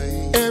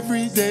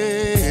every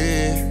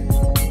day.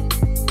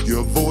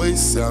 Your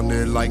voice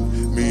sounded like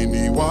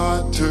many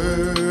waters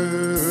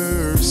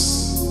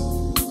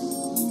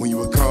when you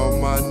would call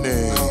my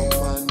name,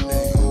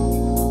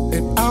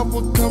 and I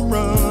would come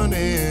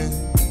running.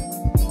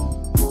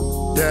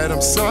 Dad,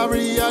 I'm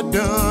sorry I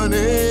done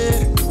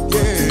it.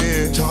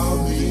 Yeah, you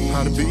taught me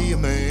how to be a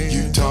man.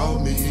 You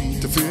taught me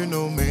to fear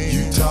no man.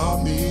 You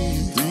taught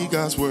me read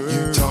God's words.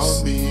 You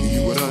taught me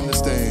you would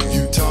understand.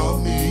 You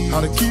taught me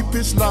how to keep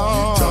His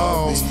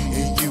laws,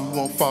 and you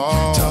won't fall.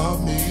 You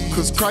taught me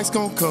 'cause Christ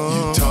gon' come.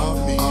 You taught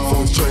me for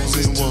His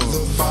chosen one. The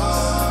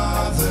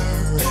Father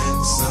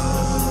and Son.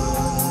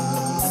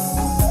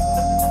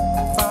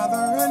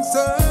 Father and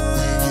Son.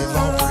 We give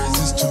all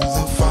praises to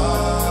the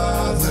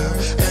Father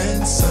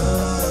and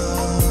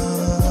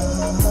Son.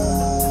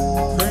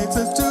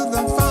 Praises to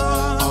the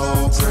Father.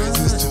 All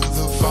praises to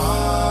the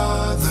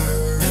Father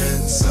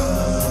and Son.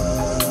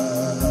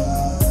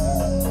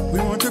 We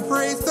want to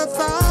praise the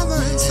Father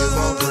and Son. We give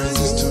all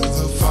praises to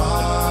the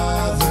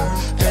Father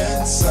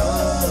and Son.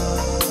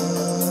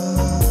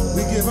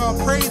 We give all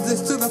praises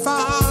to the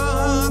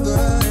Father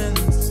and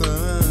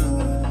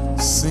Son.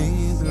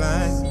 Seems like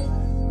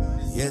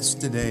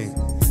Yesterday,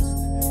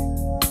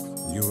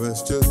 you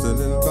was just a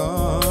little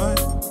boy.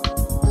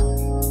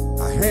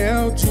 I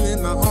held you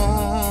in my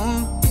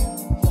arms.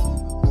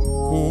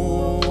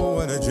 Oh,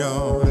 what a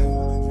joy.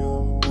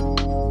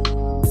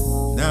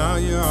 Now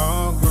you're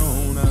all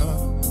grown up.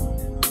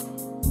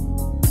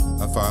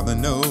 My father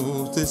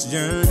knows this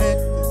journey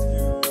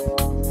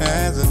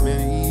hasn't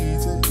been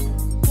easy.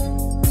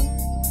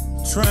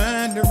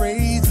 Trying to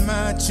raise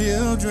my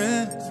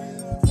children,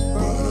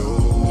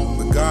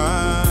 but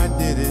God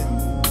did it.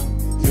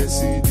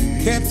 Yes, He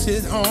did. Kept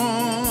His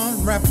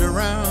arms wrapped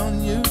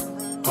around you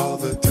all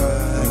the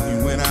time. When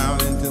you went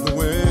out into the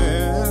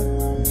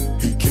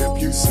world, He kept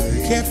you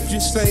safe. Kept you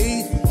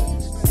safe.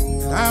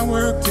 And I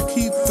worked to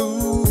keep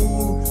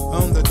food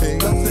on the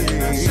table.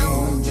 I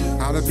showed you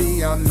how to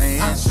be a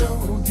man. I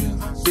showed you.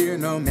 Fear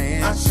no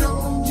man. I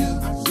showed you.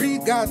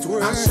 Read God's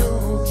word. I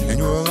showed you. And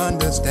you will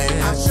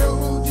understand. I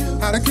showed you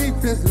how to keep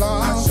His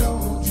law. I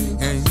showed you.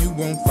 And you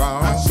won't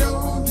fall. I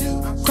showed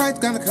you. Christ's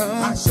gonna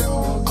come. I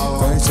showed you.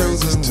 For His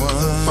chosen to one.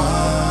 The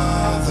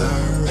Father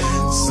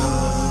and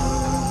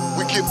Son.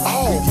 We give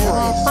all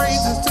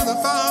praises to the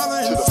Father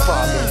and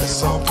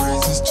Son. All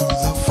praises to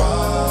the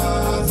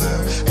Father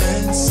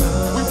and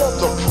Son. We want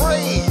to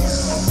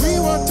praise. We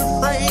want to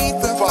praise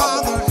the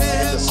Father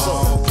and Son.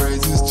 All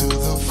praises to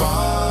the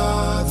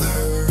Father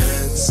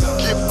and Son.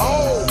 Give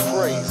all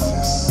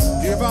praises.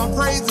 Give all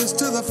praises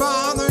to the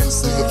Father and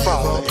Son. To the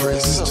Father all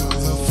praises to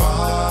the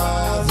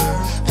Father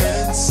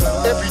and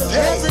Son.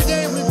 Every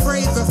day we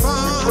praise the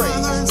Father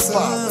and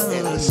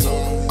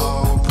Son.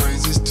 All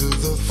praises to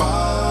the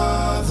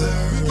Father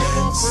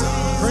and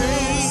Son.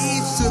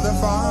 Praise to the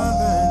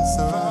Father and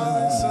Son.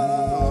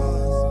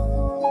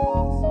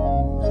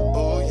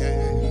 Oh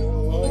yeah.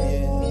 Oh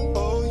yeah.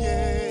 Oh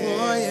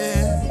yeah.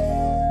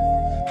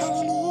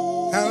 Oh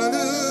yeah.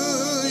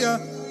 Hallelujah.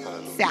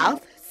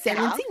 South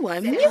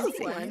 71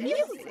 Music.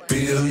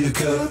 Fill your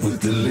cup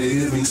with the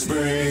living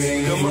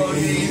spring. Come on,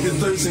 heat your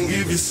thirst and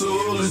give your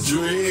soul a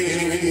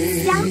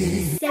drink. South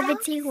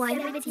 71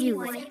 Music.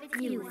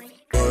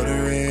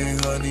 Butter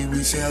and honey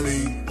we shall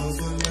eat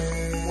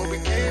when we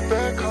get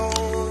back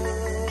home.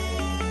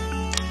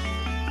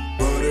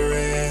 Butter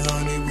and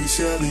honey we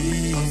shall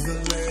eat,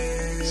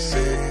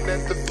 sitting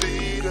at the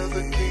feet of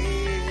the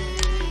King.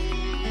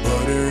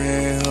 Butter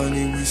and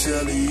honey we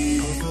shall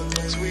eat,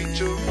 sweet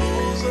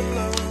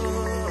Jerusalem.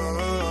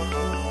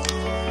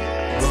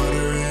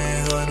 Butter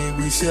and honey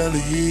we shall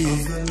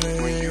eat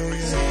when you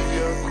receive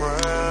your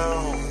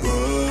crown.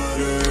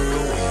 Butter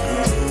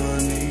and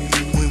honey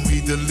when we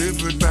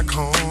delivered back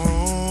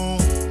home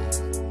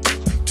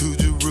to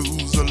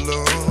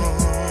Jerusalem,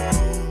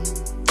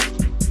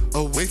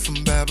 away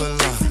from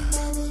Babylon.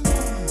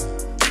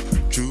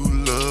 True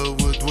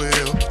love will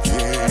dwell,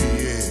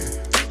 yeah.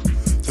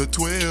 The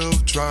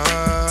 12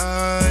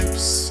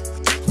 tribes,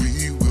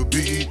 we will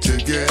be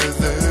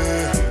together.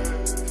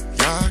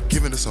 Y'all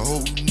giving us a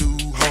whole new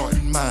heart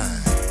and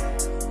mind,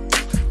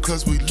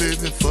 'cause we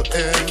living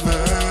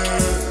forever.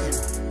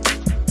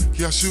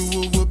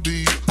 Yeshua will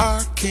be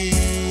our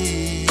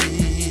King,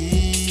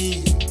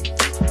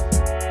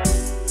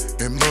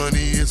 and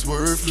money is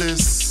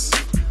worthless,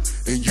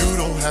 and you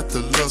don't have to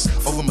lust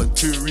over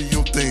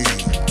material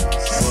things.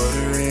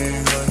 Butter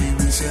and honey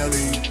we shall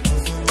eat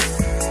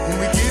when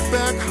we get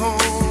back home.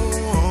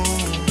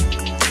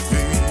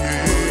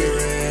 Butter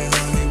and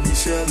honey we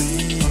shall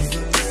eat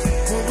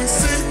when we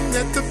sitting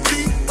at the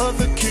feet of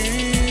the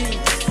King.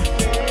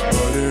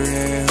 Butter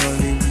and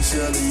honey we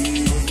shall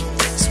eat,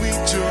 sweet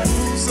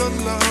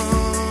Jerusalem.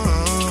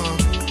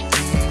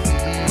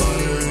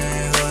 Butter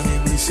and honey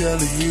we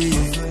shall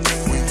eat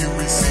when you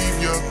receive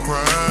your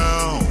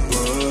crown.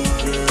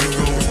 Butter and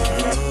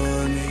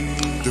honey.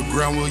 The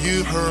ground will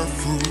yield her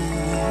fruit,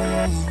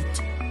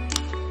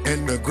 and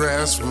the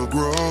grass will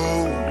grow.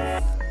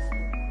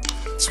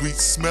 Sweet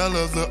smell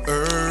of the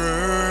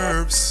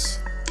herbs,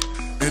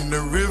 and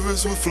the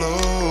rivers will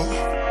flow.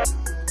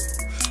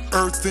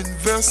 Earthen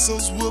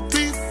vessels will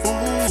be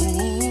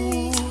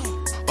full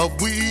of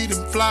wheat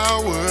and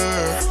flour,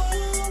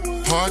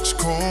 parched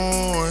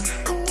corn,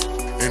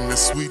 and the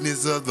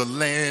sweetness of the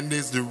land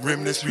is the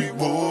remnant's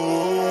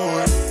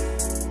reward.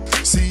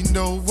 See,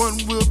 no one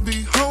will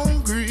be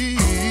hungry,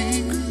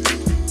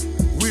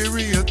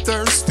 weary or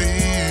thirsty.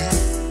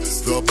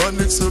 The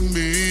abundance of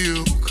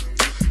milk,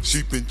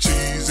 sheep and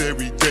cheese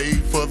every day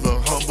for the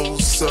humble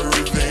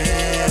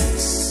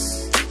servants.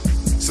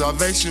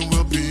 Salvation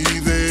will be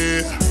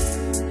there.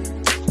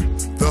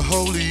 The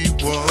Holy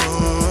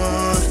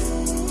One,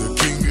 the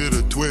King of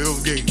the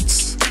 12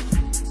 gates.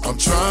 I'm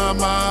trying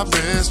my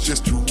best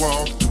just to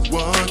walk the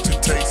one to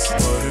taste.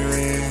 Butter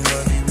and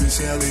honey we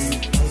shall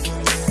eat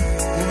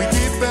when we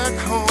get back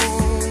home.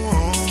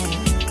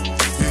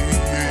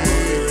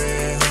 Butter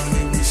and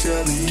honey we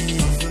shall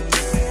eat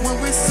when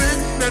we're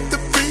sitting at the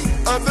feet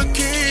of the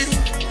King.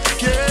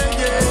 Yeah,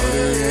 yeah.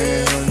 Butter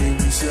and honey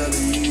we shall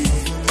eat,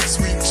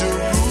 sweet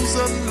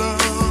Jerusalem.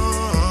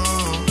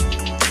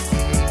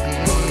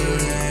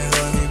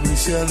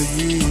 Shall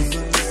eat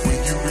when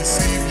you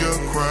receive your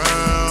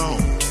crown.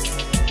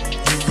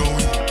 You gon'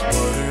 eat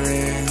butter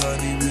and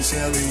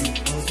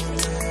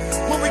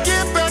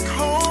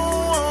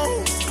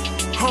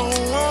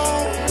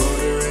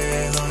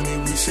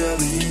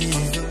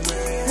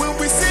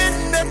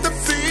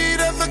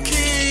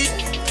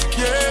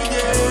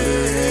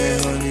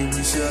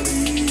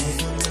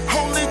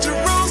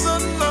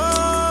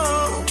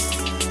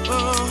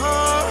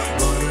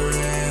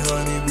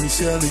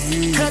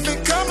Shelly. Had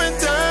it coming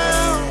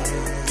down,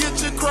 get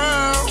your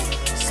crown,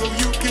 so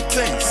you can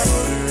taste.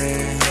 Butter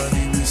and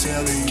honey with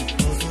Shelly.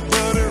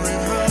 Butter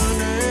and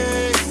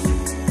honey.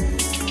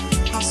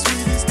 How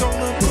sweet it's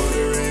gonna be.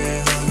 Butter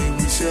and honey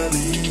with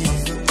Shelly.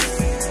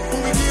 When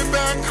we get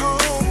back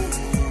home,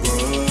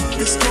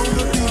 it's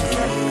gonna be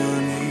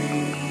honey.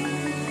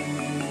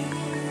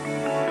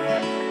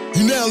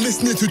 You're now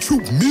listening to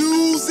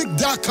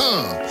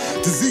TruthMusic.com.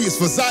 The Z is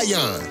for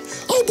Zion.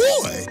 Oh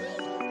boy.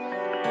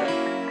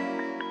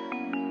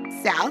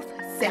 South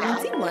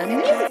 71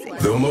 Music.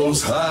 The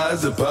Most High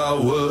is the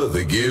power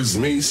that gives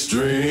me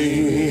strength.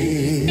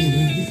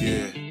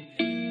 Yeah.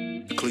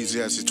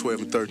 Ecclesiastes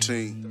 12 and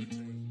 13.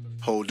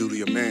 Whole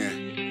duty of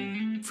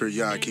man. Fear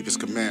Yah, keep his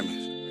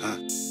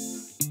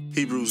commandments.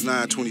 Hebrews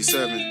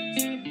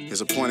 9:27.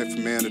 It's appointed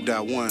for man to die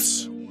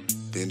once,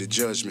 then the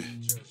judgment.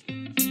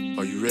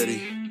 Are you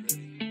ready?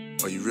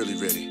 Are you really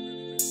ready?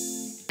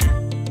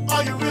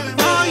 Are you really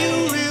ready? Are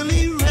you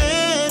really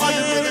ready? Are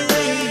you really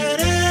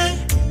ready?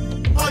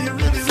 Are you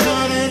really ready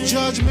for that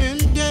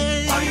judgment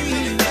day? Are you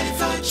really ready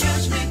for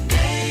judgment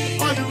day?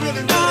 Are you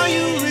really ready? Are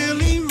you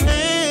really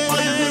ready?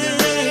 Are you really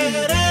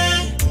ready?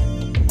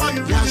 Are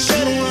you really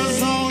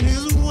Yeshua's on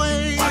his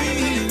way? Are you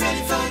really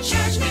ready for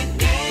judgment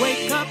day?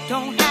 Wake up,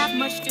 don't have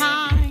much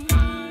time.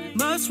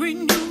 Must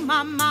renew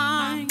my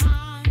mind.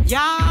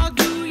 Y'all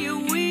do your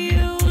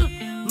will.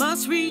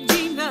 Must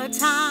redeem the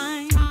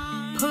time.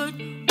 Put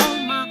on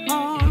my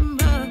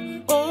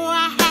armor, or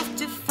I have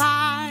to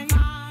fight.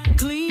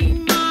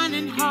 Clean mind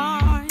and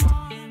heart,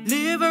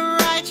 live a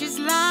righteous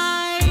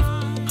life.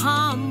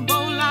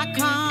 Humble I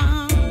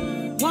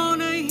come,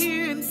 wanna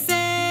hear him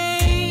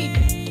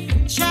say,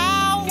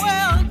 child,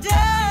 well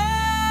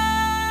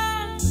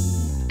done.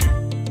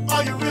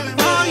 Are you really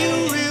ready? Are you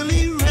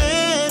really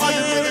ready? Are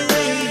you really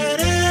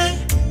ready?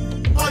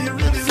 Are you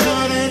really ready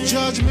for that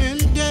judgment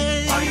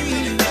day? Are you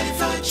really ready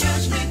for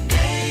judgment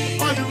day?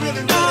 Are you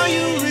really ready? Are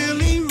you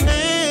really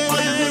ready?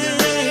 Are you really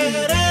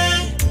ready?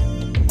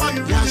 Are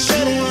you really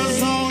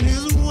Yeshua's on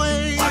his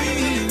way? Are you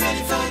really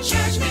ready for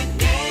judgment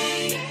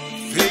day?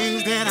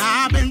 Things that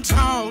I've been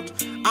taught,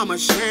 I'm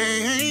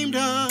ashamed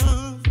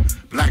of.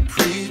 Black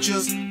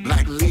preachers,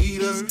 black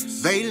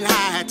leaders, they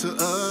lied to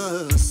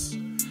us.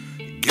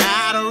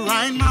 Gotta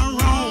right my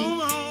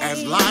wrong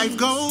as life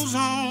goes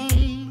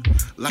on.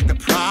 Like the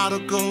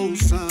prodigal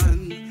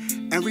son,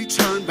 and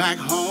return back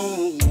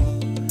home.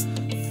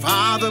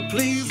 Father,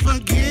 please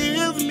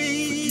forgive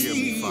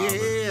me,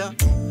 yeah,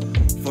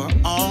 for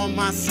all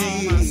my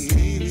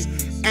sins,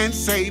 and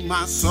save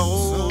my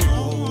soul.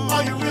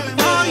 Are you really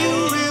ready? Are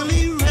you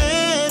really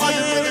ready? Are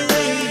you really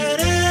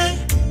ready?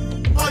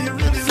 Are you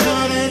really ready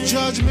for that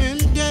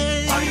judgment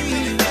day? Are you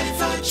really ready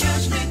for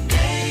judgment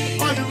day?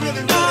 Are you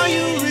really ready? Are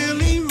you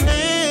really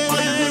ready?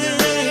 Are you really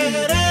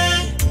ready?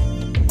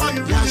 Are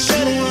you really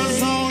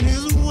Yeshua's on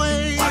his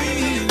way? Are you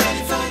really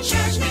ready for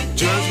judgment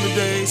day? Judgment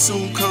day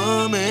soon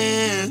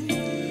coming.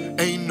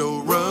 Ain't no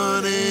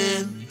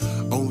running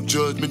on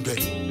judgment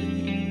day.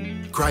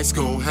 Christ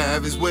gon'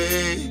 have his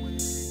way.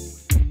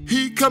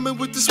 He coming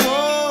with the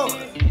sword.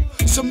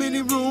 So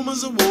many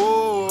rumors of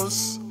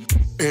wars.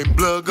 And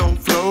blood gon'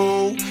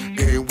 flow.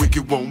 And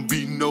wicked won't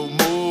be no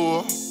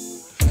more.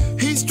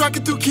 He's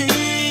striking through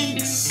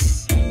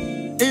kings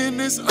in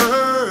this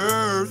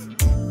earth.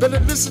 Better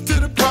listen to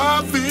the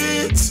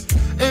prophets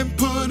and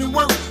put in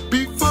work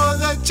before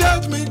that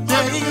judgment day.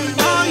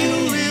 Are you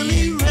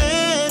really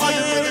ready? Are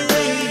you really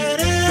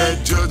ready? That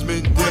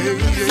judgment day. Are you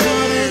really ready for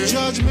that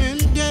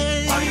judgment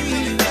day? Are you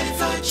really ready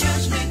for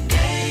judgment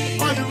day?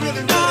 Are you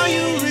really ready? Are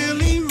you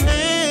really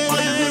ready?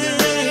 Are you really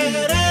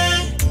ready?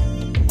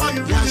 Are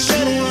you really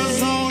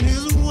Yeshua's on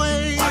his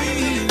way? Are you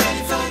really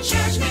ready for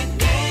judgment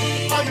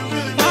day? Are you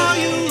really ready? Are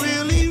you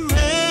really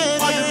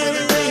ready? Are you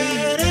really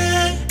ready?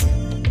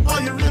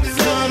 Are you really ready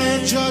for that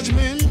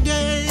judgment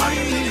day? Are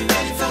you really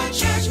ready for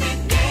judgment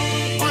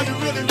day? Are you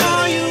really ready?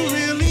 Are you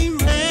really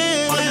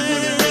ready? Are you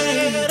really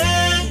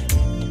ready?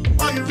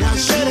 Are you really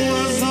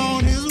Yeshua's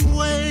on his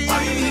way?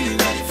 Are you really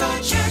ready for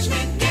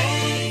judgment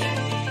day?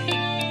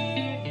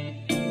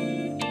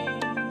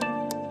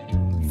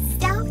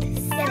 South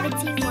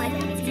 71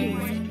 Music.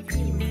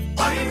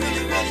 Are you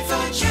really ready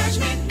for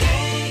judgment day?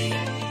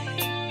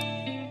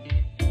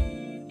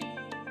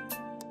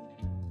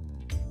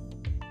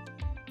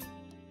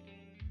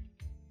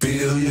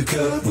 Fill your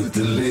cup with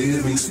the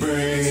living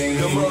spring.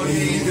 Come on,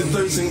 heat your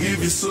thirst and give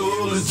your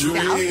soul a drink.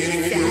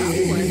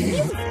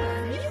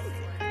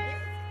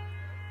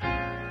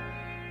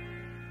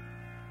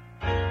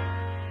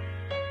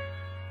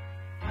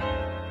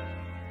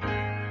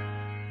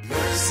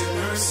 Mercy,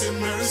 mercy,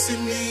 mercy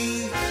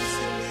me.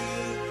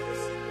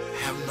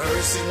 Have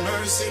mercy,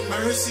 mercy,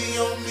 mercy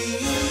on me.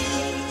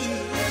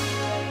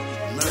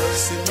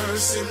 Mercy,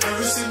 mercy,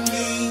 mercy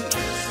me.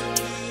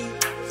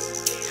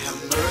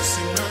 Have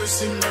mercy,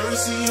 mercy,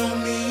 mercy on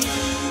me.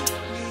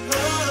 Oh,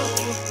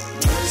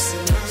 mercy,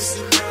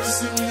 mercy,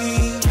 mercy me.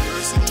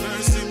 Mercy,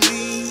 mercy me.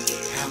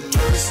 Have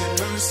mercy,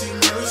 mercy,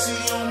 mercy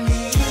on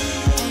me.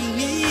 On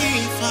me,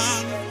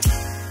 Father.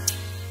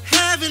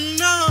 Heaven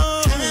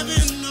knows,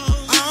 heaven knows.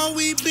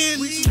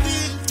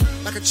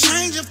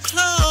 change of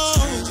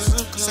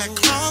clothes.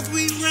 Sackcloth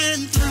we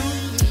ran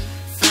through.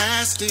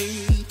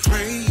 Fasting,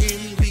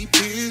 praying,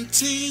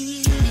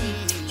 repenting.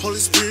 Holy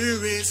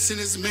Spirit sent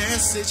his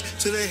message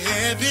to the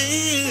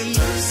heavens.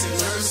 Mercy,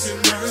 mercy,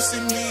 mercy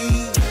me.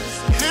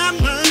 Have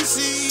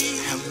mercy.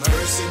 Have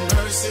mercy,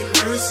 mercy,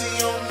 mercy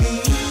on me.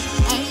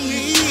 On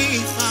me,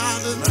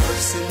 Father.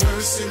 Mercy,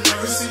 mercy,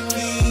 mercy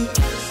me.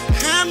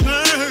 Have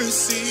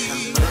mercy.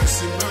 Have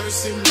mercy,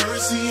 mercy,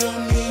 mercy on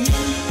me.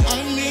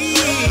 On me,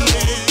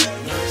 yeah.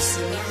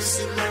 Mercy,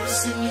 mercy,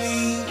 mercy me.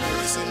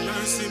 Mercy,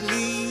 mercy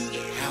me.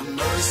 Have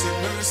mercy,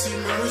 mercy,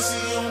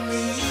 mercy on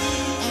me.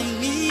 On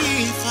me,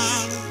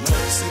 Father.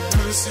 Mercy,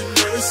 mercy,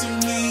 mercy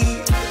me.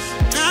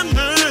 Have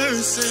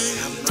mercy.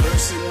 Have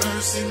mercy,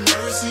 mercy,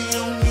 mercy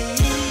on me.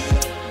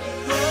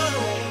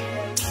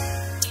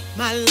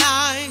 My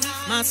life,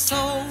 my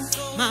soul,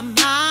 my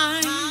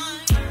mind.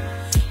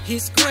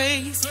 His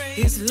grace,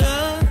 his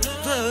love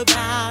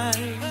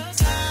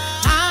abides.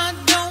 I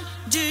don't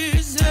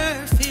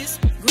deserve his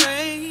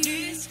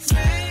grace.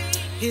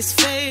 His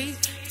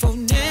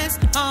faithfulness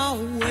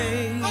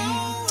always.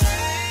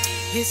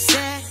 His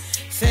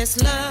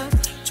steadfast love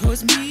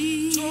towards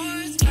me.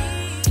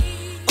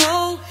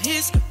 Oh,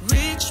 his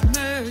rich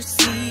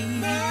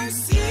mercy.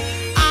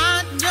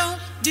 I don't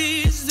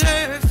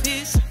deserve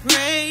his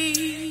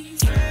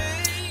grace.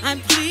 I'm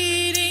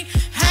pleading,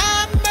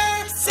 have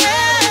mercy.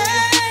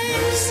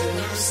 Mercy,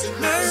 mercy,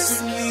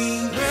 mercy me.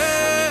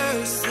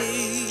 Mercy.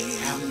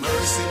 Have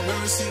mercy,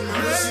 mercy,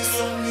 mercy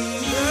on me.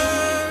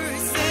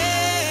 Mercy.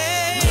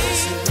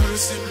 Mercy,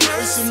 mercy,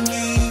 mercy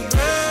me.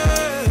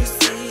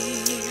 Mercy.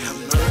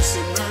 Have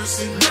mercy,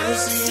 mercy,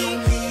 mercy on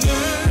me.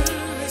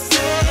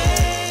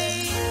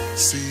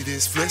 See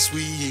this flesh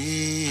we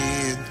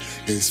in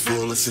is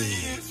full of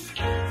sin.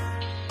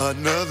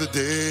 Another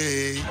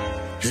day,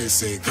 here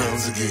sin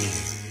comes again.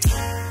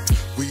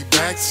 We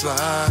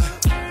backslide,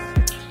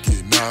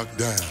 get knocked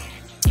down.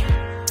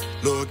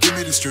 Lord, give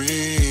me the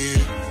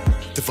strength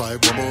to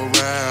fight one more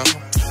round.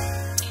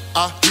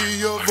 I hear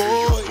your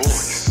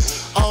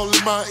voice all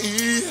in my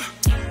ear.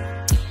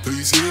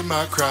 Please hear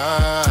my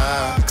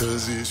cry,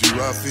 cause it's you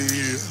I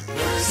feel.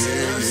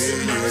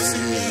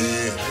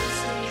 Yeah.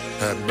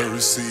 Have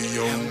mercy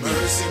on me.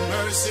 Mercy,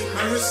 mercy,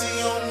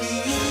 mercy on me.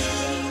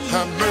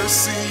 Have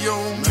mercy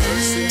on me.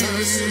 Mercy,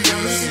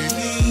 mercy,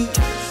 me.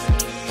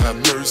 Have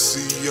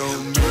mercy on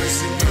me.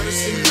 Mercy,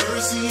 mercy,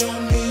 mercy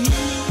on me.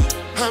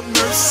 Have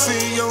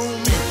mercy on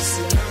me.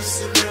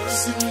 Mercy,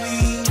 mercy,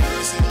 me.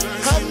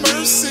 Have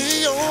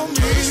mercy on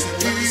me.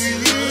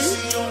 Mercy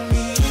on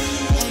me.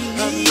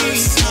 Have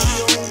mercy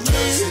on me.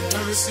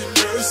 Mercy,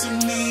 mercy,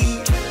 me.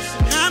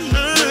 Have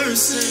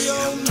mercy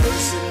on me.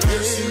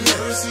 Mercy,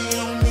 mercy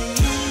on me.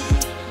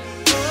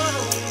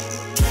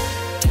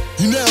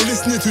 You're now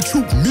listening to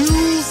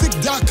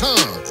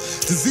TruthMusic.com.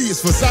 The Z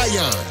is for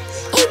Zion.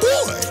 Oh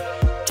boy.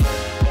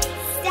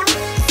 South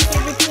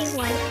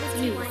 71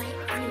 Music.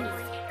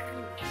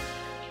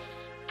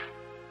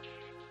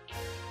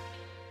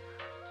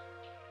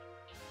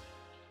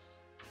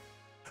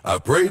 I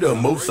pray the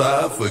Most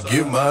High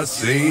forgive my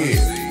sins.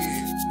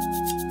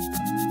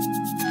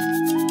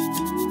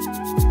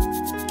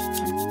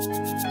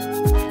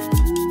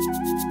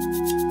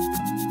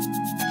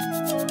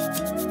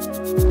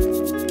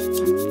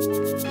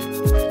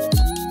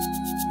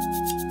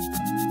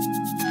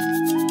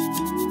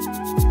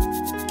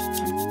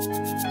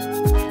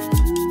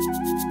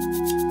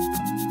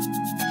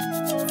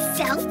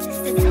 South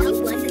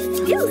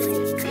 71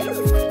 Music.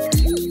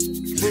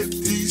 Lift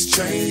these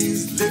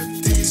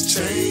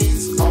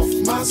chains off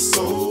my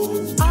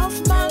soul.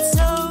 Off my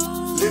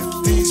soul.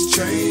 Lift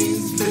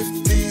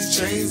these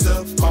chains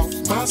up off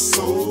my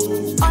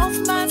soul. Off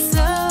my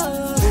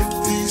soul.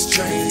 Lift these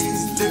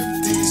chains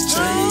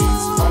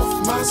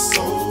off my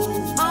soul.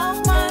 Off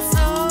my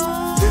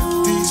soul. Lift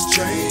these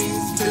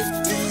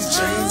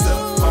chains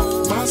up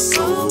off my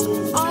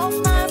soul. Off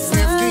my soul.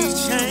 Lift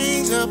these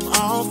chains up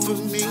off of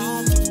me.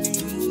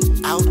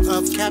 Out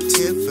of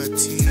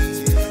captivity.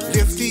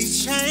 Lift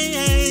these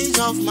chains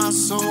off my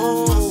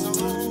soul.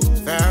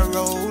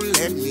 Pharaoh,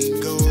 let me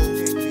go.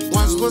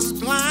 Once was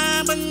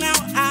blind, but now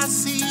I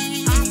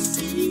see.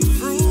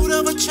 Fruit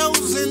of a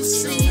chosen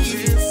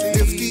seed.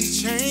 Lift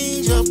these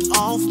chains up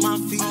off my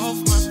feet.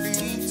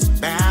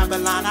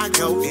 Babylon, I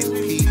go in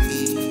peace.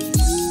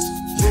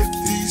 Lift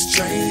these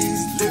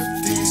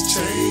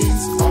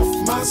chains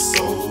off my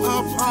soul.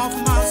 Up off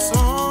my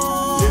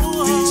soul.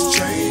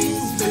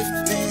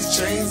 Lift these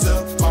chains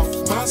up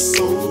off my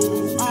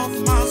soul. Off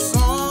my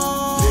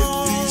soul.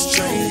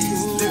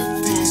 Lift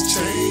these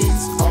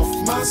chains off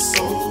my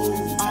soul.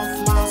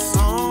 Off my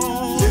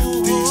soul.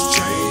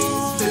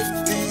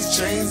 Lift these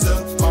chains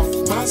up off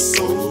my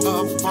soul.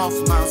 Up off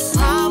my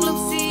soul.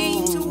 Problems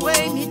seem to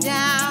weigh me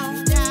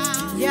down.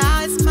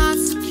 Yeah, it's my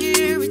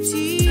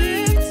security.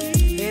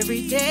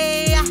 Every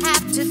day I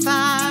have to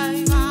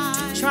fight,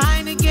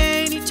 trying to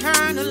gain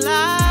eternal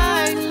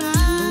life.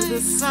 Oh, the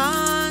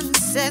sun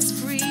sets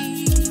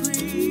free.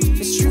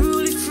 It's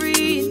truly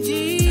free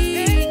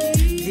indeed.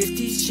 Lift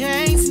these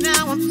chains,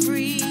 now I'm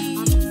free.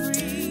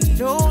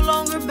 No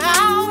longer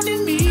bound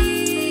in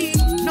me,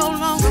 no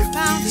longer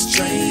bound in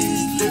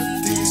me.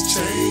 Lift these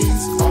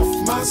chains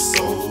off my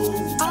soul.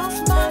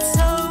 Off my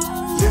soul.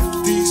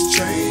 Lift these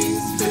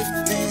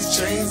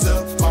chains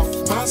up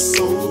off my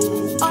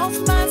soul. Off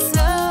my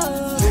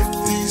soul. Lift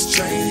these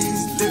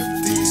chains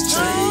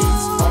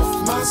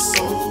off my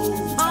soul.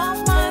 Off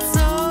my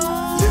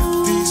soul. Lift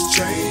these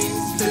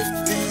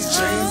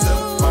chains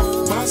up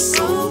off my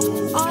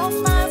soul. Off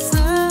my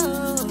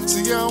soul.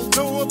 See, I don't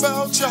know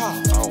about y'all,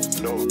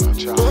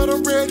 but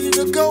I'm ready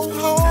to go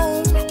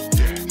home.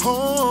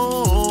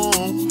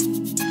 Home,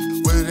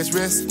 where there's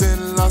rest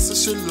and lots of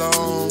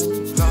shalom.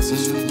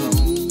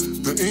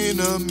 The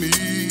enemy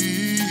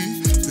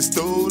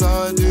stole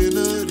our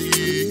identity.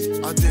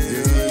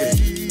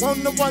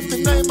 Wonder what the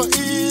name of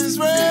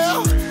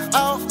Israel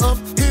out of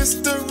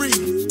history.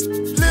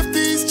 Lift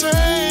these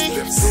chains.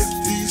 Lift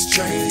these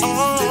chains.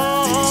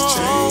 Lift these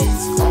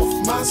chains off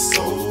my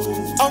soul.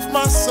 Off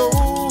my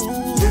soul.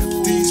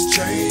 Lift these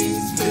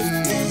chains.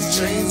 Lift these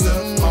chains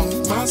up off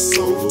my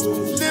soul.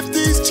 Lift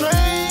these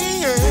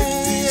chains.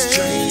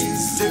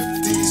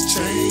 Lift these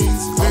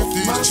chains. Lift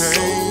these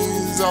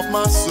chains off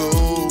my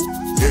soul.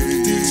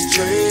 Lift these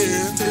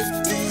chains.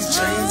 Lift these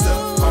chains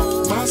up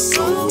off my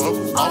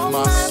soul. Off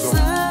my soul.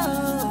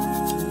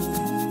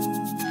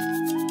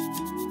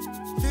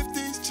 Lift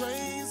these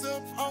chains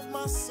up off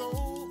my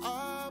soul.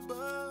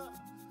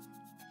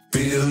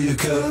 Fill your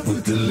cup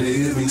with the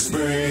living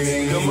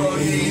spring. Come on,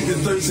 heat the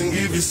thirst and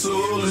give your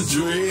soul a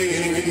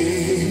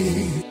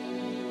drink.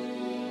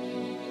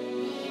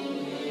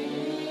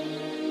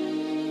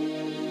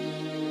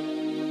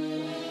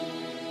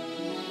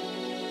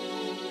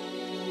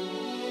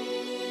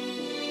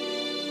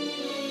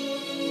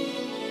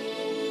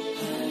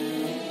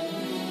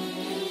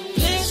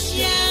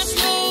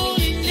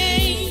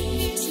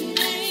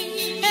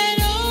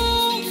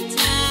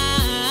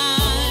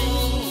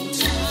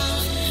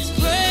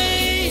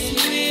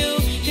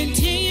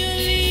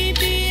 Continually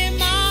be in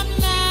my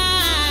mind.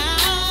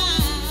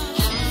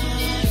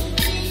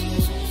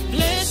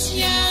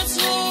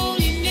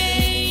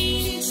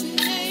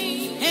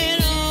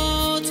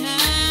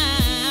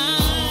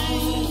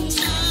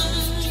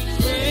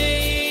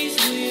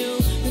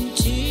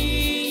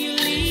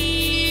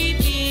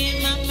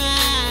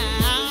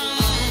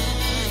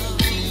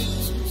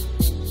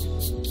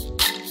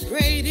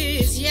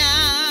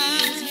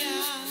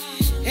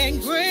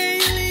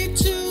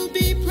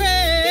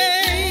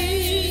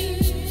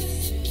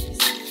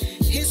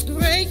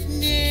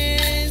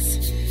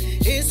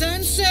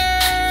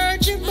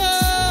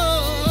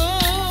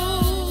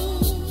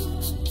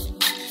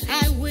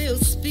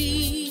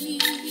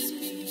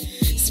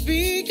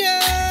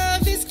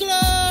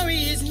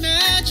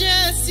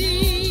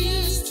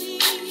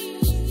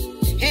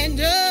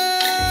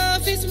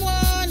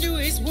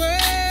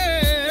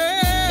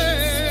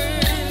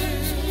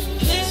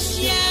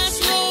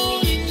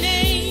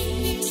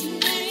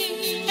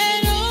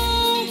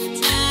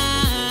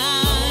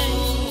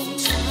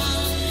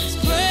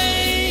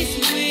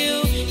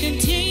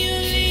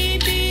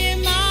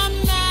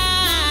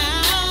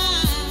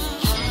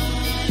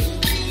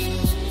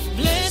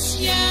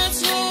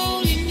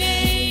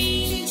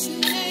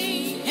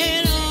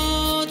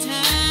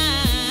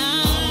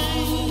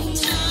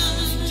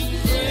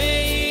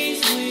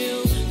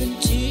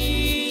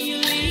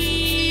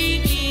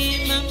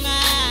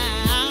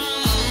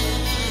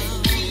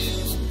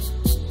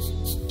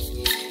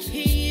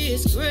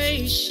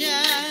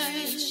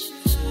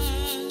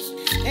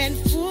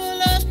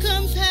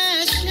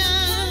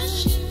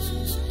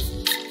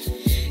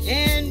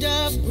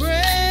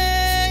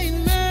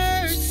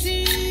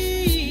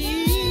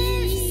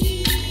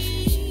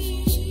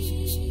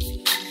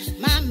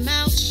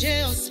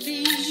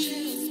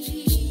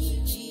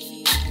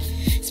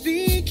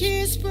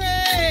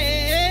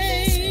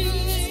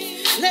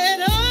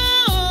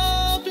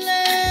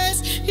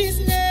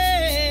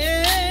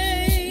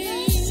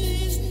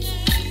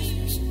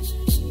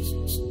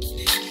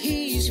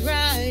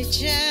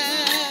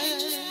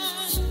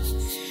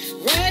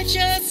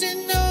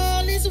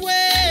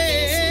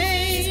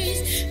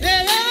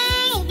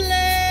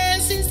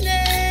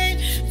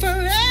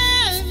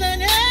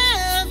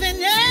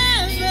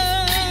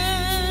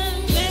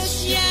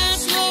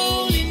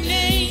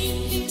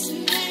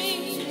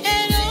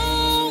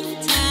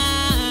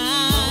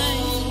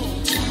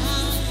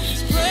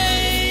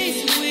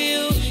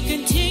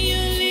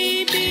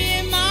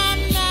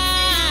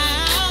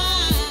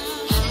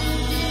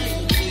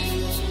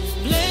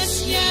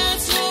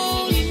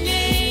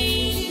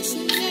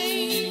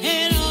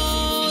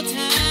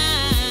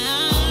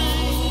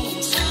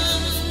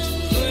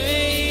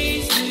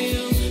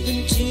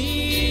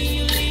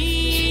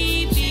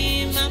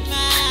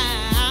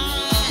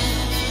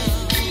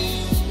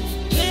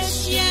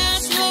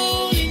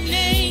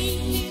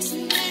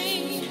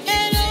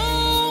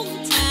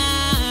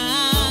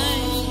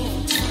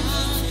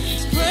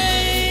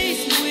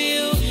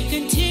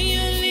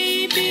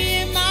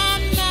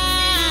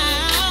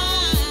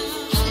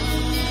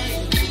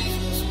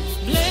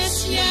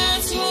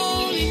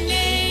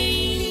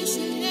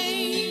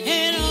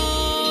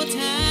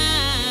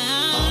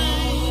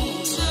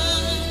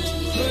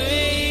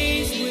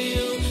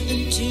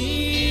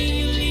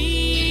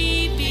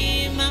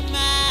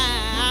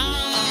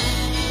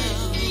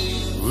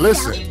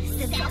 listen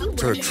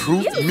to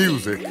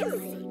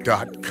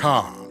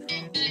truthmusic.com.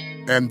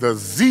 And the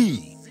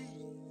Z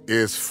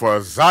is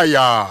for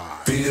Zion.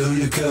 Fill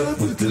your cup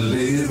with the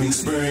living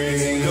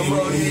spring. Come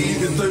on, heat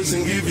the thirst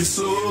and give your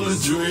soul a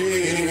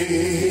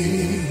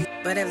drink.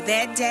 But of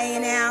that day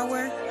and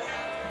hour,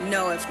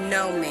 knoweth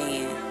no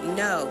man,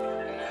 no,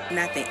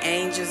 not the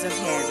angels of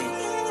heaven,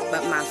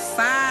 but my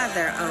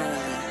Father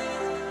only.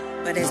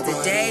 But as the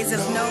days of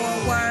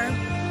Noah were,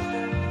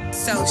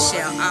 so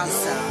shall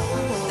also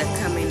the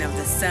coming of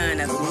the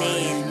Son of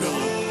Man be.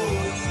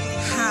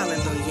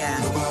 Hallelujah.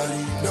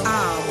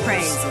 All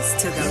praises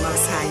to the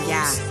Most High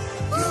Yah.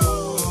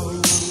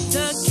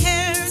 The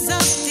cares of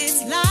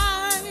this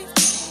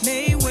life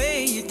may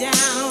weigh you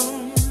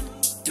down.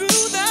 Through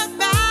the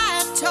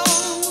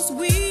battles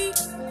we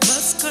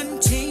must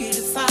continue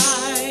to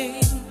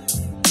fight.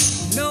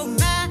 No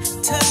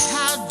matter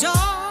how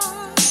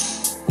dark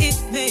it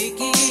may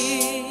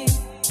get.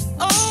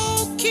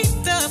 Oh, keep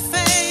the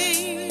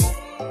faith.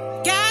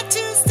 Got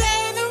to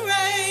stay the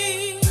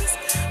race.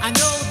 I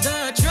know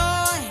the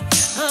joy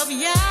of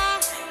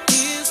Yah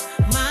is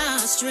my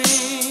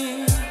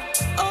strength.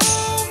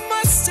 Oh,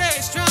 must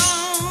stay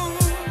strong.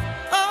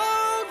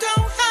 Oh,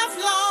 don't have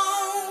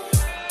long.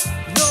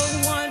 No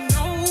one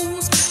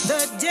knows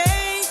the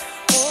day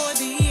or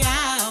the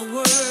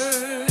hour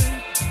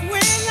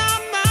when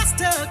our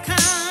master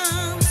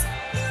comes.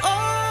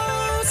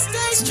 Oh,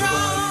 stay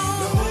strong.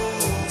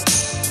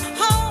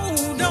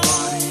 Hold on.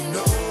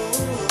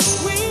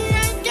 We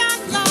ain't got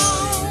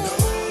long.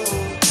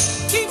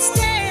 Keep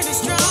standing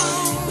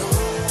strong.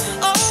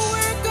 Oh,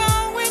 we're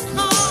going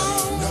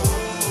home.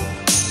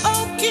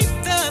 Oh, keep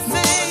the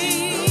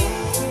faith.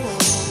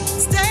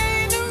 Stay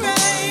in the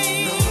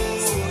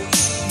race.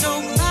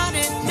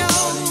 Nobody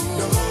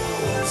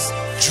knows.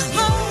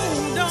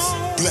 Hold on.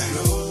 Black.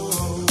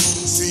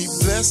 See,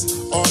 blessed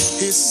are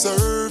his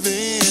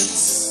servants.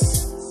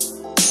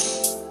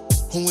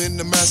 When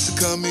the master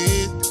come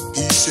in,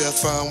 he shall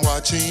find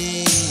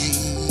watching.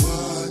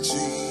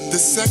 The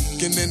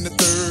second and the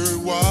third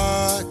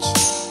watch,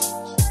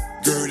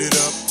 girded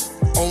up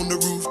on the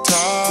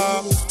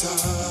rooftop.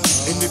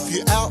 And if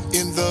you're out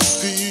in the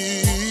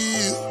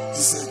field,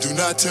 do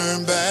not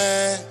turn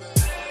back.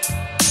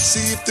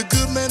 See, if the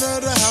good man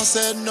of the house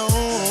had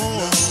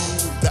known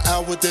the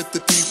hour that the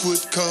thief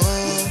would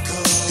come,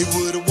 he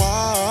would have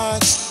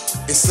watched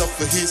and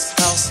suffer his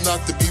house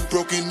not to be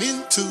broken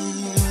into.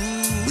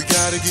 We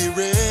gotta get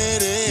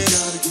ready,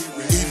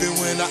 even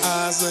when our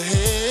eyes are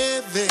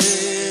heavy.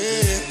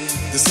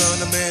 The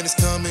Son of Man is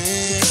coming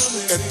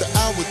at the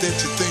hour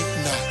that you think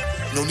not.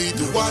 No need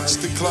to watch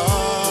the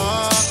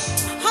clock.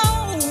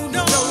 Hold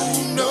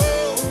on. No.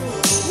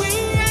 We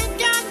ain't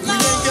got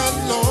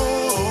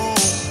long.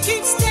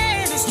 Keep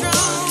standing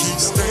strong. Keep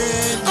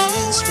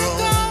standing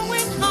strong. We're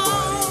going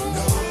home.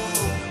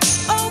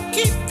 Oh,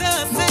 keep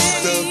the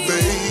faith.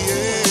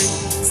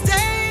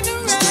 Stay in the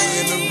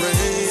race.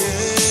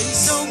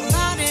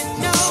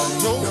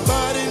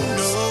 Nobody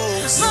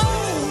knows.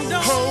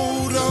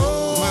 Hold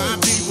on. My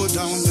people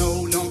don't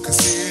know, don't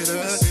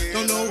consider,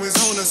 don't know his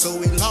owner, so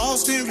he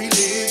lost in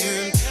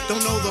religion.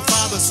 Don't know the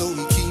Father, so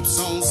he keeps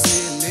on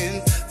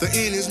sinning. The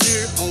end is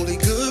near, only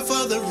good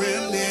for the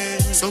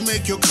remnant. So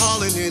make your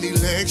calling and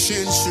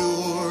election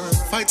sure.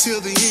 Fight till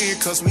the end,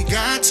 cause we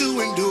got to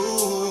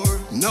endure.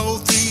 No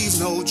thieves,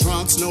 no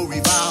drunks, no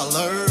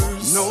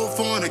revilers, no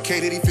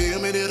fornicated,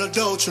 effeminate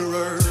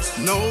adulterers,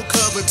 no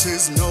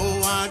covetous, no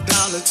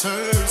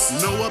idolaters,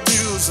 no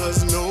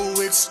abusers, no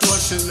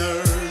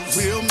extortioners.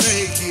 We'll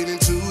make it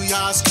into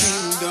Yah's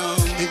kingdom.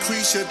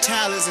 Increase your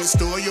talents and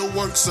store your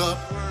works up,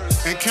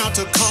 and count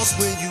the cost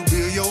when you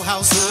build your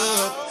house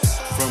up.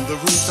 From the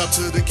rooftop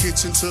to the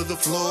kitchen to the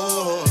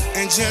floor,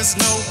 and just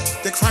know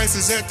that Christ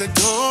is at the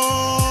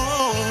door.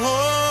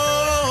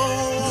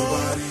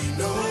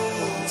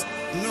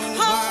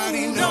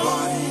 Nobody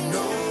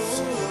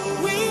knows.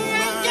 We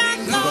ain't got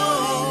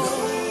long.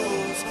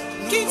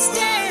 Keep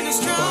standing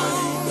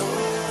strong.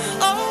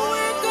 Oh,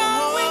 we're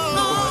going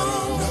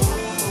home.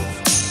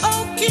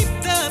 Oh, keep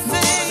the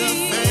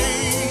faith.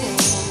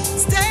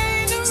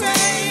 Stay in the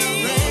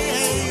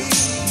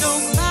race.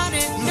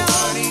 Nobody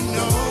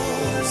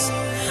knows.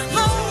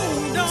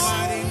 Hold on.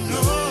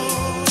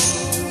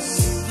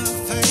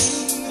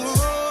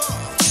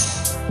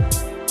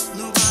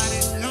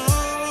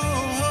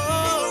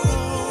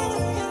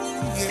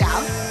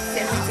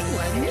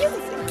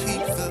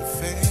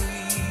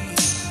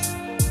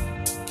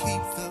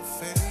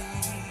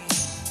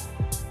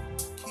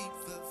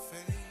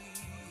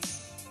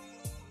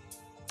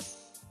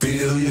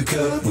 Fill your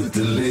cup with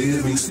the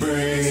living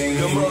spring.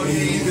 Come on,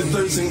 heat the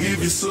thirst and give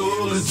your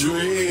soul a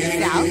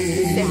drink. South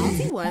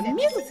 71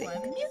 Music.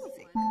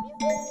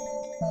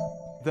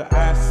 The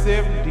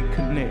I-70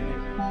 Connect.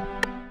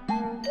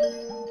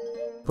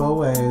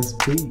 Boaz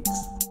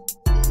Beats.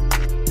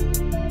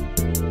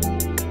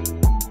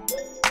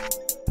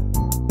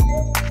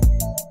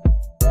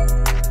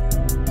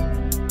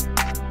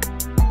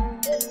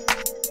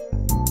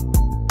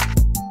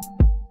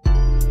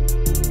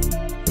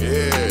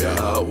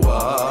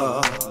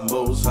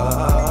 Most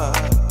High.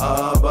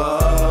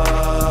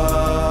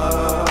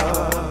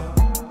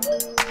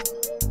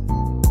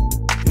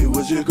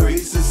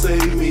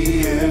 save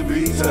me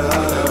every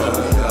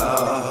time.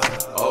 Yah,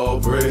 all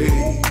praise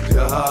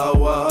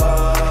Yahweh.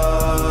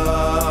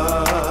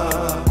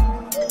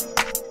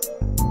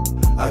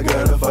 I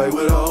gotta fight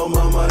with all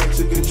my might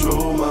to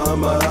control my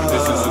mind.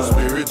 This is a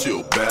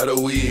spiritual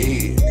battle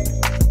we in.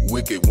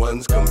 Wicked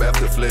ones come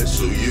after flesh,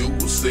 so you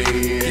will sin.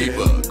 Keep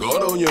a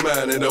guard on your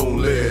mind and don't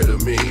let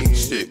them in.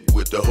 Stick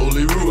with the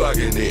holy Ruach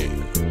in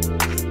them.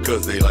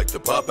 Cause they like to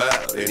pop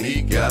out, and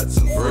he got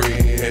some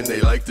friends. And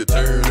they like to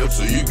turn up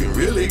so you can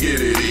really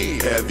get it in.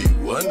 Have you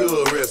under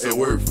arrest and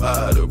work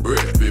out of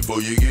breath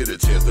before you get a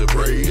chance to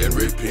pray and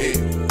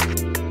repent.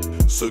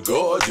 So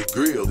guard your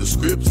grill, the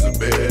scripts are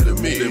better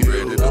me. Them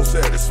bread that don't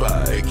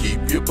satisfy and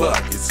keep your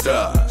pockets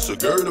tight. So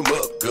gird them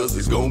up, cause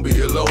it's gonna be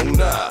a long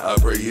night. I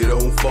pray you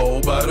don't fall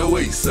by the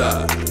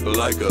wayside.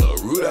 Like a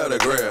root out of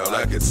ground,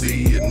 I can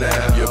see it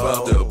now. You're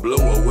about to blow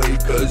away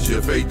cause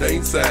your faith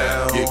ain't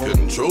sound. Get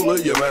control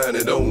of your mind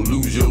and don't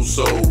lose your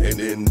soul. And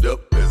end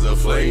up as a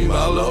flame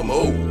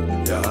alamo.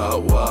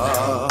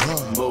 Yahweh,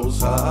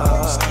 Most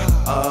High,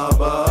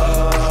 Abba.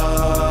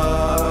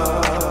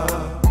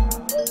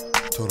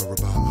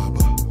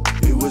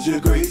 Was your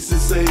grace to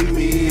save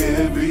me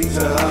every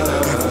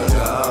time.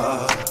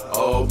 Yah,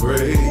 all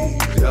praise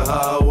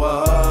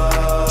Yahweh.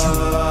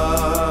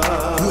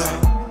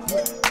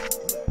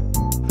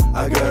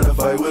 I gotta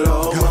fight with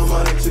all my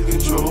might to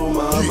control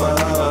my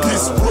mind.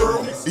 This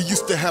world, it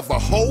used to have a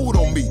hold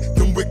on me.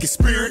 Them wicked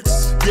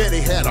spirits, yeah,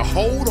 they had a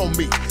hold on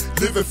me.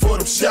 Living for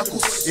them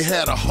shekels, it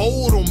had a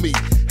hold on me.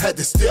 Had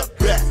to step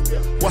back,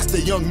 watch the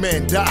young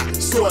man die.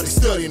 Started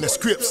studying the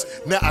scripts,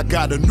 now I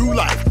got a new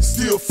life.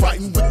 Still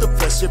fighting with the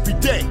flesh every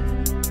day.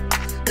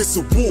 It's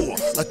a war,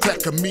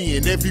 attacking me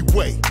in every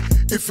way.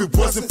 If it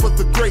wasn't for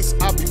the grace,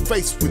 I'd be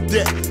faced with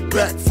death.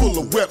 Back full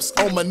of webs,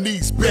 on my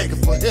knees begging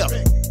for help.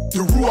 The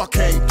Ruach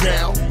came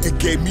down and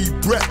gave me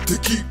breath to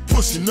keep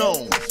pushing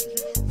on.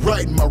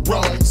 Righting my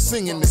wrongs,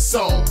 singing this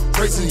song,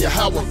 praising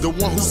Yahweh, the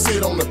one who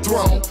sit on the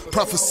throne.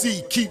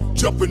 Prophecy keep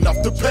jumping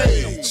off the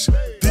page.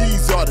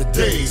 These are the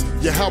days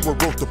Yahweh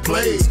wrote the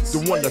plays, the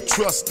one to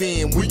trust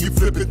in when you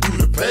flip it through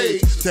the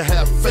page. To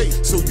have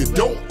faith so you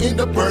don't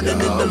end up burning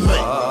in the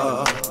lake.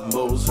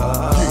 Most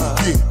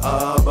High,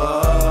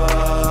 Abba.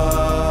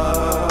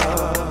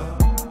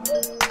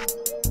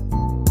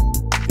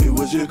 It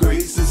was your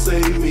grace to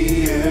save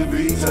me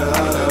every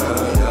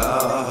time.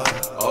 Yah,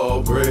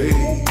 all praise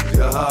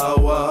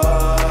Yahweh.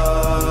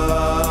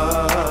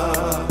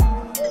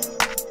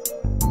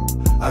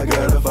 I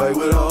gotta fight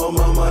with all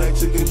my might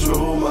to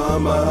control my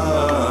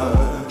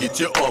mind. Get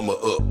your armor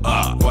up,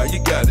 why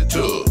you got it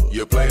tough?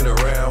 You're playing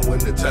around when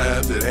the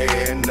time's at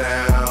hand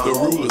now. The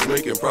ruler's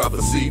making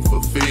prophecy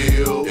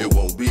fulfill. It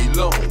won't be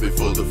long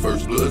before the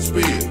first blood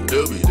spill.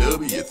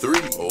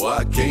 WW3, oh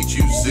why can't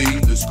you see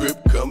the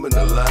script coming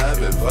alive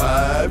in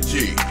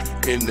 5G?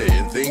 In the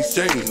end things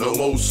change, no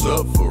more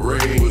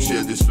suffering. We'll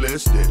share this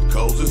flesh that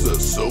causes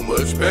us so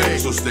much pain.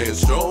 So stand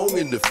strong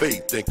in the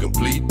faith and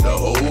complete the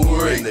whole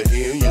race. In the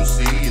end you'll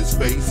see his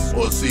face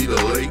or see the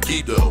lake.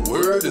 Keep the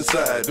word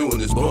inside doing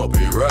this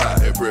bumpy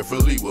ride. And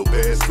prayerfully we'll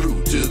pass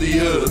through to the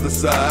other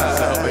side.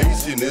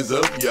 Salvation is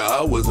of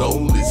Yahweh's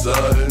only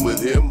son.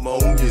 With him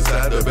on your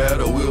side the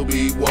battle will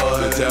be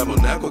won. The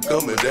tabernacle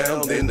coming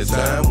down, then the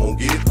time won't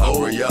get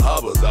old.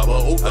 Yahweh's our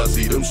hope, I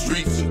see them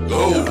streets of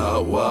gold.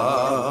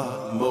 Yahweh,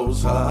 Most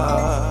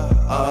High,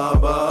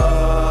 Abba.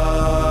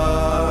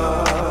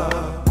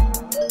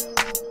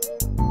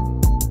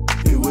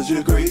 It was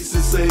your grace to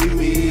save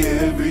me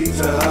every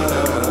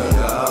time.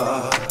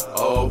 Yah,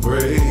 all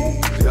praise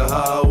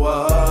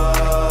Yahweh.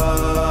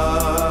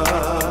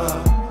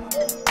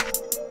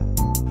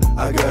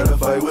 I gotta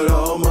fight with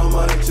all my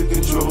might to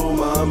control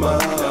my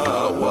mind.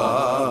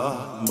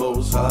 Yahweh,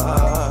 Most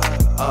High,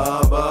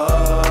 Abba.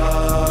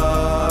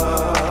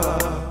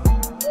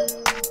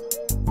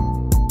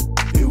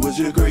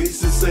 Your grace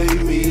to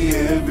save me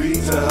every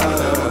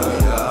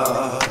time.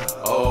 Yah,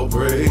 all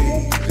praise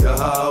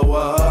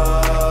Yahweh.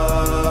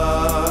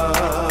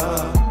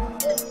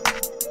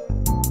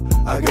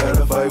 I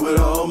gotta fight with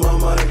all my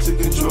might to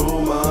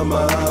control my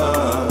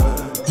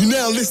mind. You're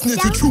now listening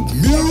to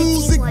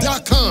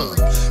TruthMusic.com.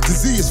 The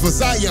Z is for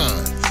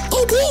Zion.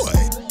 Oh boy.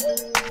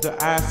 The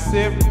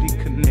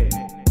I-70 Connect.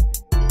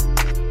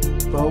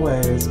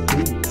 Boaz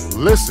Beats.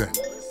 Listen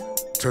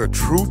to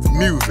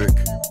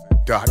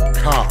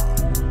TruthMusic.com.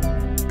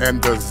 And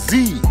the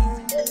Z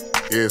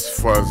is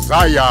for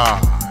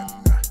Zion.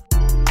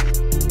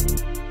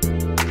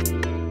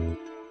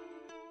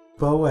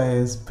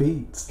 Boaz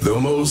Beats. The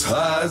Most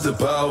High is the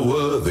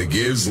power that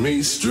gives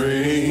me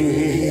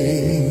strength.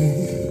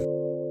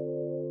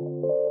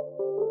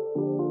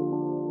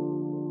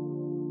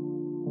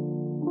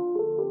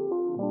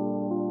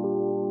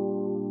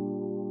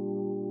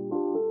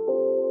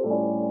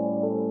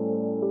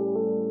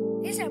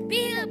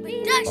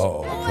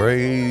 All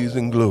praise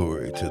and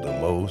glory to the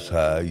Most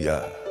High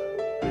Yah.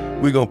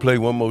 We're gonna play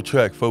one more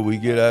track before we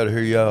get out of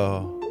here,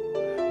 y'all.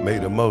 May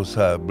the Most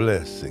High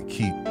bless and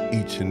keep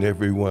each and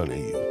every one of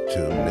you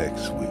till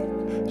next week.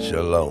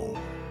 Shalom.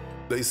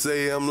 They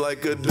say I'm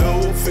like a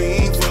dope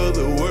fiend for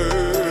the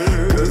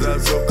word. Cause I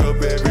took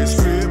up every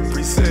script,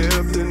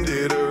 precept, and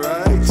did a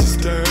righteous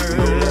turn.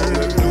 No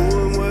longer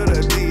doing what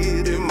I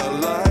did in my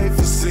life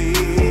for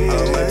sin.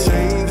 I'm a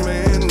changed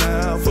man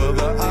now for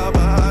the Abba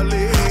I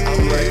live.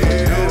 I'm like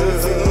a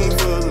fiend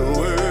for the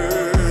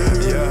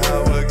word.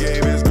 Yahweh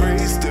gave his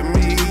grace to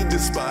me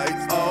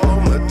despite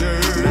all my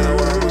dirt. Now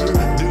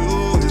I'ma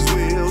do his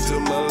will till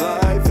my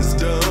life is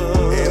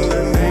done. In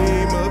the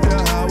name of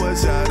Yahweh,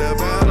 shall the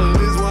battle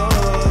is won.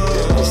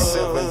 It was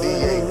 70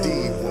 AD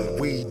when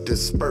we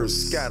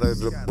dispersed,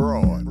 scattered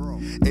abroad,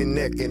 in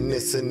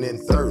nakedness and in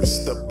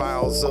thirst. The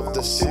bowels of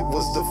the shit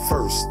was the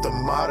first, the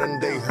modern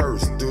day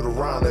hearse.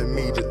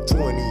 Deuteronomy, the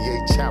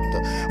 28th chapter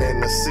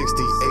and the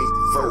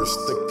 68th verse.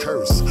 The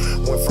curse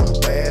went from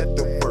bad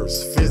to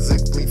worse,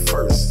 physically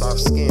first. Our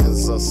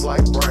skins are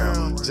slight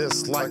brown,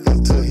 just like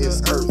unto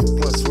his earth.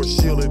 Plus we're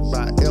shielded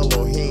by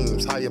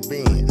Elohim's higher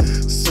being,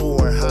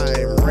 soaring high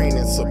and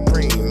reigning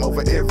supreme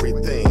over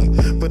everything.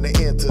 Put an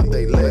end to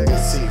their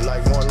legacy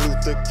like Martin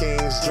Luther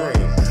King's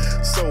dream.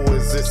 So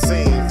as it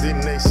seems, the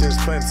nation's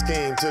plan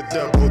scheme to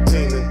double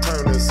team and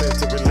turn us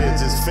into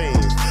religious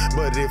fiends.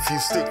 But if you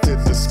stick to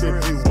the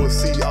script, you will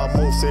see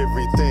almost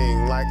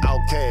everything like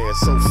Outkast,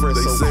 so fresh,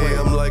 They so say clean.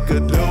 I'm like a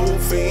dope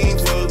fiend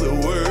for the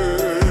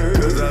word.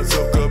 Cause I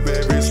took up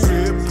every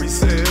script,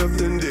 precept,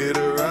 and did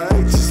a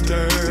righteous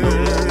turn. No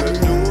longer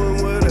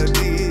doing what I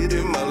did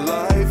in my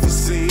life for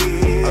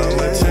sin. I'm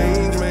a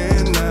changed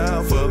man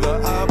now for the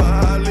Abba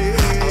I live.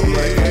 I'm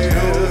like a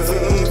dope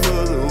fiend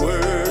for the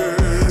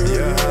word.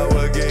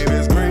 Yahweh gave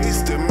his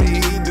grace to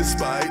me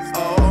despite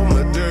all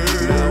my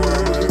dirt. Now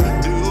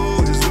I'ma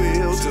do his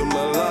will till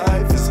my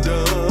life is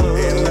done.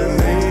 In the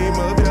name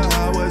of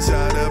Yahweh,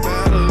 shall the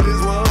battle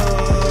is won.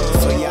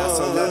 For Yah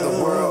so loved the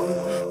world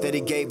that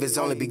he gave his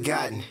only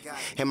begotten.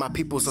 And my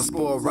peoples are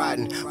spoiled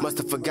rotten. Must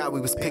have forgot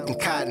we was picking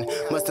cotton.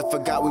 Must have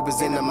forgot we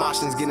was in the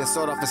Martians, getting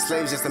sold off as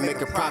slaves just to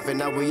make a profit.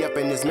 Now we up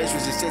in this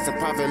matrix, just chasing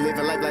profit,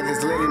 living life like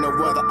there's literally no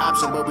other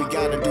option. But we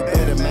gotta do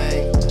better,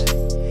 man.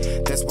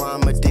 That's why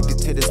I'm addicted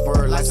to this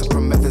word, license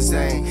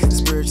promethazine.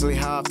 Spiritually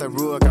high off the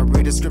ruach, I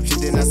read the scripture,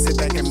 then I sit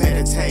back and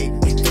meditate.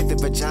 Faith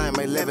of a giant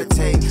may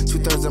levitate.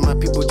 2/3 of my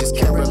people just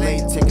can't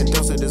relate. Take a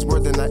dose of this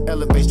word, then I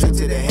elevate straight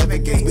to the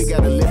heaven gates. We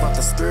gotta live off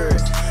the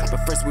spirit,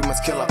 but first we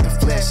must kill off the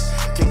flesh.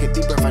 Take a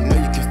deep breath, I know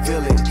you can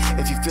feel it.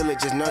 If you feel it,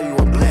 just know you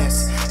are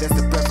blessed. That's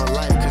the breath of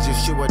life, cause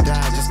Yeshua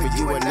died just for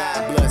you and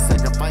I. Blood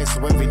sacrifice,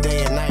 so every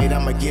day and night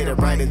I'ma get it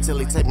right until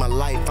he take my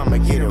life, I'ma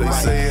get it They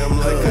right. say I'm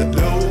like a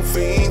dope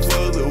fiend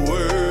for the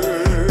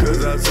word.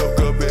 Cause I took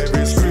up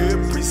every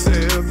script,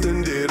 precept,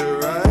 and did a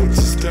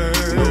righteous turn.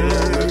 No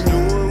longer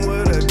doing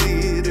what I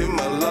did in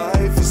my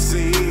life for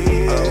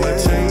sin. I'm a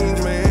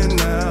changed man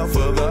now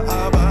for the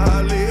Abba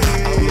I live.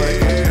 I'm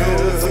like a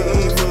dope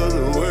fiend for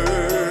the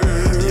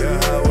word.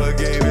 Yahweh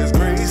gave his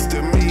grace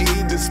to me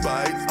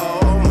despite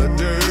all my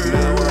dirt.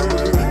 Now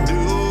I'ma do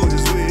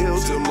his will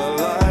till my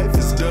life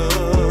is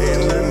done. In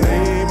the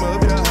name of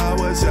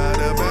Yahweh, shall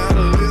the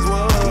battle is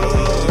won. No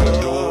longer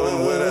doing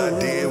what I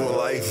did when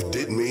life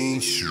didn't mean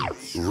shit.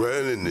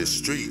 Running the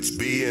streets,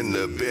 being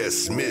the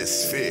best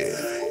misfit.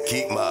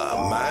 Keep my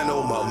mind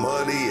on my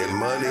money and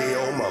money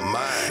on my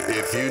mind.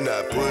 If you're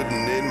not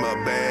putting in my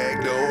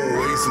bag, don't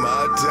waste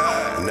my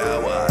time.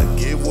 Now I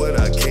give what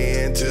I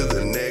can to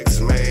the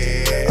next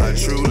man. I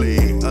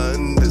truly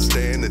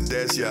understand that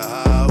that's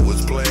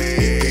Yahweh's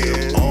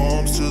plan.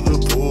 Arms to the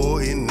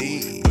poor in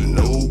need,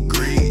 no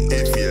greed.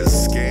 If you're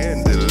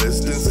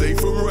scandalous, then stay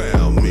from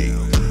around me.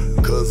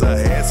 Cause I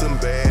had some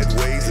bad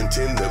ways and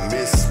tend to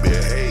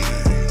misbehave.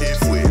 If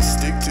we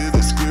stick to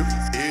the script,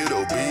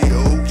 it'll be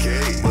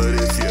okay. But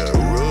if you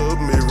rub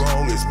me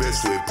wrong, it's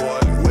best we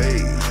part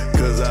ways.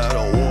 Cause I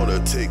don't wanna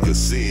take a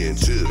sin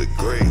to the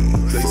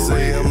grave. They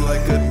say I'm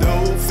like a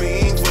dope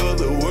fiend for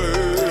the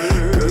word.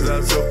 Cause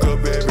I took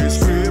up every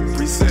script,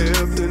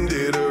 precept, and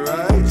did a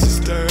righteous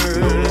turn.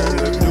 No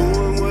longer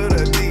doing what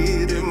I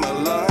did in my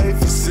life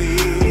for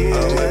sin.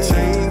 I'm a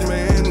changed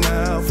man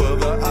now for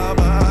the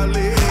Abba I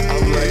live.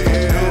 I'm like a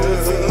dope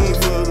fiend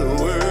for the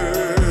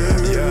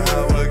word.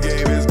 Yahweh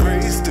gave his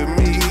grace to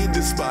me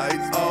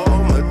despite all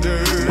my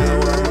dirt. Now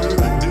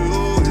I'ma do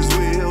his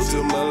will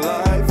till my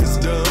life is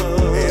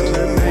done. In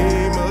the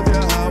name of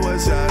Yahweh,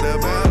 shall the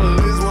battle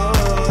is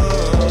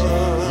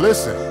won.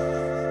 Listen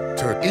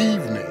to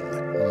Evening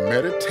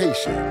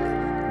Meditation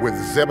with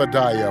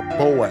Zebediah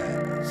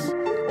Boaz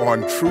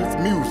on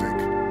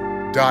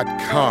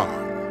truthmusic.com.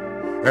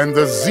 And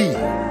the Z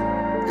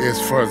is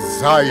for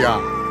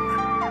Zion.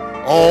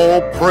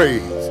 All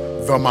praise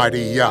the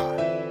mighty Yah.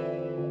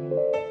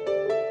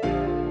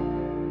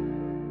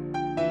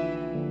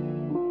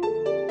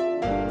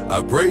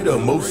 I pray the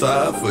Most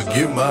High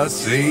forgive my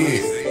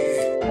sins.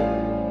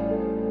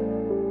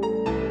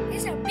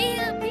 It's a big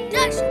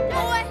production,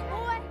 boy.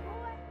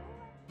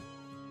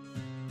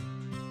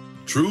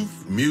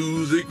 Truth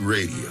Music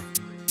Radio,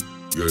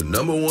 your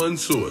 #1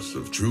 source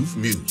of truth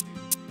music.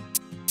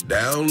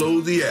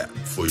 Download the app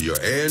for your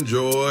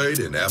Android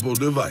and Apple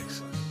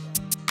devices.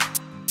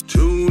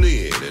 Tune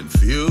in and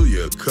fill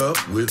your cup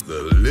with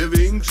the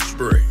living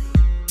spring.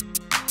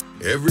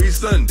 Every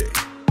Sunday,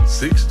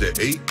 6 to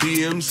 8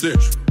 p.m.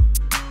 Central.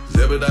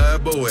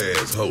 Zebediah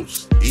Boaz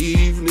hosts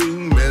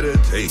Evening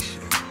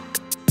Meditation.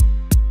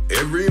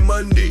 Every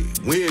Monday,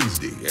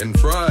 Wednesday, and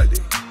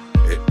Friday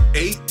at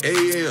 8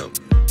 a.m.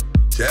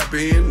 Tap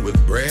in with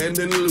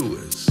Brandon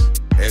Lewis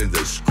and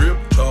the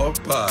Script Talk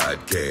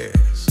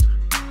Podcast.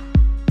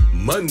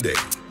 Monday,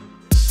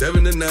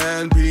 7 to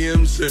 9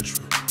 p.m.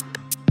 Central.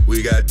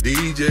 We got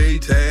DJ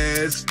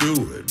Taz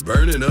Stewart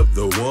burning up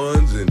the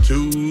ones and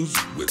twos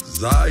with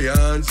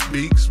Zion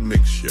Speaks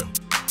Mix Show.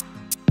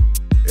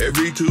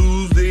 Every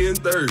Tuesday and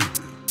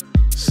Thursday,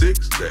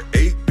 6 to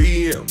 8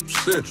 p.m.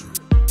 Central.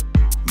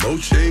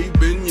 Moshe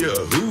Ben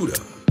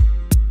Yehuda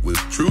with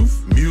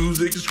Truth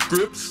Music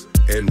Scripts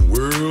and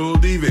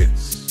World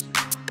Events.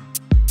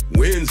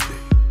 Wednesday,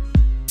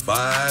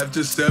 5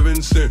 to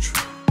 7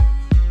 Central.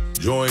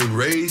 Join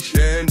Ray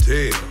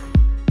Chantel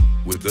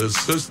with the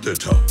Sister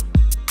Talk.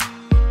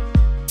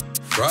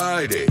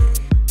 Friday,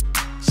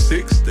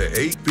 6 to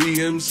 8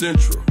 p.m.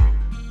 Central.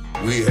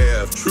 We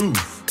have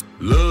Truth,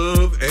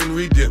 Love, and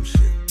Redemption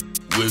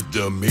with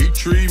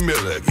Dimitri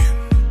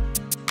Milligan.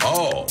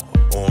 All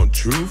on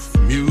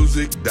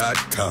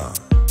truthmusic.com.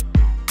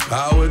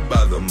 Powered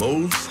by the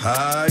Most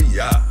High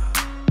Yah.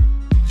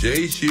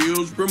 J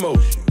Shields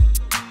Promotion,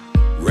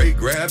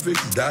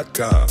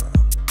 RayGraphics.com,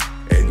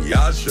 and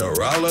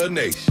Yasharala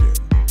Nation.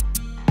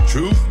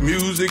 Truth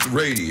Music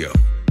Radio,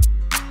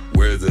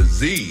 where the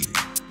Z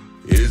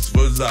is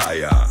for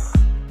Zion.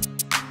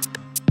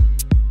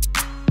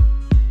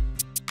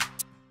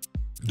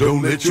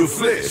 Don't let your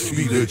flesh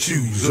be the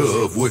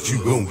chooser of what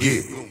you gon'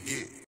 get.